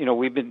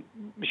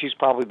she's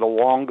probably the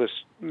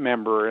longest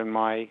member in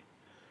my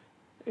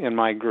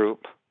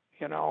group.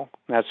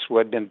 That's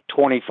been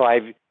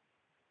 25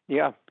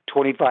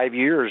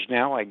 years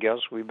now, I guess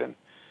we've been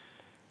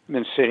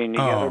sitting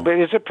together. But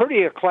it's a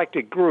pretty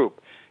eclectic group.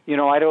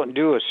 I don't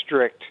do a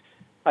strict.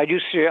 I do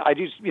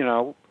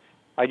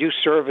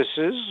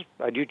services.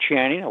 I do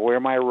chanting. I wear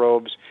my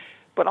robes.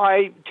 But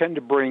I tend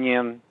to bring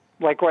in,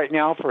 like right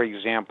now, for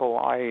example,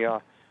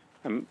 I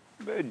am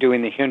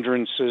doing the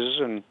hindrances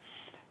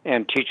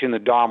and teaching the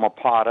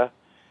Dhammapada.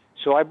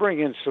 So I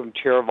bring in some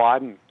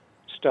Theravadan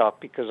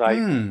stuff because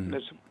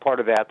there's a part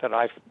of that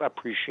I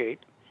appreciate.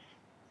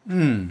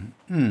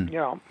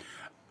 Yeah.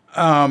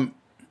 And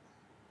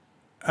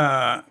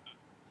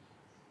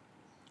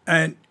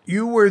I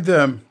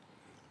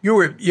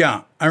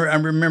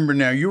remember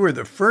now, you were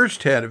the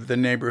first head of the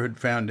Neighborhood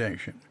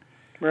Foundation.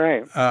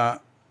 Right.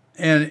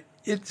 And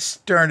it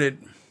started,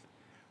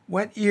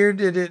 what year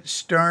did it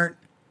start?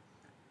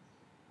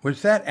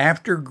 Was that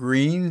after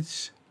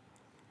Greens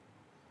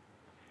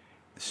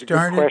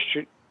started?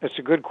 It's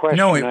a good question.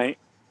 No,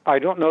 I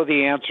don't know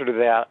the answer to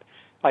that.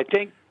 I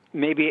think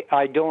maybe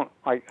I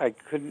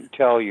couldn't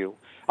tell you.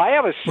 I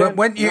have a sense.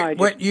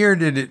 What year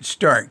did it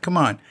start? Come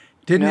on.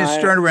 Didn't it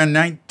start around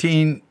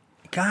 19?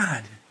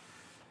 God.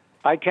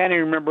 I can't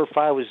even remember if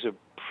I was a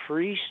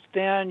priest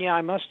then. Yeah,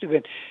 I must have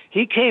been.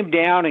 He came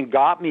down and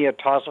got me at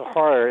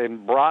Tassajara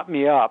and brought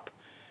me up.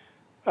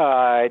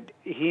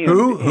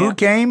 Who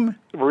came?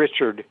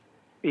 Richard.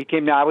 He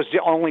came down. I was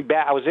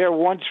I was there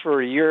once for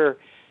a year.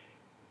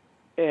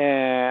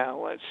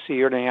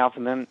 Year and a half,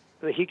 and then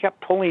he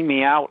kept pulling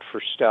me out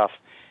for stuff.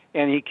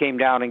 And he came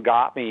down and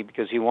got me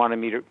because he wanted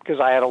me to, because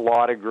I had a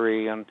law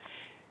degree, and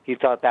he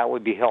thought that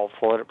would be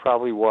helpful, and it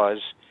probably was.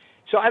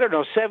 So I don't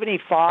know,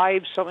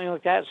 75, something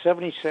like that,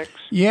 76.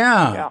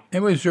 Yeah.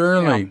 It was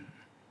early.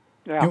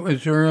 Yeah. It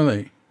was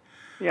early.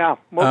 Yeah.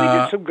 Well, we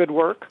did some good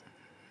work.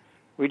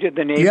 We did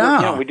the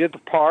neighborhood. We did the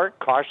park,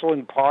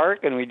 Carsland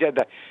Park, and we did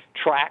the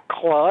track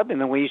club,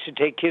 and then we used to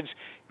take kids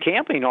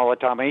camping all the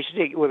time. I used to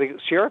take, with the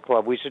Sierra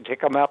Club, we used to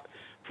take them up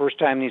first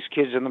time these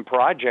kids in the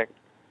project.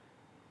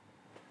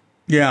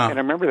 Yeah. And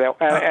I remember that.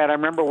 And I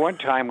remember one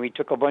time we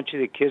took a bunch of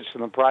the kids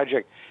from the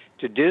project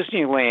to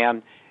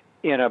Disneyland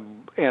in a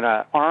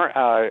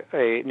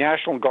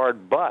National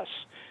Guard bus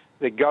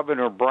that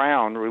Governor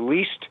Brown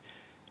released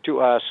to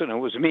us, and it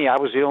was me. I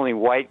was the only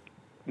white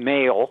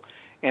male,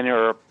 and there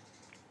were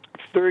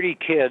 30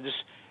 kids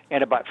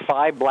and about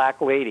 5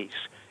 black ladies.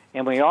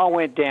 And we all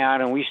went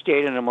down, and we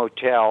stayed in a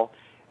motel,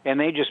 and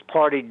they just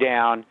partied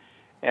down,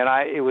 and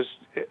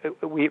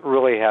we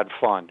really had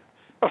fun.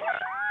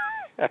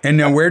 And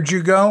now, where'd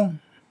you go?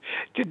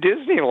 To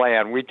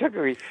Disneyland. We took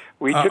the kids,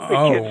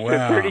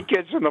 the 30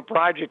 kids from the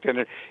project,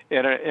 in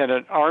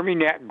an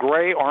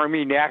gray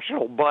Army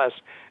National bus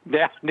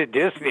down to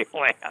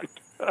Disneyland.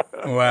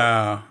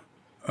 Wow,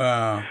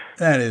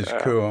 that is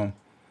cool.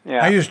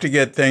 Yeah. I used to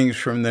get things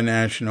from the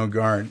National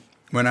Guard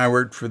when I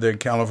worked for the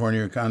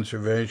California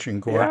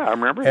Conservation Corps. Yeah, I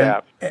remember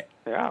that.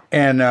 Yeah,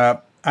 and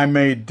I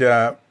made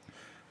I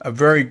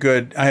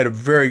had a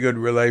very good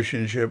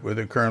relationship with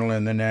a colonel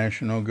in the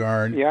National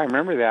Guard. Yeah, I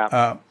remember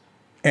that.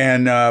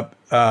 And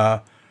I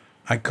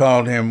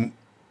called him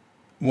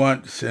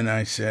once and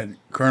I said,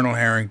 Colonel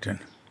Harrington,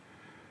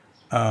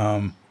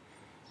 I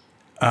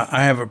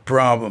have a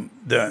problem.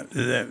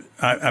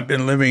 I've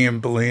been living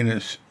in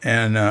Bolinas,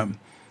 and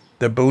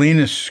the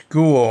Bolinas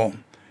school,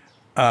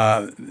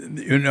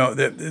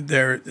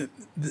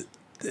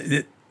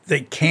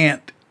 they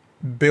can't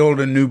build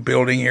a new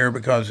building here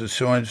because of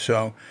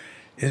so-and-so.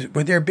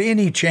 Would there be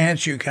any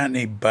chance you got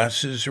any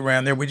buses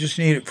around there? We just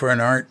need it for an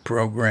art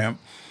program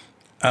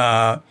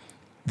that,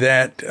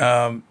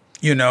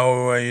 you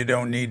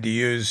don't need to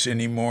use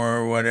anymore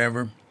or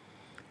whatever.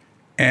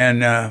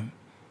 And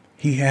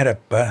he had a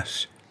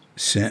bus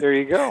sent there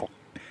you go.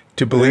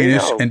 to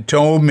Bolinas and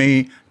told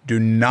me, do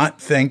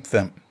not thank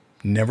them.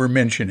 Never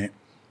mention it.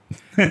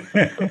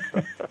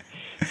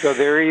 So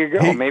there you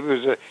go.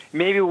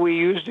 Maybe we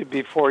used it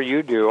before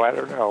you do. I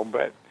don't know,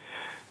 but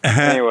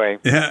anyway,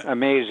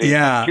 amazing.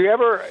 Yeah. Do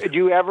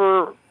you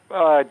ever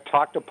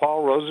talk to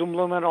Paul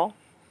Rosenblum at all?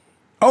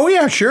 Oh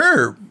yeah,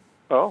 sure.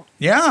 Oh.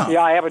 Yeah.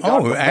 Yeah, I haven't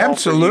talked to Paul for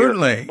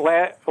absolutely.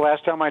 years.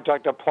 Last time I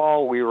talked to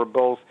Paul, we were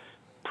both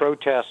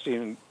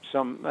protesting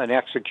an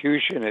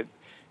execution at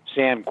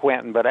San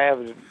Quentin, but I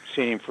haven't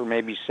seen him for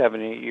maybe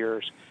 7-8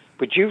 years.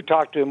 But you've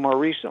talked to him more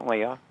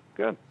recently, huh?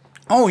 Good.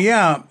 Oh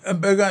yeah,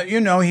 but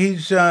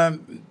he's the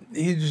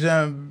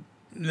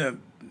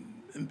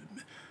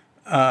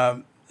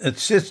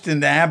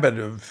assistant abbot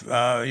of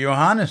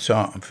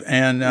Johanneshof,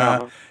 and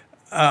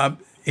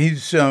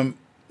he's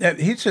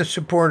a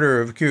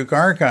supporter of Cuke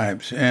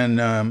Archives,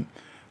 and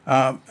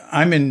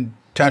I'm in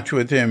touch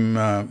with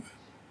him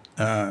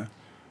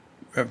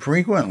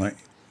frequently.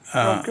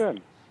 Oh,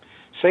 good.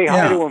 Say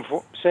hi to him.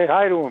 Say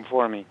hi to him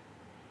for me.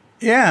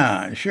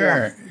 Yeah,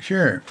 sure.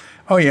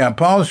 Oh yeah,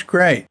 Paul's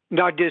great.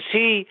 Now, does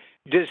he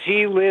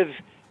live?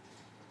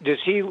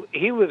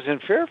 He lives in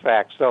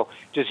Fairfax though?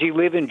 Does he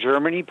live in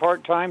Germany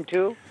part time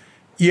too?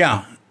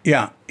 Yeah.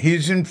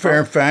 He's in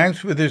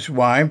Fairfax with his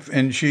wife,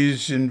 and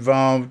she's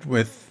involved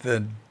with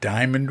the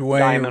Diamond Way.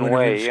 Diamond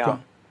Way, yeah. Called.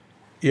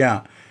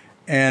 Yeah,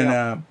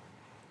 and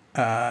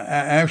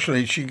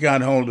actually, she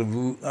got hold of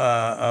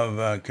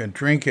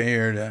Katrinka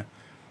here to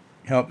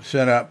help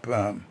set up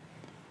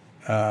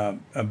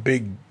a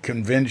big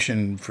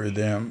convention for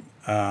them.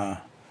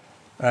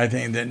 I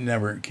think that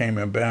never came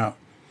about.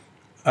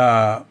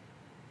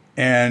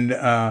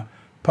 And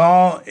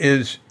Paul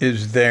is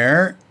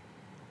there,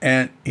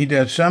 and he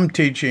does some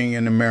teaching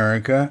in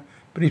America,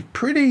 but he's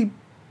pretty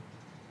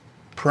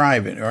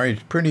private, or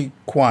he's pretty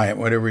quiet,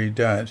 whatever he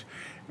does.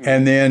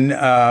 And then,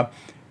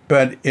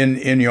 but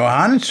in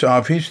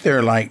Johanneshof, he's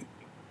there like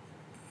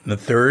the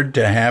third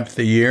to half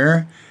the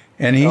year,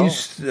 and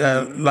he's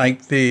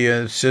like the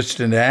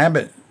assistant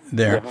abbot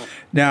there. Uh-huh.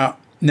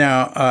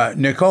 Now,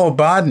 Nicole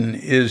Baden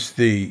is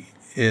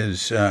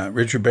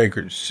Richard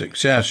Baker's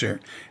successor,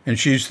 and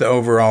she's the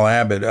overall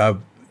abbot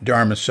of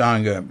Dharma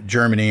Sangha,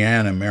 Germany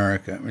and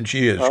America, and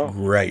she is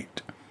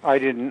great. I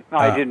didn't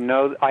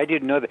know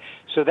that.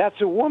 So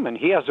that's a woman.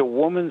 He has a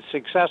woman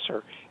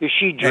successor. Is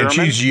she German? And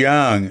she's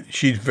young.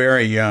 She's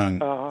very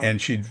young, and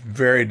she's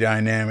very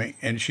dynamic,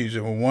 and she's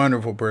a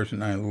wonderful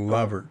person. I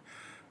love her.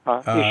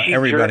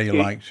 Everybody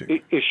likes her.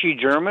 Is she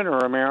German or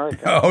American?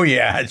 Oh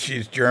yeah,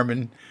 she's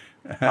German.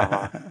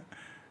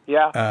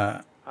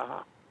 Yeah.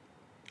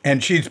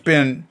 And she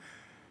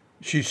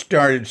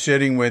started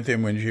sitting with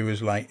him when she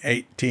was like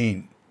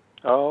 18.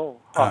 Oh.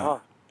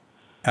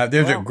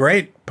 There's a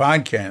great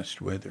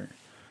podcast with her.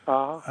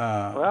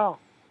 Well.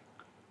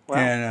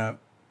 And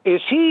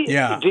is he?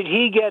 Yeah. Did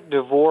he get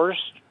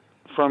divorced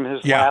from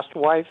his last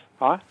wife?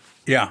 Huh?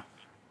 Yeah.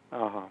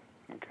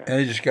 Okay.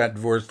 They just got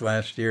divorced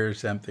last year or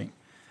something.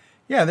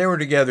 Yeah, they were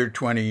together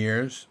 20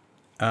 years.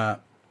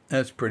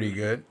 That's pretty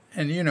good.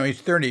 And he's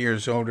 30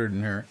 years older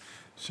than her,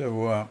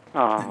 so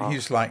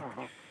he's like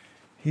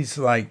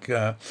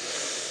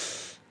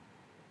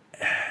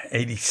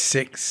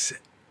 86,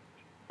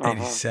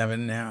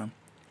 87 now.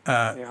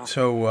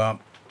 So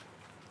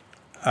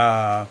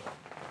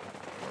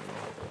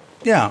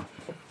yeah.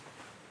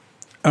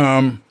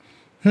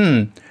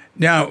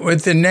 Now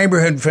with the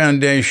Neighborhood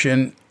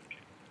Foundation,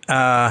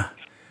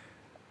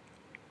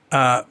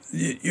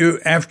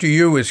 after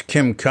you was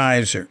Kim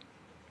Kaiser,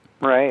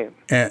 right?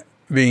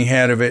 Being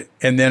head of it,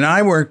 and then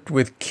I worked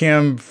with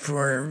Kim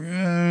for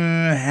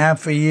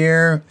half a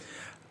year,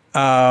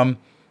 and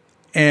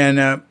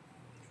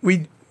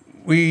we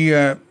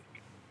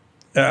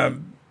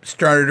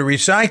started a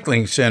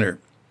recycling center,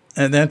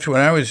 and that's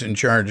what I was in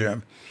charge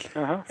of.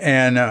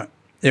 And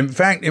in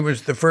fact, it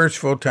was the first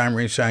full-time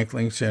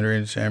recycling center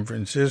in San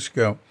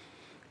Francisco.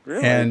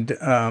 Really? And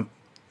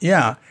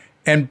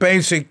and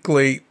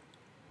basically,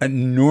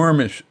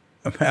 enormous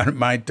amount of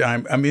my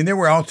time. I mean, there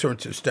were all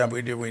sorts of stuff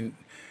we did. We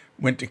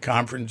went to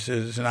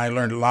conferences, and I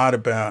learned a lot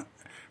about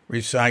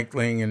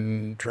recycling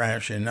and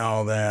trash and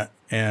all that.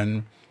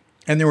 And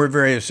there were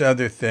various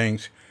other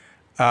things.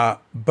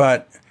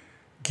 But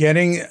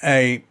getting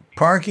a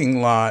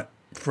parking lot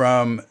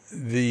from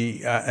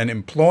an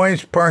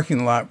employee's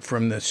parking lot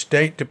from the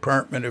State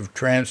Department of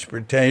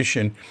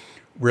Transportation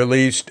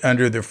released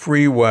under the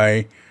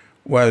freeway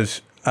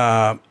was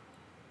a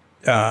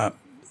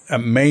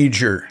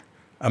major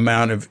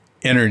amount of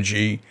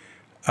energy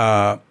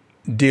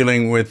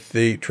dealing with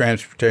the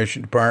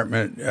Transportation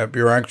Department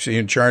bureaucracy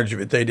in charge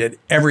of it. They did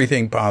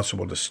everything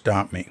possible to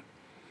stop me.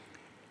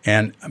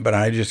 But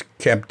I just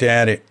kept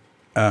at it.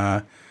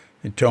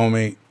 He told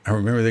me, I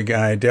remember the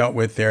guy I dealt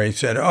with there, he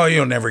said, "Oh,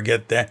 you'll never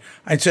get that."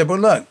 I said, "Well,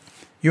 look,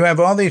 you have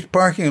all these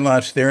parking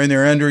lots there, and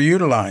they're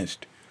underutilized.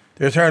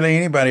 There's hardly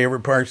anybody ever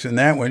parks in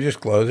that one. Just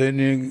close it,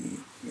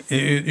 and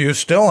you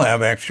still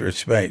have extra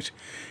space."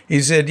 He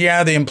said,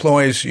 "Yeah, the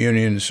employees'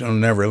 unions will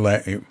never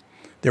let you."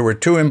 There were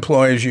 2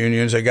 employees'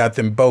 unions. I got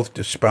them both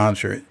to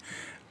sponsor it.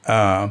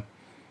 I'd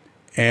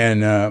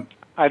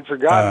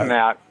forgotten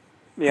that.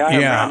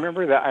 I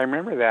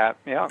remember that.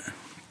 Yeah.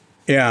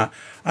 Yeah,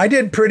 I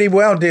did pretty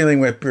well dealing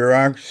with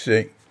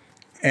bureaucracy,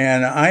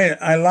 and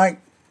I like,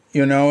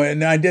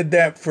 and I did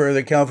that for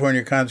the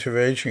California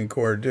Conservation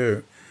Corps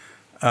too,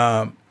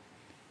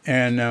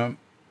 and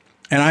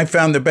And I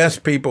found the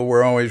best people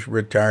were always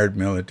retired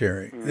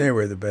military. They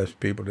were the best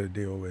people to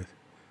deal with.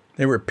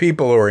 They were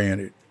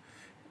people-oriented.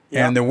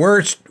 Yeah. And the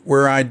worst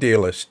were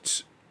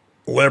idealists,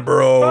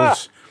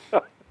 liberals,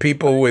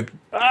 people with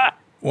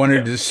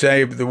wanted to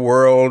save the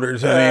world or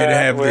something. You'd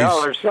have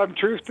well, there's some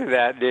truth to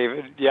that,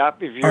 David.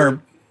 Yep. If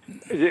you're,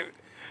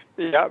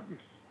 yep.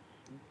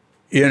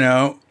 You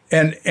know,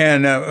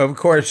 and of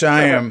course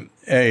I am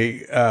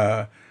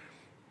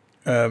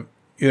I'm a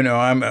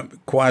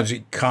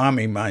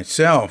quasi-commie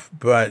myself,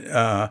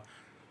 but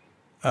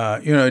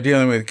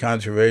dealing with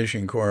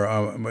Conservation Corps,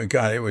 oh my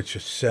God, it was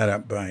just set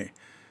up by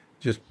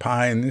just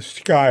pie in the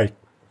sky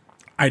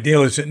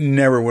idealists that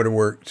never would have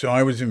worked. So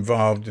I was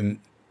involved in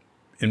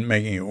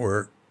making it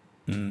work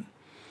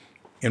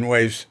in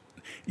ways.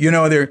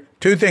 There are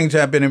two things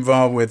I've been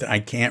involved with I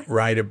can't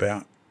write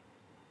about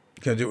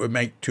because it would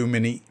make too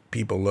many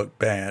people look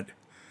bad,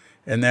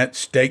 and that's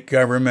state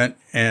government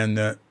and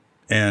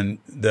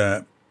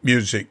the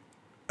music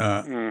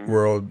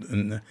world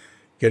and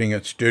getting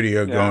a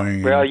studio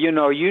going. Well, you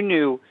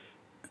knew,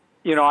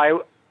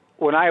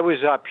 when I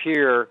was up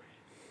here,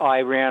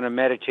 I ran a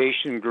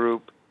meditation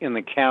group in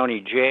the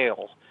county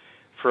jail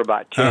for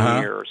about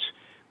 10 years,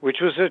 which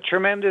was a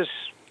tremendous,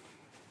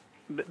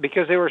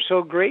 because they were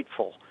so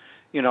grateful.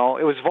 It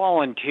was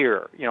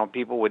volunteer.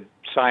 People would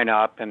sign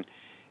up, and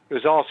it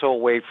was also a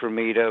way for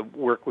me to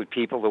work with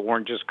people that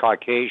weren't just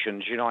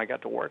Caucasians. I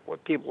got to work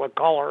with people of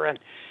color, and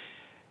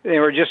they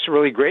were just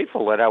really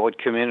grateful that I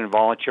would come in and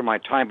volunteer my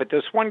time. But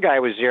this one guy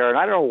was there, and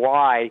I don't know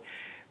why,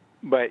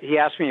 but he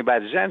asked me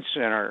about Zen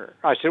Center.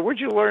 I said, "Where'd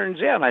you learn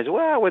Zen?" I said,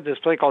 "Well, with this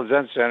place called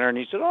Zen Center." And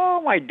he said,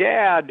 "Oh, my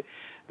dad."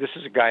 This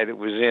is a guy that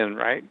was in,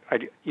 right?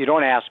 You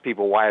don't ask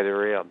people why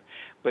they're in,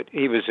 but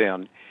he was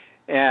in.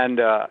 And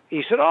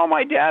he said, "Oh,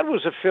 my dad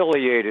was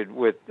affiliated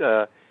with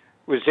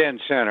Zen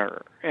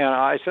Center." And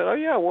I said, "Oh,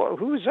 yeah, well,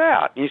 who's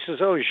that?" And he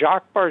says, "Oh,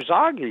 Jacques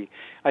Barzaghi."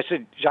 I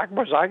said, "Jacques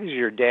Barzaghi's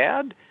your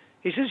dad?"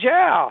 He says,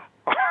 "Yeah."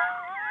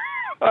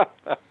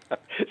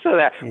 So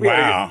that we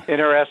had an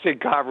interesting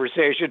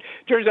conversation.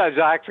 Turns out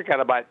Zach's got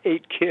about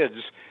 8 kids,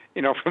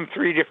 from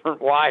 3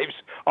 different wives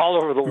all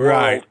over the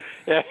world.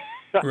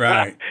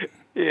 Right.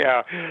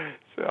 Yeah.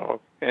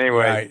 So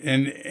anyway. Right.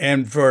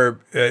 And for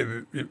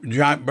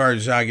Jacques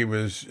Barzaghi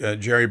was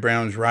Jerry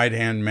Brown's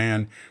right-hand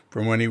man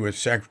from when he was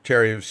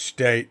Secretary of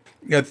State.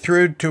 Got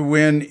through to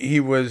when he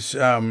was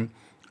mayor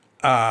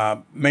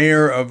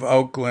of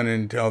Oakland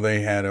until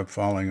they had a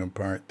falling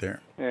apart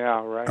there.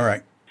 Yeah, right. All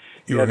right.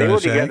 They were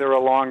together a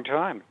long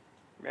time.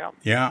 Yeah.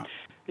 Yeah.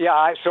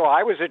 Yeah, so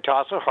I was at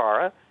Tassajara,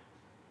 Hara,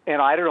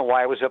 and I don't know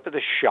why I was up at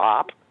the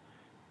shop,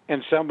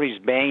 and somebody's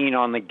banging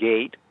on the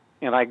gate,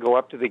 and I go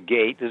up to the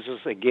gate. This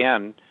is,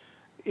 again,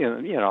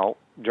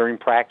 during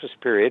practice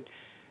period.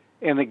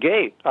 And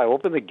I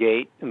open the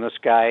gate, and this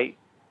guy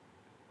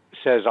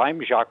says,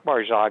 "I'm Jacques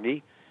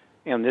Barzaghi,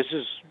 and this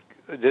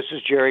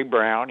is Jerry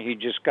Brown. He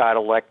just got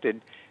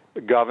elected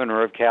the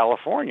governor of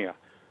California,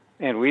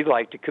 and we'd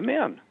like to come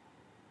in."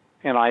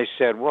 And I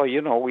said, "Well,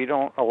 we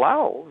don't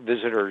allow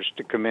visitors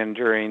to come in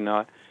during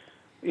the,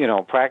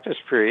 practice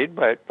period,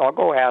 but I'll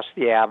go ask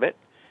the abbot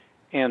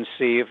and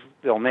see if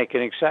they'll make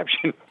an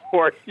exception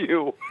for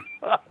you."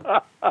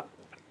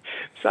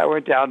 So I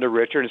went down to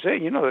Richard and said,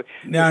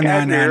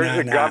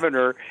 the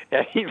governor,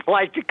 and he'd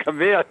like to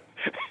come in.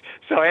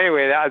 So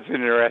anyway, that was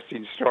an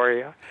interesting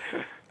story.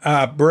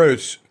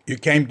 Bruce, you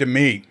came to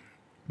me.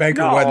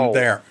 Baker wasn't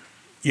there.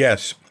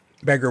 Yes,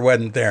 Baker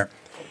wasn't there.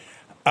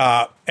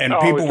 And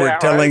people were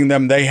telling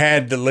them they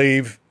had to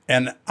leave,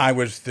 and I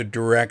was the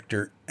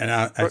director, and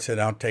I said,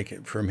 "I'll take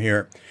it from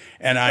here."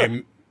 And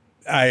I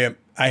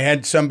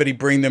had somebody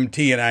bring them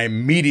tea, and I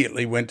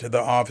immediately went to the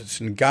office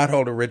and got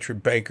hold of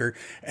Richard Baker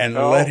and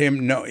let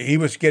him know he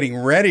was getting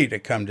ready to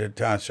come to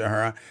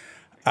Tassajara.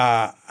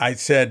 I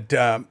said,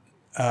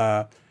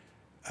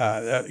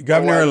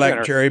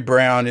 Governor-elect Jerry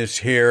Brown is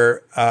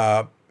here,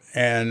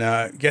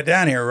 and get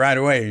down here right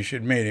away. You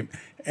should meet him.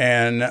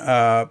 And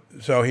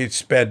so he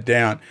sped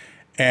down.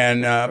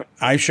 And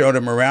I showed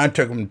him around,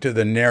 took him to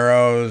the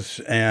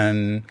Narrows,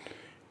 and,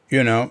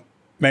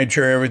 made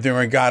sure everything.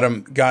 We got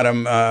him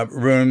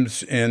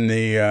rooms in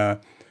the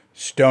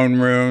stone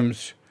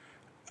rooms.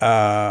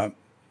 The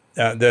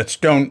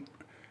stone.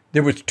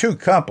 There was 2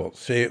 couples.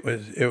 See, it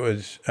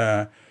was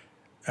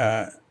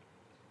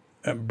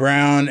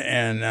Brown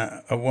and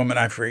a woman,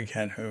 I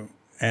forget who,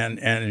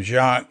 and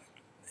Jacques,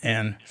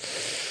 and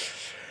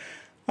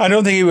I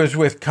don't think he was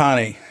with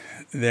Connie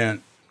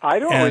then. I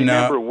don't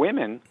remember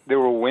women. There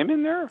were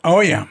women there?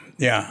 Oh, yeah.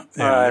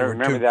 I don't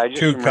remember that. I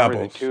just remember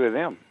couples. The 2 of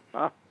them.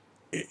 Huh?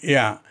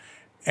 Yeah.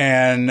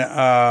 And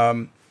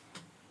I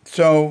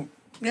showed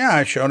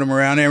him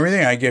around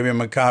everything. I gave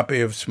him a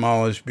copy of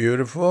Small is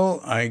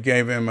Beautiful. I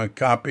gave him a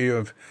copy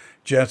of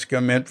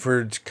Jessica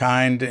Mitford's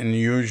Kind and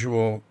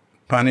Usual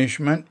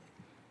Punishment.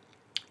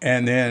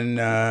 And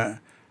then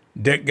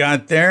Dick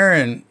got there,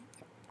 and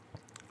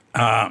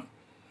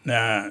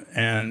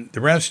the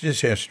rest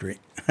is history.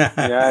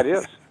 Yeah, it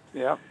is.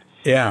 Yeah.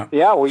 Yeah.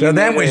 Yeah. Well, So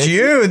that was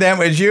you. That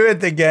was you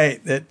at the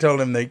gate that told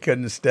them they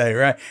couldn't stay,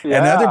 right? Yeah.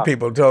 And other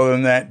people told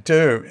them that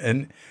too.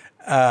 And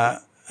I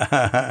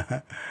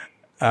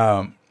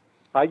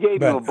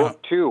gave him a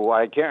book too.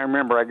 I can't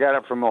remember. I got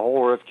it from a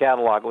Whole Earth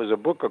catalog. It was a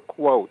book of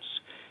quotes,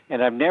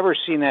 and I've never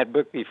seen that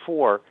book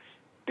before.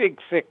 Big,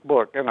 thick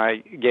book, and I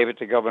gave it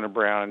to Governor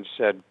Brown and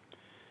said,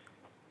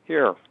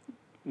 "Here,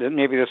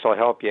 maybe this will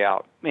help you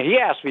out." And he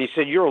asked me. He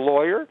said, "You're a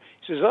lawyer?"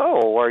 He says,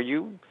 "Oh,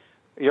 you're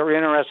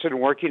interested in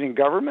working in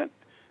government?"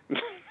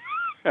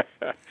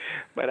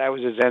 But I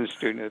was a Zen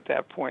student at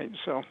that point,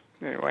 so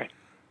anyway.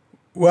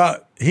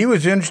 Well, he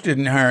was interested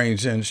in hiring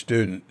Zen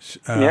students.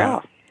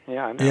 Yeah,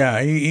 I know.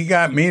 Yeah, he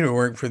got me to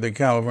work for the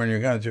California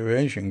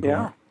Conservation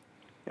Corps.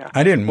 Yeah.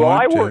 I didn't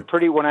want to. Well, I worked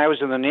when I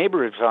was in the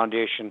Neighborhood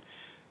Foundation.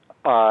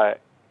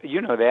 You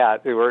know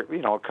that. There were,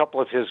 a couple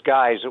of his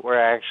guys that were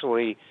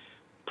actually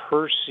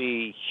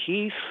Percy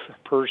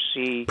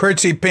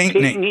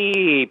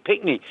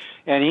Pinckney.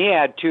 And he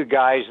had two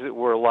guys that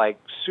were like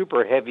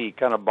super heavy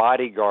kind of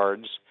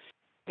bodyguards.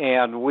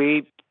 And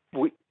we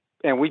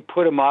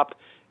put them up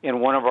in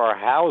one of our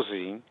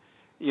housing,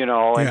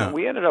 and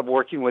we ended up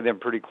working with them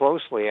pretty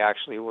closely,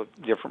 actually, with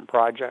different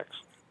projects.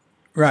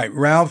 Right,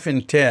 Ralph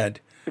and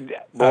Ted.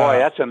 Boy,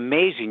 that's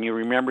amazing. You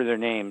remember their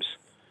names.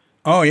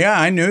 Oh, yeah,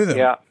 I knew them.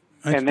 Yeah.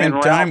 I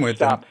spent time with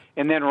them.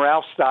 And then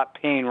Ralph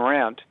stopped paying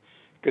rent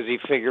because he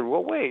figured,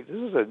 well, wait, this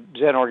is a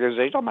Zen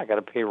organization. I'm not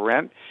going to pay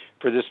rent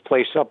for this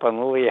place up on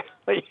Lily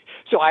Alley.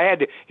 So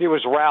it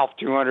was Ralph,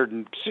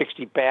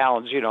 260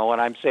 pounds, and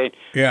I'm saying,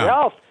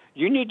 Ralph,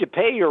 you need to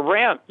pay your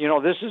rent.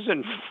 This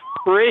isn't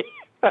free.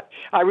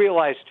 I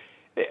realized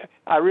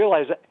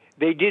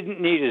they didn't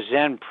need a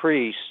Zen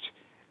priest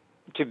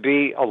to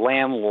be a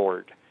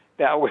landlord.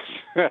 That was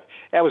an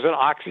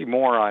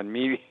oxymoron.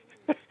 Me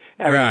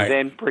having a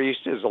Zen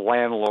priest as a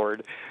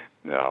landlord.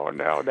 No,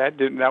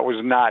 that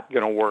was not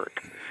going to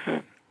work.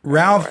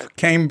 Ralph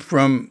came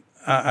from,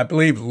 I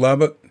believe,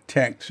 Lubbock,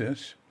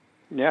 Texas.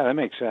 Yeah, that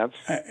makes sense.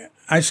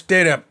 I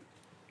stayed up,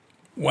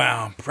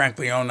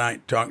 frankly, all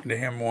night talking to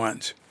him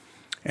once.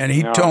 And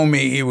he told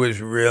me he was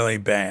really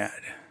bad.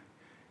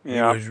 He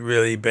was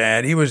really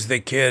bad. He was the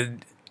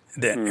kid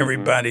that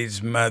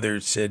everybody's mother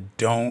said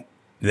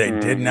they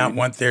did not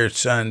want their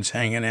sons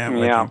hanging out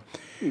with him.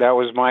 That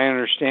was my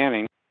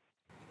understanding.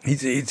 He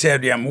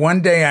said,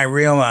 one day I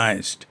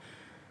realized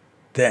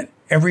that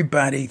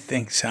everybody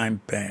thinks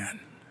I'm bad.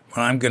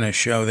 Well, I'm going to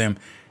show them.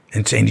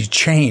 And saying he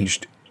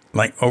changed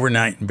like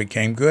overnight and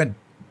became good.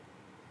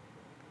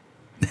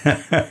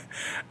 I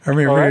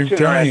remember that's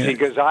interesting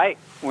because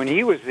when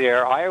he was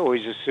there, I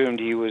always assumed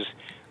he was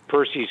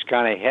Percy's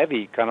kind of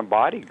heavy kind of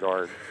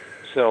bodyguard.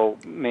 So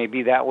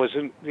maybe that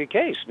wasn't the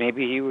case.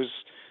 Maybe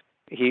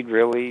he'd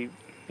really,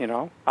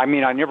 I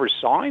mean, I never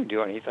saw him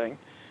do anything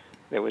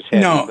that was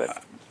heavy. No,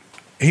 but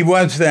he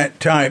was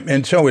that type,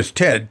 and so was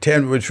Ted.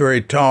 Ted was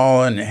very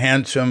tall and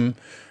handsome.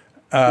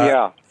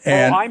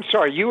 And I'm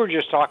sorry, you were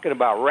just talking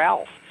about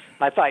Ralph.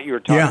 I thought you were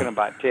talking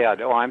about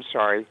Ted. Oh, I'm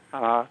sorry.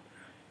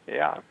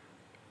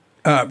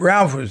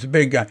 Ralph was the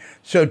big guy.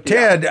 So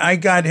Ted, I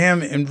got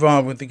him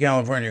involved with the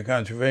California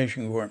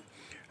Conservation Corps,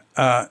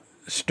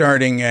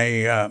 starting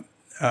a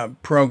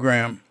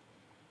program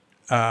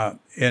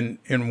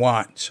in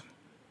Watts,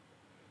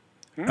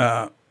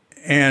 and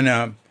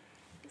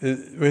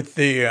with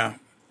the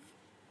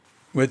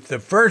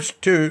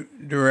first two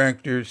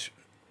directors.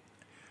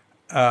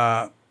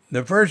 The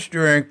first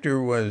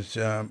director was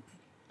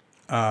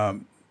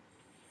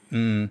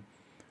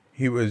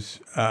he was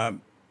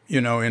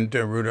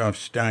into Rudolf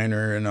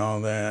Steiner and all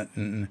that,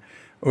 and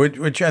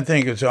which I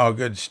think is all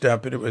good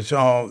stuff, but it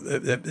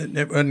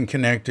wasn't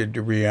connected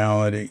to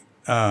reality.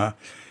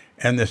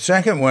 And the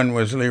second one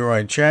was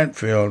Leroy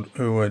Chatfield,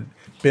 who had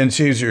been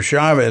Cesar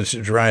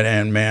Chavez's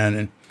right-hand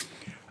man,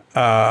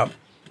 and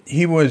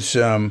he was,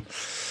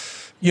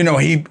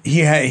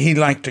 he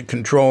liked to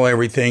control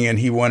everything, and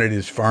he wanted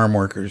his farm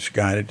workers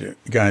guys to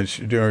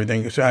do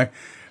everything.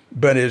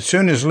 But as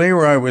soon as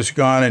Leroy was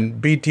gone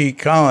and B.T.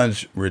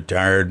 Collins,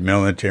 retired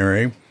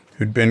military,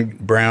 who'd been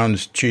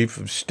Brown's chief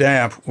of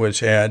staff, was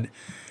head,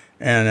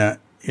 and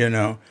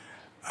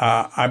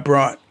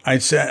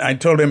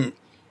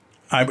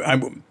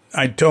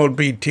I told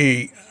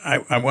B.T.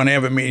 I want to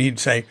have a meeting. He'd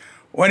say,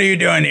 "What are you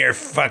doing here,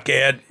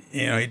 fuckhead?"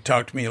 He'd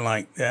talk to me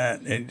like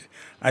that. And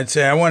I'd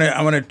say, I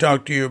want to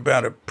talk to you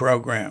about a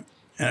program.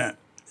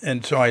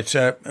 And so I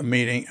set up a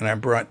meeting, and I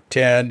brought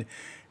Ted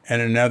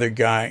and another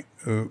guy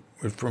who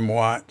was from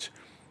Watts.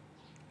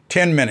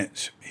 10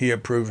 minutes, he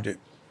approved it,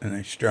 and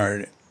I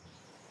started it.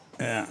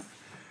 Yeah.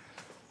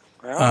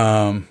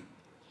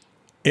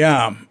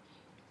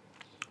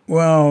 Well.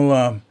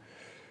 Well,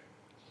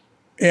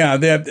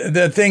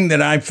 the thing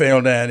that I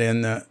failed at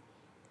in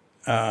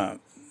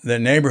the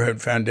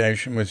Neighborhood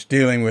Foundation was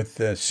dealing with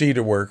the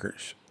CETA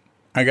workers.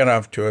 I got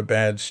off to a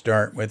bad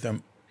start with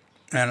them,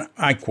 and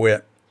I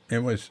quit.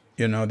 It was,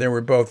 they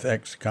were both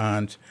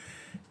ex-cons,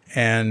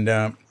 and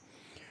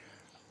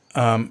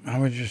I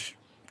was just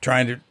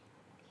trying to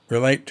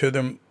relate to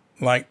them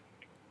like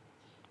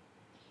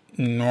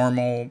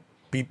normal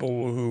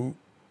people who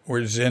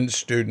were Zen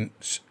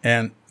students,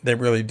 and they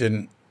really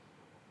didn't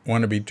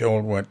want to be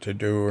told what to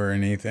do or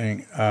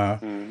anything.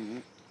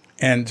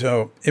 And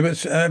so it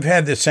was. I've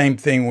had the same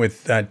thing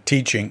with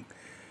teaching.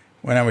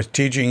 When I was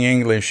teaching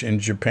English in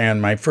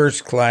Japan, my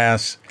first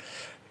class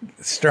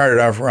started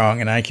off wrong,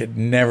 and I could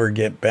never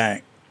get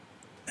back.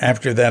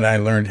 After that, I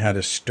learned how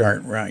to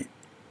start right.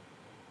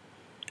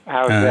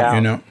 How's that?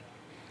 You know,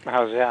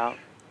 How's that?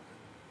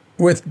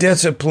 with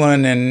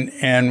discipline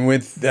and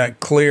with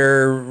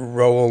clear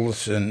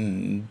roles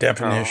and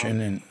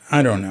definition, and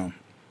I don't know.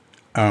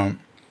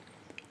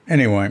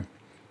 Anyway,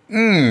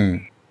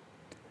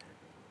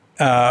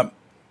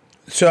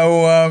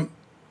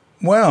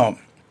 well,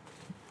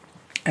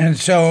 and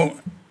so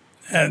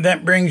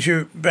that brings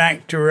you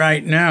back to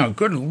right now.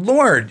 Good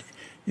Lord,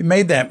 you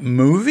made that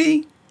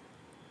movie?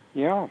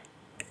 Yeah.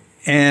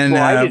 And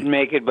well, I didn't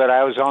make it, but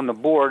I was on the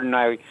board, and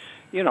I,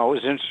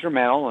 was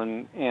instrumental,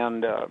 and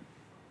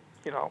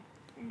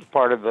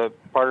part of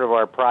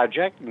our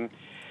project, and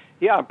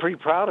yeah, I'm pretty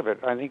proud of it.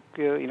 I think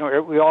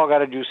we all got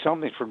to do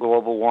something for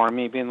global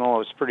warming, even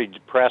though it's pretty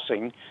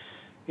depressing.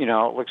 It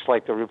looks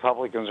like the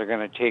Republicans are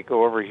going to take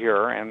over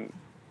here, and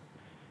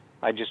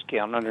I just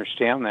can't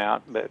understand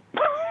that, but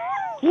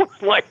looks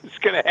like it's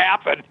going to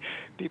happen.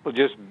 People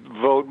just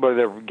vote by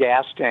their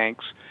gas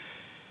tanks.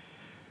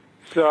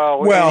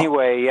 So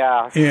anyway,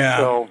 yeah.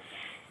 So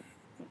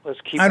let's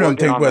keep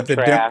working on the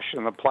trash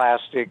and the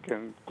plastic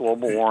and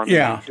global warming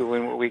and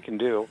doing what we can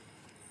do.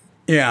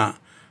 Yeah.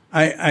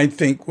 I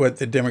think what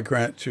the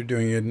Democrats are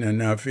doing isn't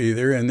enough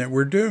either, and that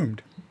we're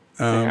doomed.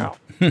 Yeah.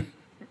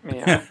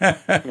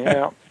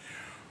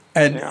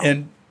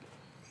 And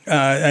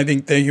I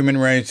think the human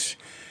race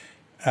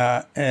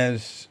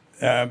has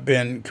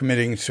been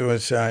committing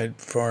suicide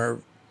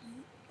for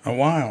a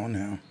while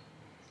now.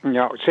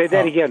 No, say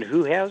that again.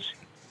 Who has?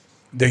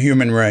 The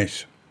human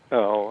race.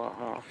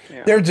 Oh,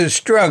 yeah. There's a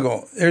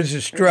struggle.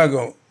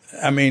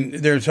 I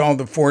mean, there's all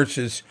the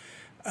forces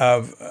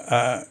of.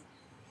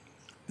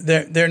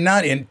 They're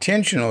not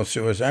intentional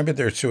suicide, but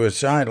they're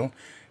suicidal,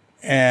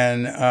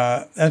 and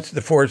that's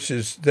the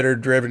forces that are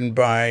driven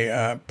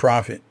by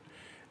profit,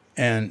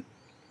 and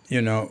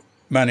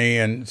money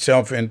and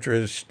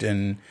self-interest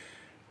and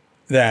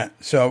that.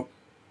 So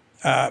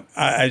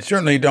I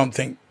certainly don't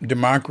think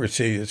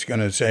democracy is going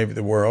to save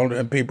the world,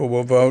 and people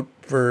will vote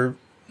for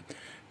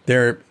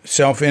their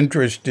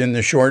self-interest in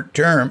the short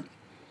term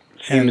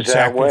and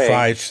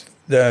sacrifice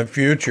the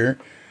future.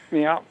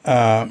 Yeah.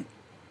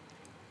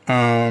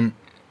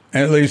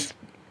 At least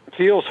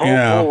feels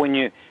hopeful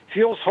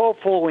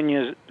when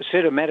you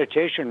sit a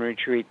meditation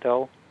retreat,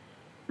 though.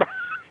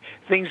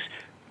 Things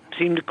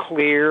seem to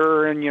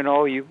clear, and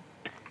you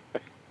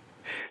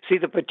see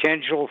the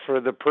potential for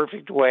the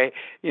perfect way.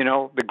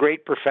 The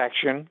great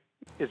perfection.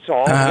 It's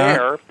all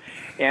there,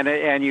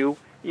 and you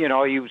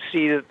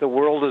see that the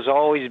world has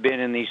always been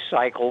in these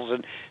cycles.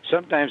 And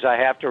sometimes I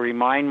have to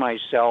remind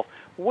myself,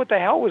 what the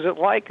hell was it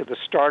like at the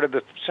start of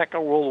the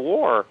Second World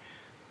War?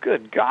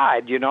 Good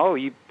God, you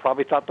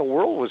probably thought the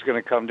world was going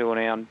to come to an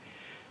end.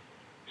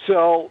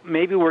 So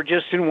maybe we're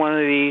just in one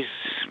of these,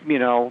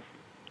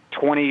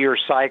 20-year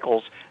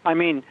cycles. I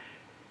mean,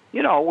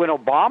 when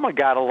Obama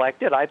got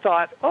elected, I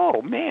thought,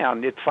 oh,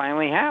 man, it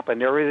finally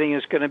happened. Everything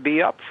is going to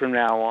be up from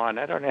now on.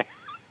 I don't know.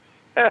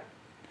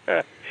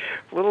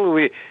 Little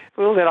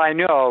did I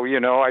know,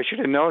 I should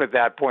have known at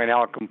that point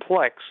how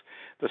complex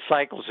the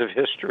cycles of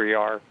history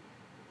are.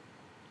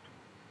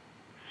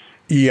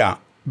 Yeah,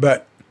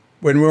 but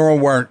when World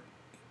War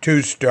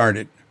II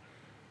started,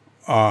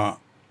 or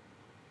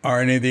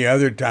any of the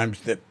other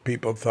times that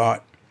people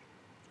thought,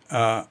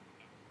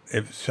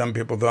 if some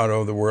people thought,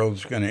 oh, the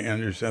world's going to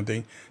end or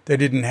something, they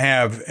didn't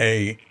have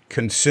a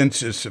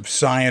consensus of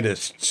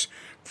scientists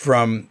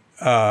from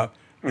an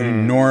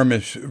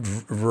enormous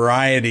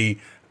variety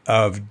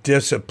of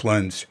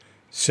disciplines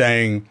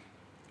saying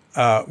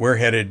we're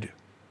headed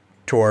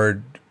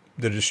toward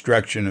the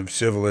destruction of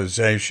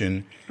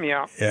civilization.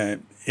 Yeah.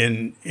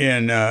 In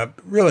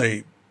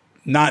really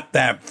not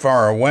that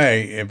far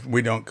away if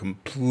we don't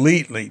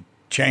completely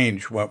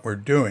change what we're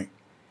doing.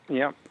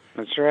 Yeah,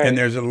 that's right. And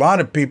there's a lot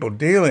of people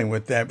dealing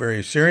with that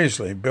very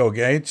seriously. Bill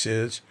Gates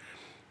is,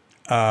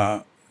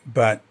 but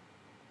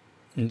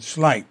it's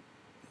like,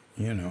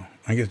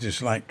 I guess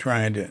it's like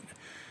trying to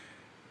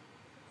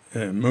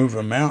move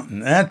a mountain.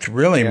 That's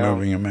really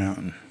moving a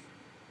mountain.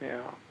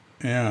 Yeah.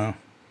 Yeah.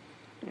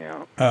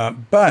 Yeah.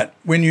 But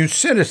when you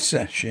sit a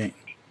session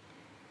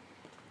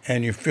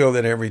and you feel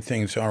that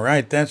everything's all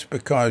right, that's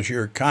because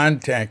you're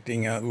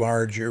contacting a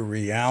larger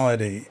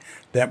reality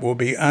that will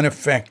be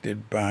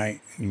unaffected by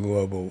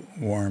global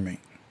warming.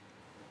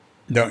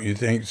 Don't you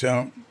think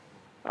so?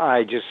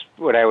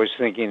 What I was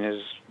thinking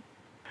is,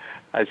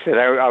 I said,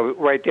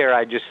 right there,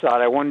 I just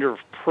thought, I wonder if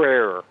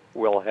prayer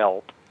will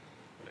help.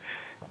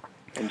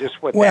 And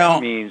just what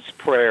that means,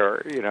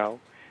 prayer, Is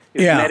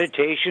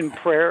meditation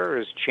prayer?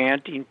 Is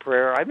chanting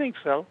prayer? I think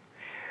so.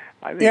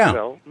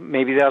 So.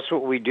 Maybe that's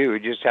what we do. We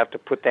just have to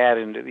put that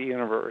into the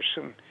universe,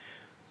 and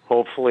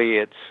hopefully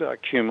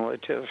it's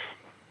cumulative.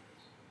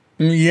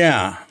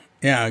 Yeah.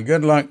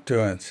 Good luck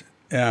to us.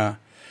 Yeah.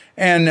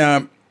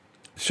 And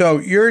so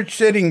your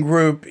sitting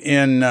group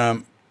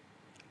in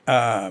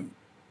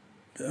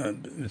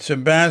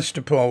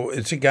Sebastopol,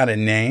 has it got a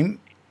name?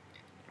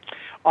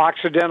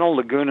 Occidental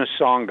Laguna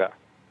Sangha.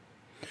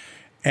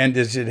 And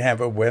does it have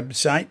a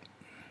website?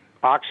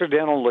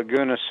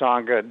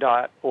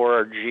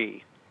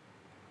 OccidentalLagunaSangha.org.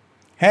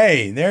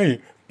 Hey, there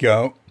you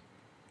go.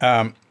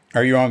 Are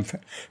you on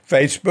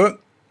Facebook?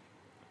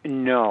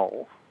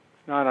 No,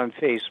 not on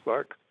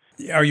Facebook.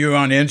 Are you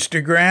on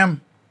Instagram?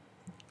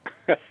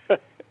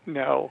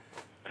 No.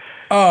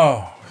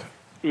 Oh,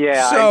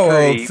 yeah, so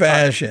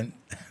old-fashioned.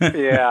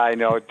 Yeah, I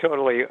know,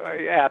 totally,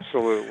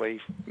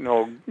 absolutely,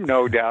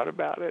 no doubt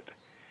about it.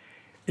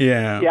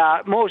 Yeah.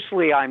 Yeah,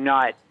 mostly I'm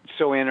not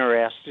so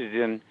interested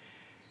in,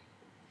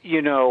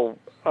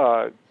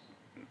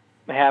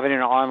 having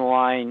an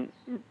online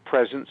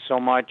presence so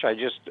much. I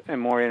just am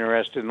more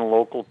interested in the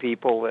local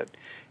people that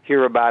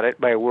hear about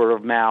it by word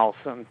of mouth,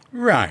 and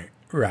Right.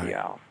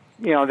 yeah,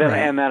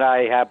 and that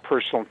I have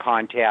personal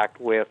contact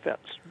with.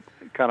 That's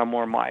kind of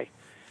more my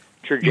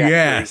trajectory.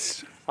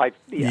 Yes.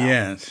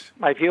 Yes.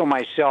 I feel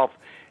myself,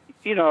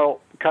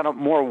 kind of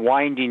more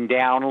winding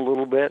down a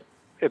little bit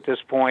at this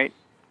point.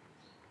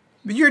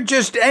 You're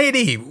just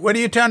 80. What are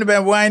you talking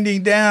about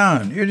winding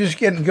down? You're just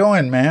getting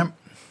going, man.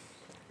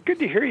 Good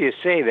to hear you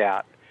say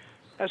that.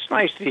 That's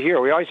nice to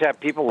hear. We always have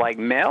people like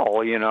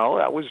Mel,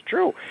 that was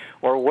true.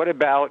 Or what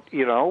about,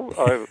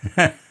 Jajo?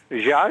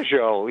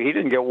 He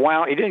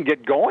didn't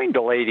get going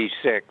till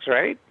 86,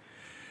 right?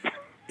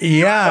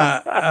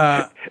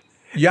 Yeah.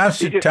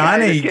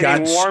 Yasutani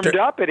got warmed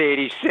up at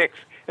 86.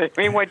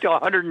 He went to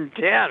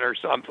 110 or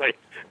something.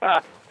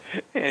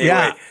 Anyway,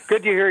 yeah.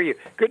 Good to hear you.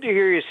 Good to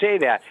hear you say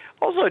that.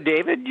 Also,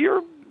 David,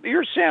 you're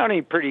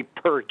sounding pretty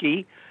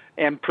perky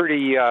and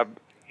pretty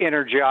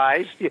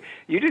energized.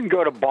 You didn't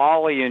go to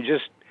Bali and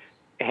just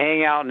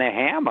hang out in a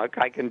hammock.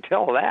 I can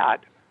tell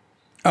that.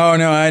 Oh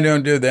no, I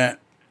don't do that.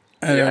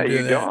 I don't do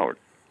you that. Don't.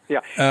 Yeah.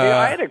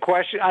 I had a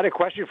question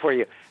for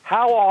you.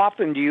 How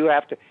often do you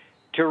have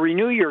to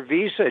renew your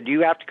visa? Do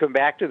you have to come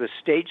back to the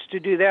States to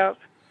do that?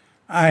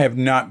 I have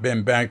not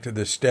been back to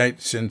the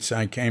States since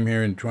I came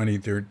here in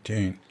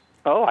 2013.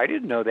 Oh, I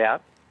didn't know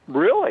that.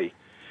 Really?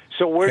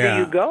 So where do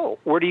you go?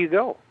 Where do you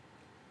go?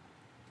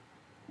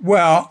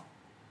 Well,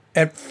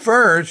 at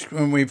first,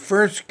 when we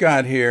first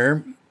got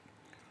here,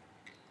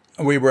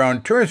 we were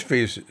on tourist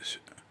visas.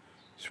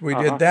 So we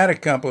did that a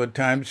couple of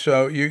times.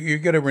 So you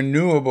get a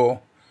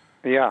renewable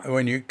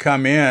when you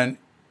come in,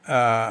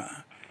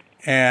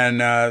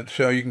 and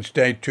so you can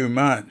stay 2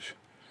 months.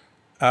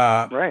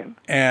 Right.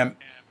 And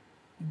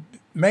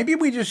maybe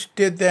we just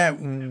did that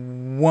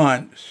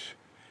once.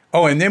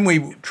 Oh, and then we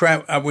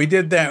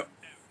did that.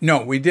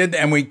 No, we did,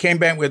 and we came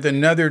back with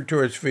another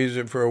tourist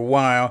visa for a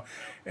while,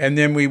 and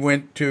then we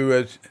went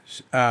to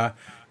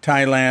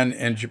Thailand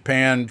and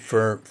Japan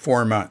for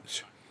 4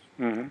 months.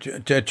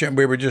 Mm-hmm.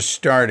 We were just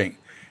starting,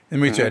 and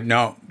we said,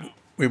 no,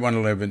 we want to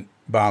live in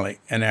Bali,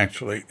 and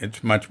actually,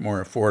 it's much more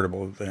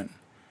affordable than,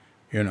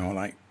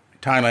 like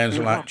Thailand's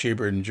a lot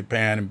cheaper than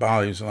Japan, and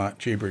Bali's a lot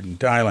cheaper than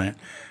Thailand,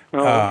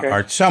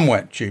 or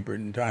somewhat cheaper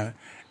than Thailand,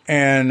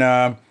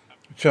 and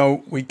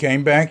so we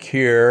came back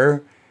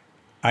here,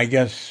 I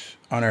guess,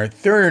 on our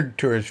third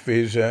tourist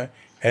visa,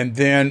 and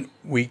then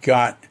we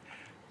got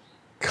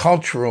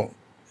cultural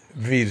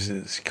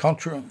visas,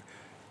 cultural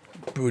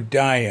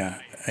budaya,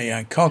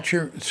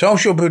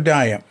 social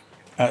budaya,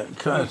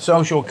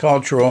 social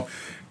cultural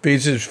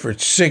visas for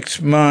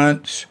 6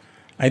 months.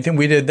 I think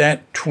we did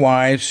that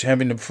twice,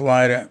 having to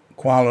fly to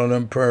Kuala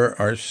Lumpur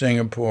or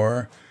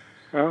Singapore.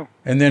 Oh.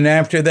 And then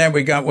after that,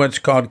 we got what's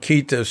called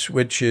KITAS,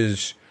 which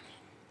is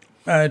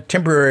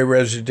temporary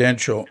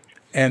residential,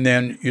 and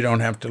then you don't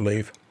have to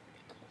leave.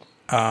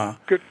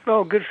 Good.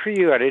 Oh, good for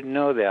you. I didn't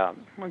know that.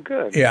 Well,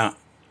 good. Yeah.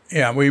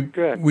 We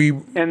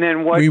and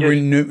then what?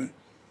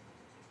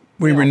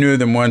 Renew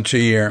them once a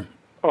year.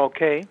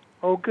 Okay.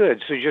 Oh,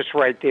 good. So just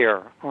right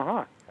there.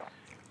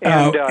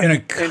 And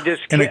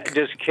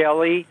does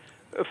Kelly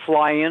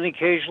fly in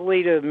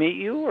occasionally to meet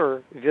you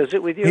or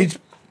visit with you?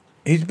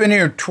 He's been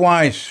here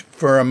twice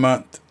for a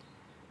month.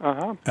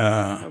 Oh,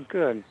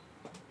 good.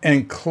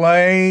 And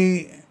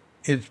Clay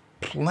is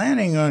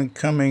planning on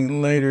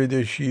coming later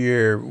this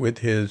year with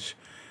his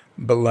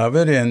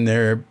beloved and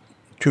their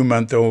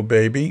 2-month-old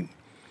baby.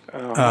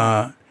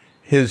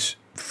 His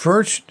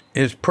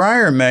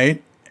prior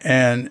mate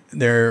and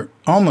their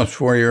almost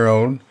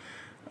 4-year-old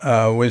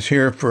was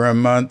here for a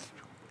month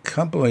a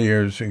couple of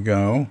years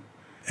ago.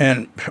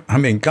 And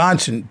I'm in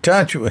constant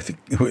touch with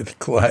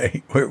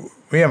Clay.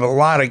 We have a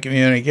lot of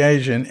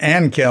communication,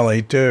 and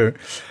Kelly too.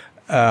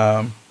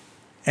 And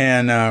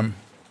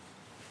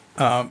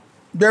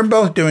they're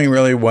both doing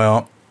really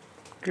well.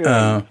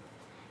 Good.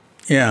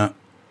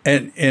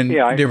 In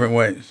different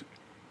ways.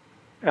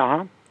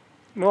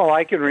 Well,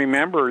 I can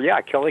remember,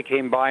 Kelly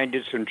came by and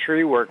did some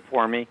tree work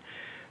for me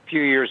a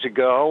few years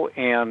ago,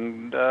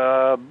 and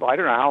I don't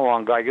know how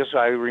long ago. I guess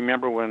I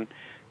remember when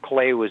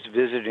Clay was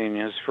visiting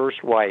his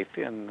first wife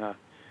that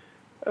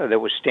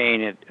was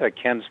staying at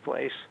Ken's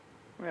place.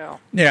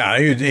 Yeah,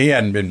 he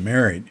hadn't been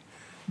married.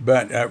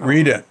 But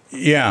Rita,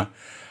 yeah.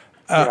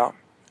 Yeah.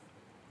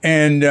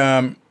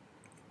 And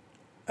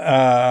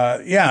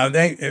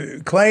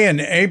Clay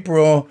and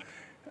April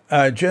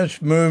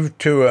just moved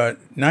to a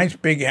nice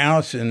big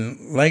house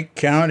in Lake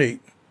County,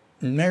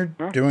 and they're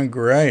doing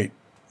great.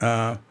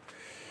 What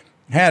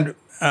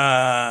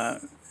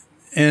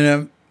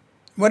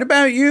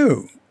about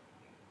you?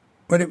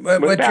 What's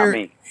about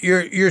me?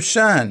 Your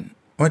son?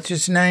 What's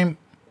his name?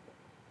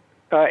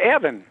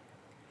 Evan.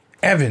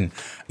 Evan.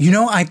 You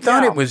know, I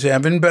thought Yeah. it was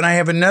Evan, but I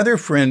have another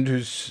friend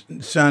whose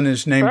son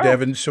is named Oh.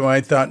 Evan, so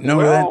I thought, no,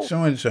 Well, that's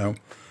so-and-so.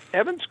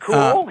 Evan's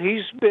cool.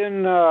 He's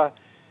been,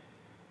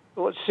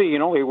 let's see, he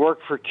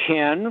worked for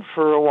Ken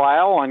for a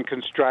while on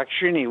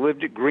construction. He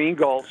lived at Green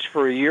Gulch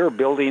for a year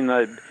building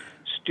the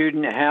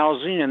student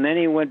housing, and then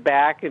he went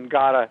back and he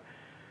got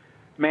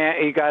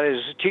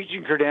his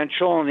teaching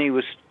credential, and he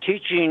was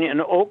teaching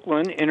in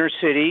Oakland, inner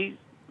city,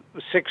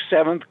 6th,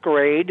 7th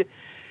grade,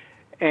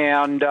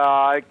 and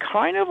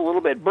kind of a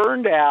little bit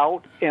burned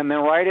out. And then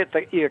right at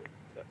the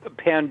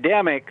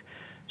pandemic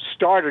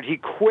started, he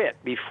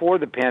quit before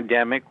the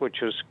pandemic,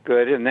 which was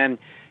good. And then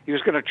he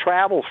was going to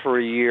travel for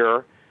a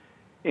year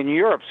in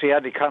Europe, so he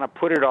had to kind of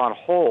put it on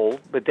hold.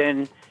 But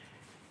then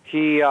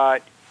he's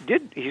got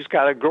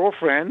a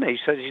girlfriend. He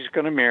says he's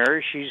going to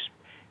marry. She's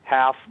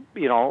half,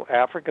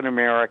 African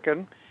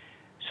American.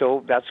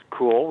 So that's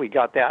cool. We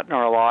got that in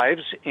our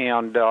lives.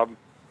 And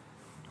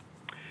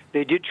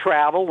they did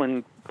travel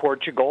in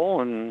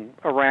Portugal and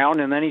around,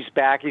 and then he's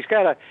back. He's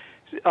got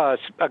a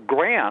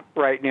grant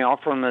right now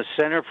from the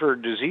Center for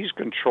Disease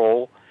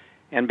Control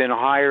and been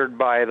hired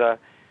by the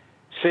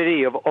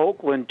city of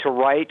Oakland to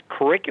write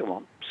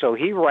curriculum. So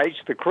he writes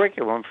the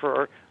curriculum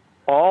for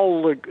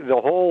all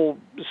the whole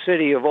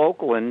city of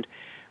Oakland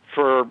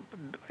for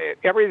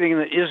everything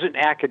that isn't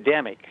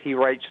academic. He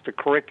writes the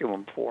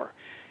curriculum for.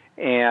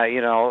 And,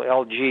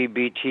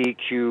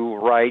 LGBTQ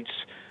rights,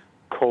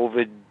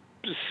 COVID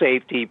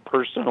safety,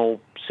 personal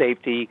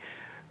safety,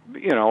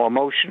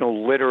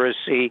 emotional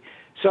literacy.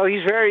 So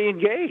he's very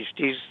engaged.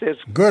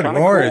 It's Good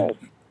Lord. cool.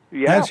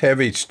 Yeah. That's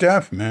heavy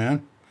stuff,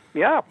 man.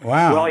 Yeah.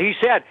 Wow. Well,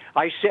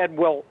 I said,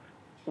 well,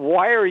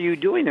 why are you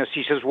doing this?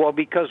 He says, well,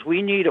 because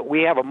we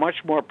have a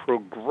much more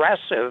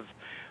progressive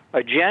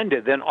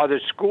agenda than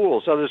other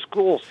schools. I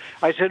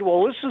said,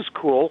 well, this is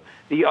cool.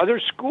 The other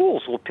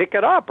schools will pick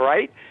it up,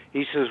 right?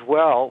 He says,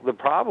 well, the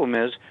problem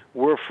is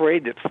we're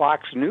afraid that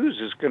Fox News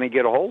is going to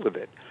get a hold of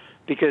it.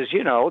 Because,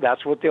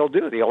 that's what they'll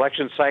do. The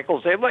election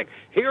cycles, they're like,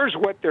 here's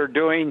what they're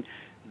doing.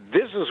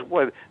 This is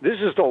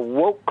the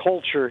woke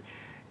culture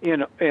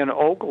in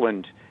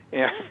Oakland.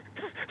 And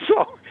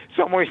so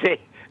somebody say,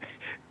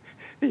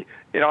 he's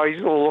a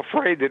little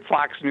afraid that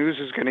Fox News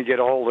is going to get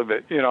a hold of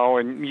it,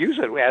 and use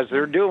it as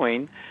they're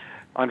doing,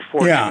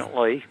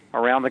 unfortunately,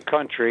 around the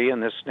country in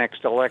this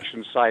next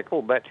election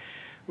cycle. But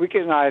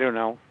I don't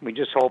know. We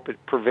just hope it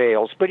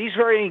prevails. But he's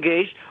very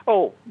engaged.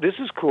 Oh, this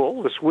is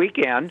cool. This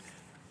weekend,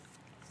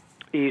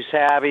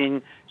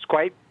 it's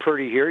quite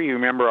pretty here. You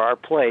remember our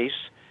place,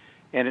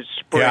 and it's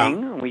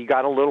spring. Yeah. We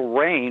got a little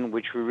rain,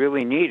 which we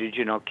really needed.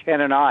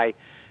 Ken and I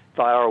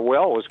thought our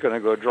well was going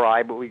to go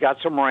dry, but we got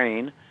some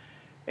rain.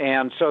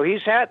 And so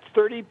he's had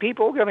 30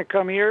 people going to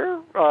come here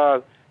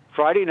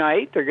Friday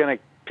night. They're going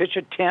to pitch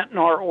a tent in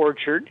our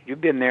orchard. You've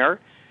been there.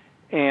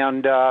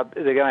 And they're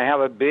going to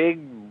have a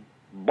big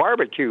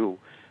barbecue,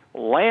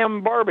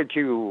 lamb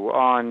barbecue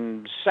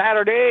on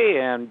Saturday,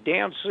 and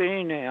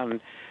dancing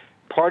and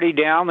party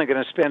down. They're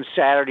going to spend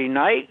Saturday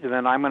night, and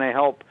then I'm going to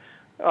help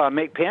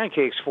make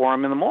pancakes for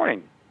them in the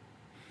morning.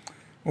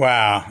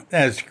 Wow,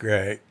 that's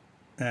great.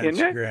 That's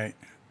Isn't it? great.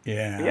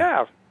 Yeah.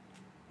 Yeah.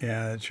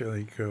 Yeah, that's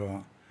really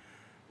cool.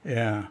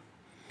 Yeah.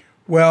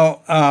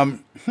 Well,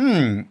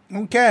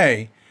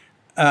 okay.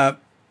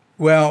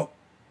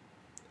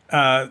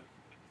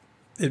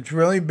 It's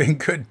really been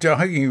good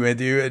talking with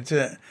you. It's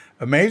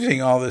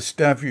amazing all the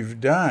stuff you've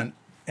done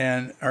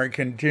and are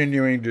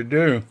continuing to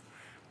do.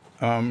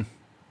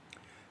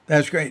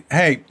 That's great.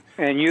 Hey.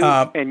 And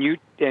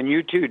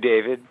you too,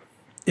 David.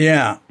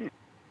 Yeah.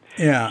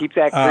 Yeah. Keep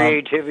that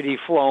creativity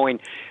flowing.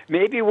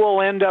 Maybe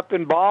we'll end up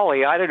in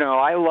Bali. I don't know.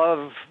 I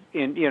love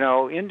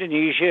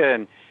Indonesia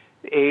and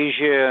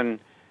Asia,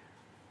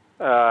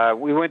 and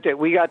we went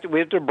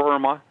to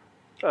Burma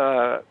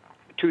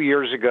 2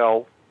 years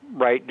ago,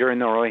 right during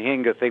the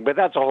Rohingya thing. But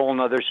that's a whole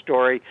other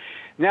story.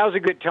 Now's a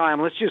good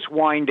time. Let's just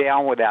wind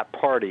down with that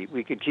party.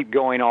 We could keep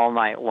going all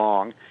night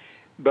long,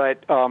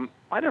 but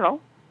I don't know.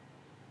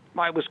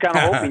 I was kind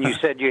of hoping you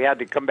said you had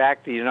to come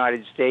back to the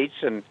United States,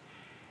 and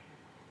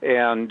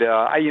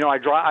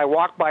I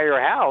walk by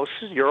your house,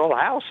 your old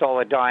house, all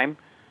the time,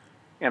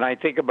 and I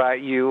think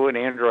about you and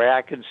Andrew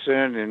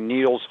Atkinson and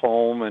Neil's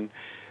home, and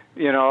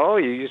you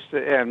used to,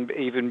 and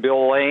even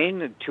Bill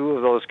Lane. And two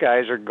of those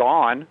guys are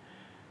gone,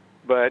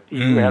 but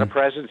you had a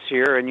presence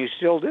here, and you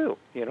still do.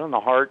 In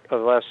the heart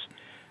of us,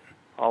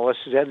 all us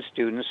Zen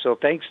students. So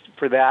thanks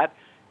for that.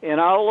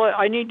 And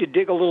I need to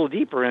dig a little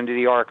deeper into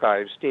the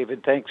archives,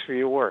 David. Thanks for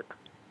your work.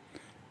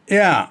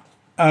 Yeah.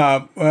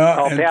 I'll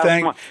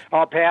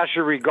I'll pass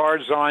your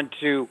regards on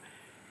to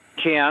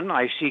Ken.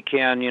 I see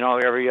Ken,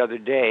 every other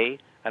day.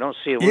 I don't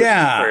see him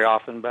very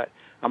often, but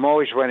I'm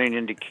always running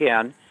into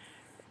Ken.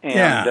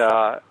 And,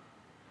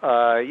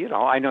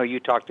 I know you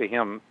talk to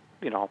him,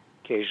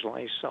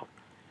 occasionally. So.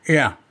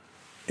 Yeah.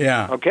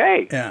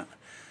 Okay. Yeah.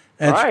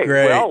 That's all right.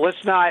 Great. Well,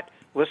 let's not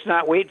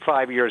wait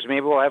 5 years.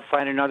 Maybe we'll have to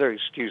find another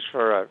excuse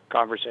for a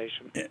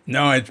conversation.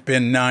 No, it's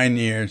been 9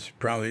 years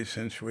probably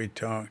since we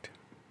talked.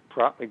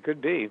 Probably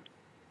could be.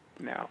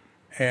 No.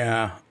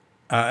 Yeah.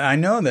 I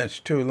know that's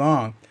too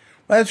long.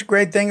 Well, that's a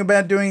great thing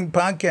about doing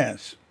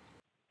podcasts.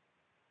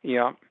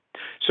 Yeah.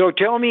 So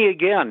tell me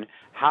again,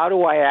 how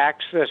do I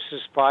access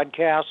this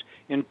podcast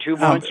in 2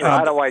 months, or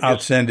how do I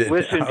just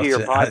listen to your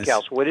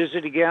podcast? What is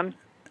it again?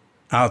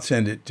 I'll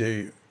send it to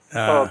you.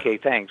 Okay,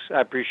 thanks. I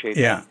appreciate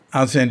that. Yeah,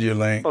 I'll send you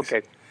links.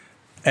 Okay.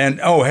 And,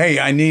 hey,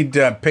 I need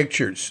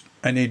pictures.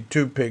 I need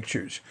 2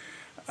 pictures.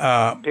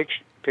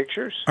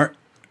 Pictures?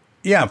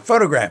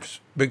 Photographs,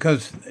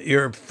 because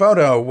your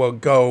photo will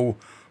go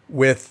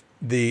with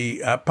the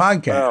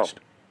podcast.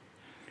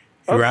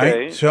 Oh. Okay.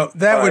 Right? So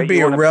that would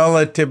be a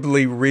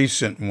relatively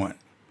recent one.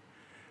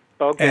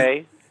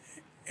 Okay.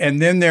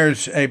 And then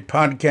there's a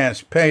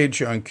podcast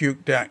page on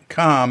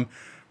Cuke.com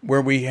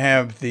where we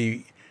have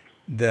the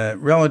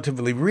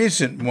relatively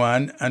recent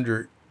one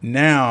under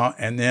now,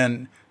 and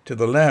then to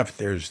the left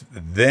there's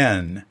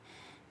then.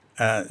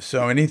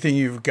 So anything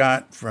you've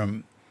got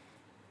from,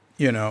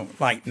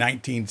 like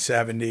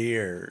 1970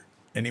 or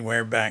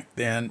anywhere back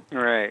then.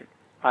 Right.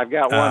 I've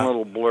got one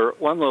little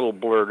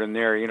blurb in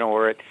there,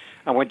 where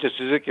I went to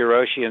Suzuki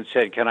Hiroshi and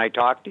said, "Can I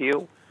talk to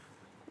you?"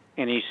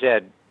 And he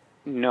said,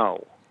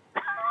 "No."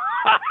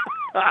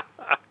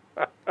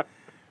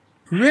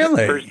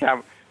 Really? First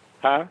time,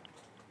 huh?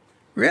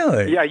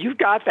 Really? Yeah, you've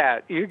got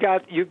that. You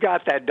got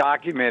that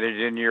documented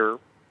in your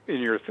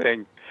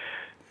thing.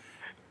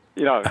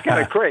 It's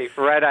kind of great,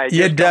 right?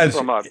 It does.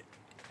 Go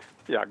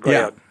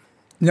ahead.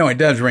 No, it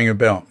does ring a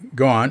bell.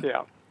 Go on.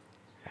 Yeah.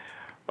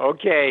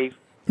 Okay.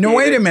 No, David,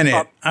 wait a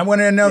minute. I want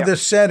to know the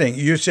setting.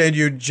 You said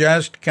you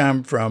just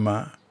come from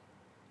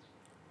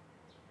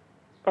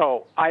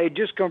Oh, I had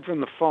just come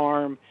from the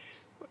farm,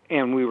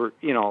 and we were,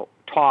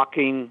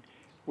 talking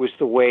was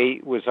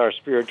our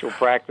spiritual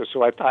practice.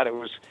 So I thought it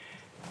was,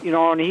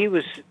 and he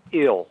was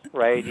ill,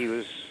 right? He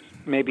was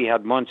maybe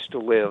had months to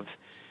live,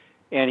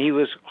 and he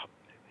was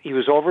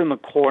over in the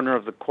corner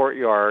of the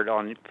courtyard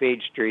on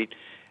Page Street,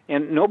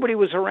 and nobody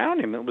was around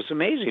him. It was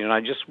amazing. And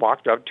I just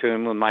walked up to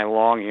him with my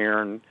long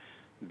hair and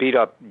beat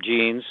up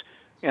jeans,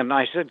 and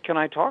I said, "Can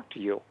I talk to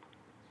you?"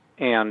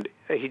 And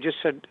he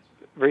just said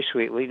very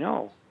sweetly,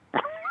 "No."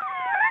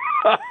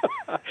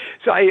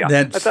 So I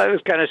thought it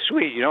was kind of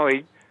sweet,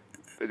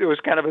 there was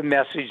kind of a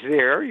message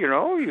there, he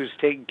was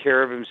taking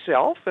care of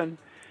himself, and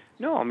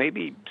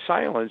maybe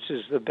silence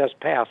is the best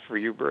path for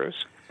you,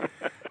 Bruce.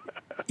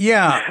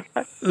 Yeah,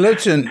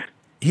 listen,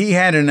 he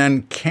had an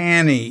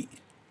uncanny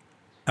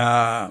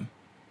knack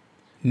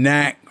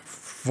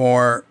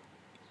for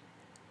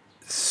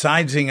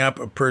sizing up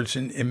a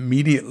person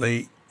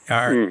immediately,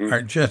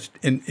 or just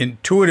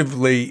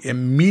intuitively,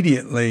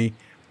 immediately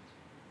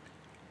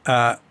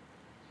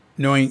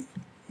knowing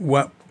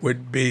what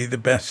would be the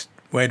best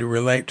way to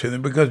relate to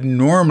them, because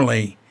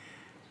normally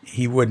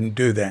he wouldn't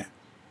do that.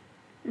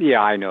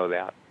 Yeah, I know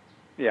that.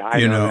 Yeah,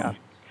 I know that.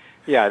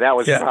 Yeah, that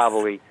was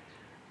probably,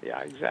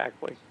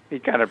 exactly. He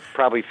kind of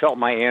probably felt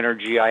my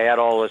energy. I had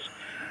all this,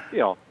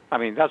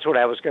 that's what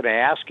I was going to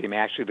ask him.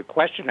 Actually, the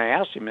question I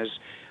asked him is,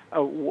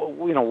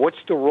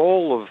 what's the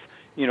role of,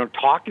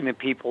 talking to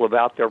people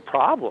about their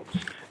problems?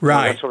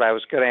 Right. That's what I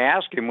was going to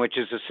ask him, which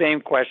is the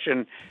same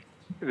question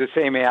I was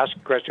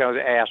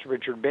asked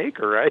Richard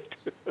Baker, right?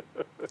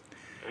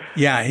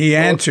 Yeah, he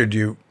answered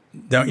you,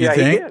 don't you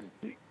think? Yeah,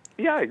 he did.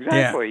 Yeah,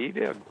 exactly. Yeah. He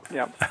did.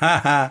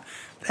 Yeah.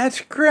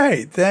 That's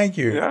great. Thank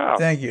you. Yeah.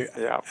 Thank you.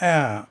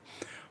 Yeah.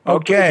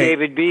 Okay,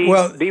 David,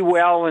 be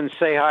well and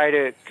say hi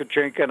to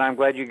Katrinka, and I'm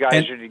glad you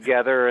guys are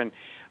together, and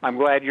I'm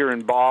glad you're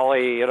in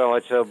Bali.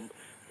 It's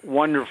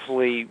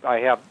I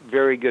have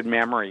very good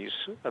memories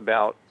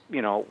about,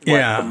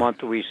 the month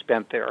that we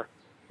spent there.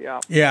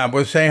 Yeah. Yeah,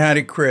 well, say hi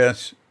to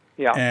Chris.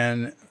 Yeah.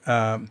 And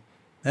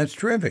that's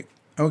terrific.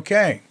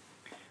 Okay.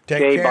 Take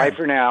care. Bye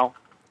for now.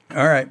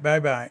 All right.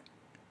 Bye-bye.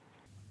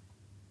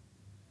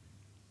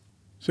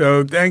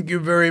 So thank you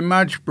very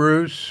much,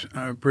 Bruce.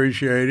 I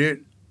appreciate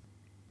it.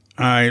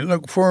 I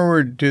look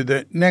forward to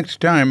the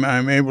next time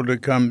I'm able to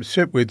come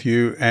sit with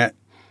you at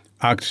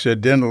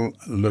Occidental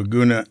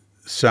Laguna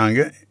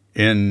Sangha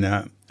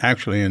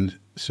actually in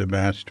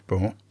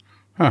Sebastopol.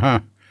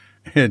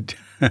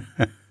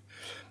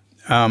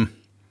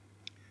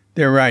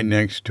 They're right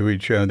next to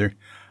each other.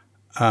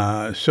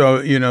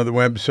 So, the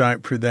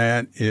website for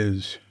that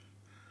is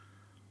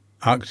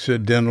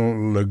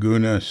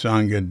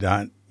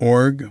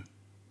occidentallagunasangha.org.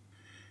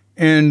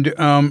 And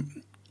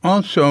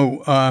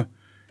also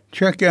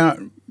check out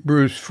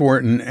Bruce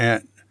Fortin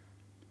at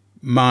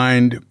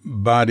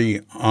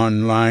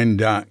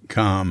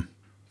mindbodyonline.com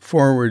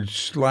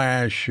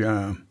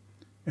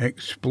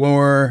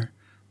 /explore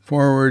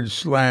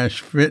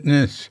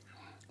 /fitness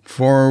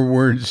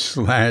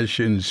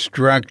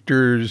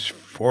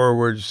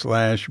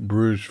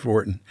 /instructors/Bruce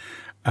Fortin.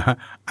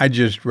 I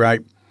just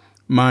write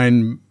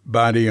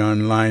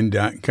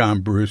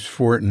mindbodyonline.com Bruce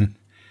Fortin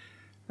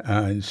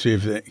and see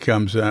if it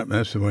comes up.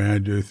 That's the way I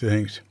do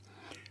things.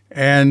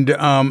 And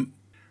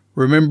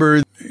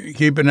remember,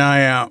 keep an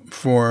eye out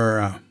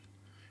for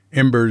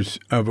Embers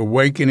of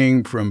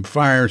Awakening, from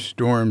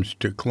Firestorms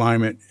to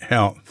Climate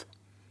Health.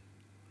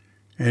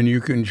 And you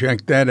can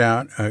check that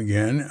out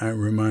again, I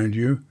remind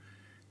you,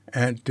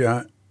 at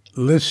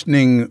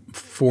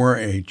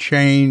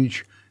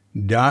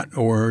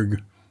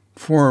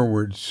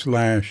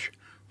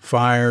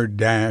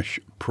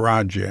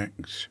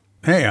listeningforachange.org/fire-projects.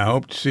 Hey, I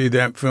hope to see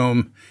that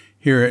film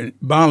here at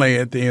Bali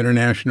at the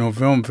International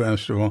Film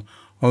Festival,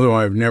 although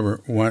I've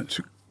never once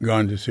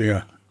gone to see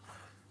a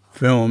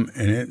film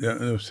in it.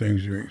 Those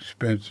things are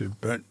expensive,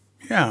 but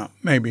yeah,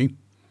 maybe.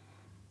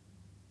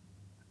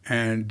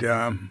 And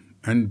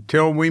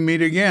until we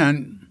meet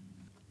again,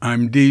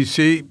 I'm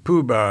DC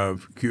Puba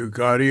of Cuke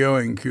Audio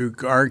and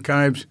Cuke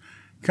Archives,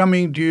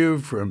 coming to you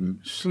from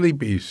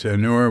sleepy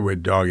Sanur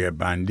with Dogga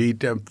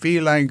Bandita,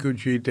 Feline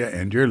Cuchita,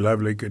 and your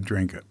lovely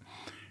Katrinka.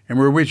 And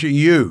we're wishing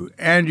you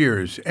and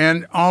yours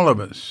and all of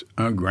us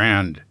a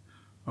grand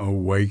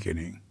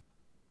awakening.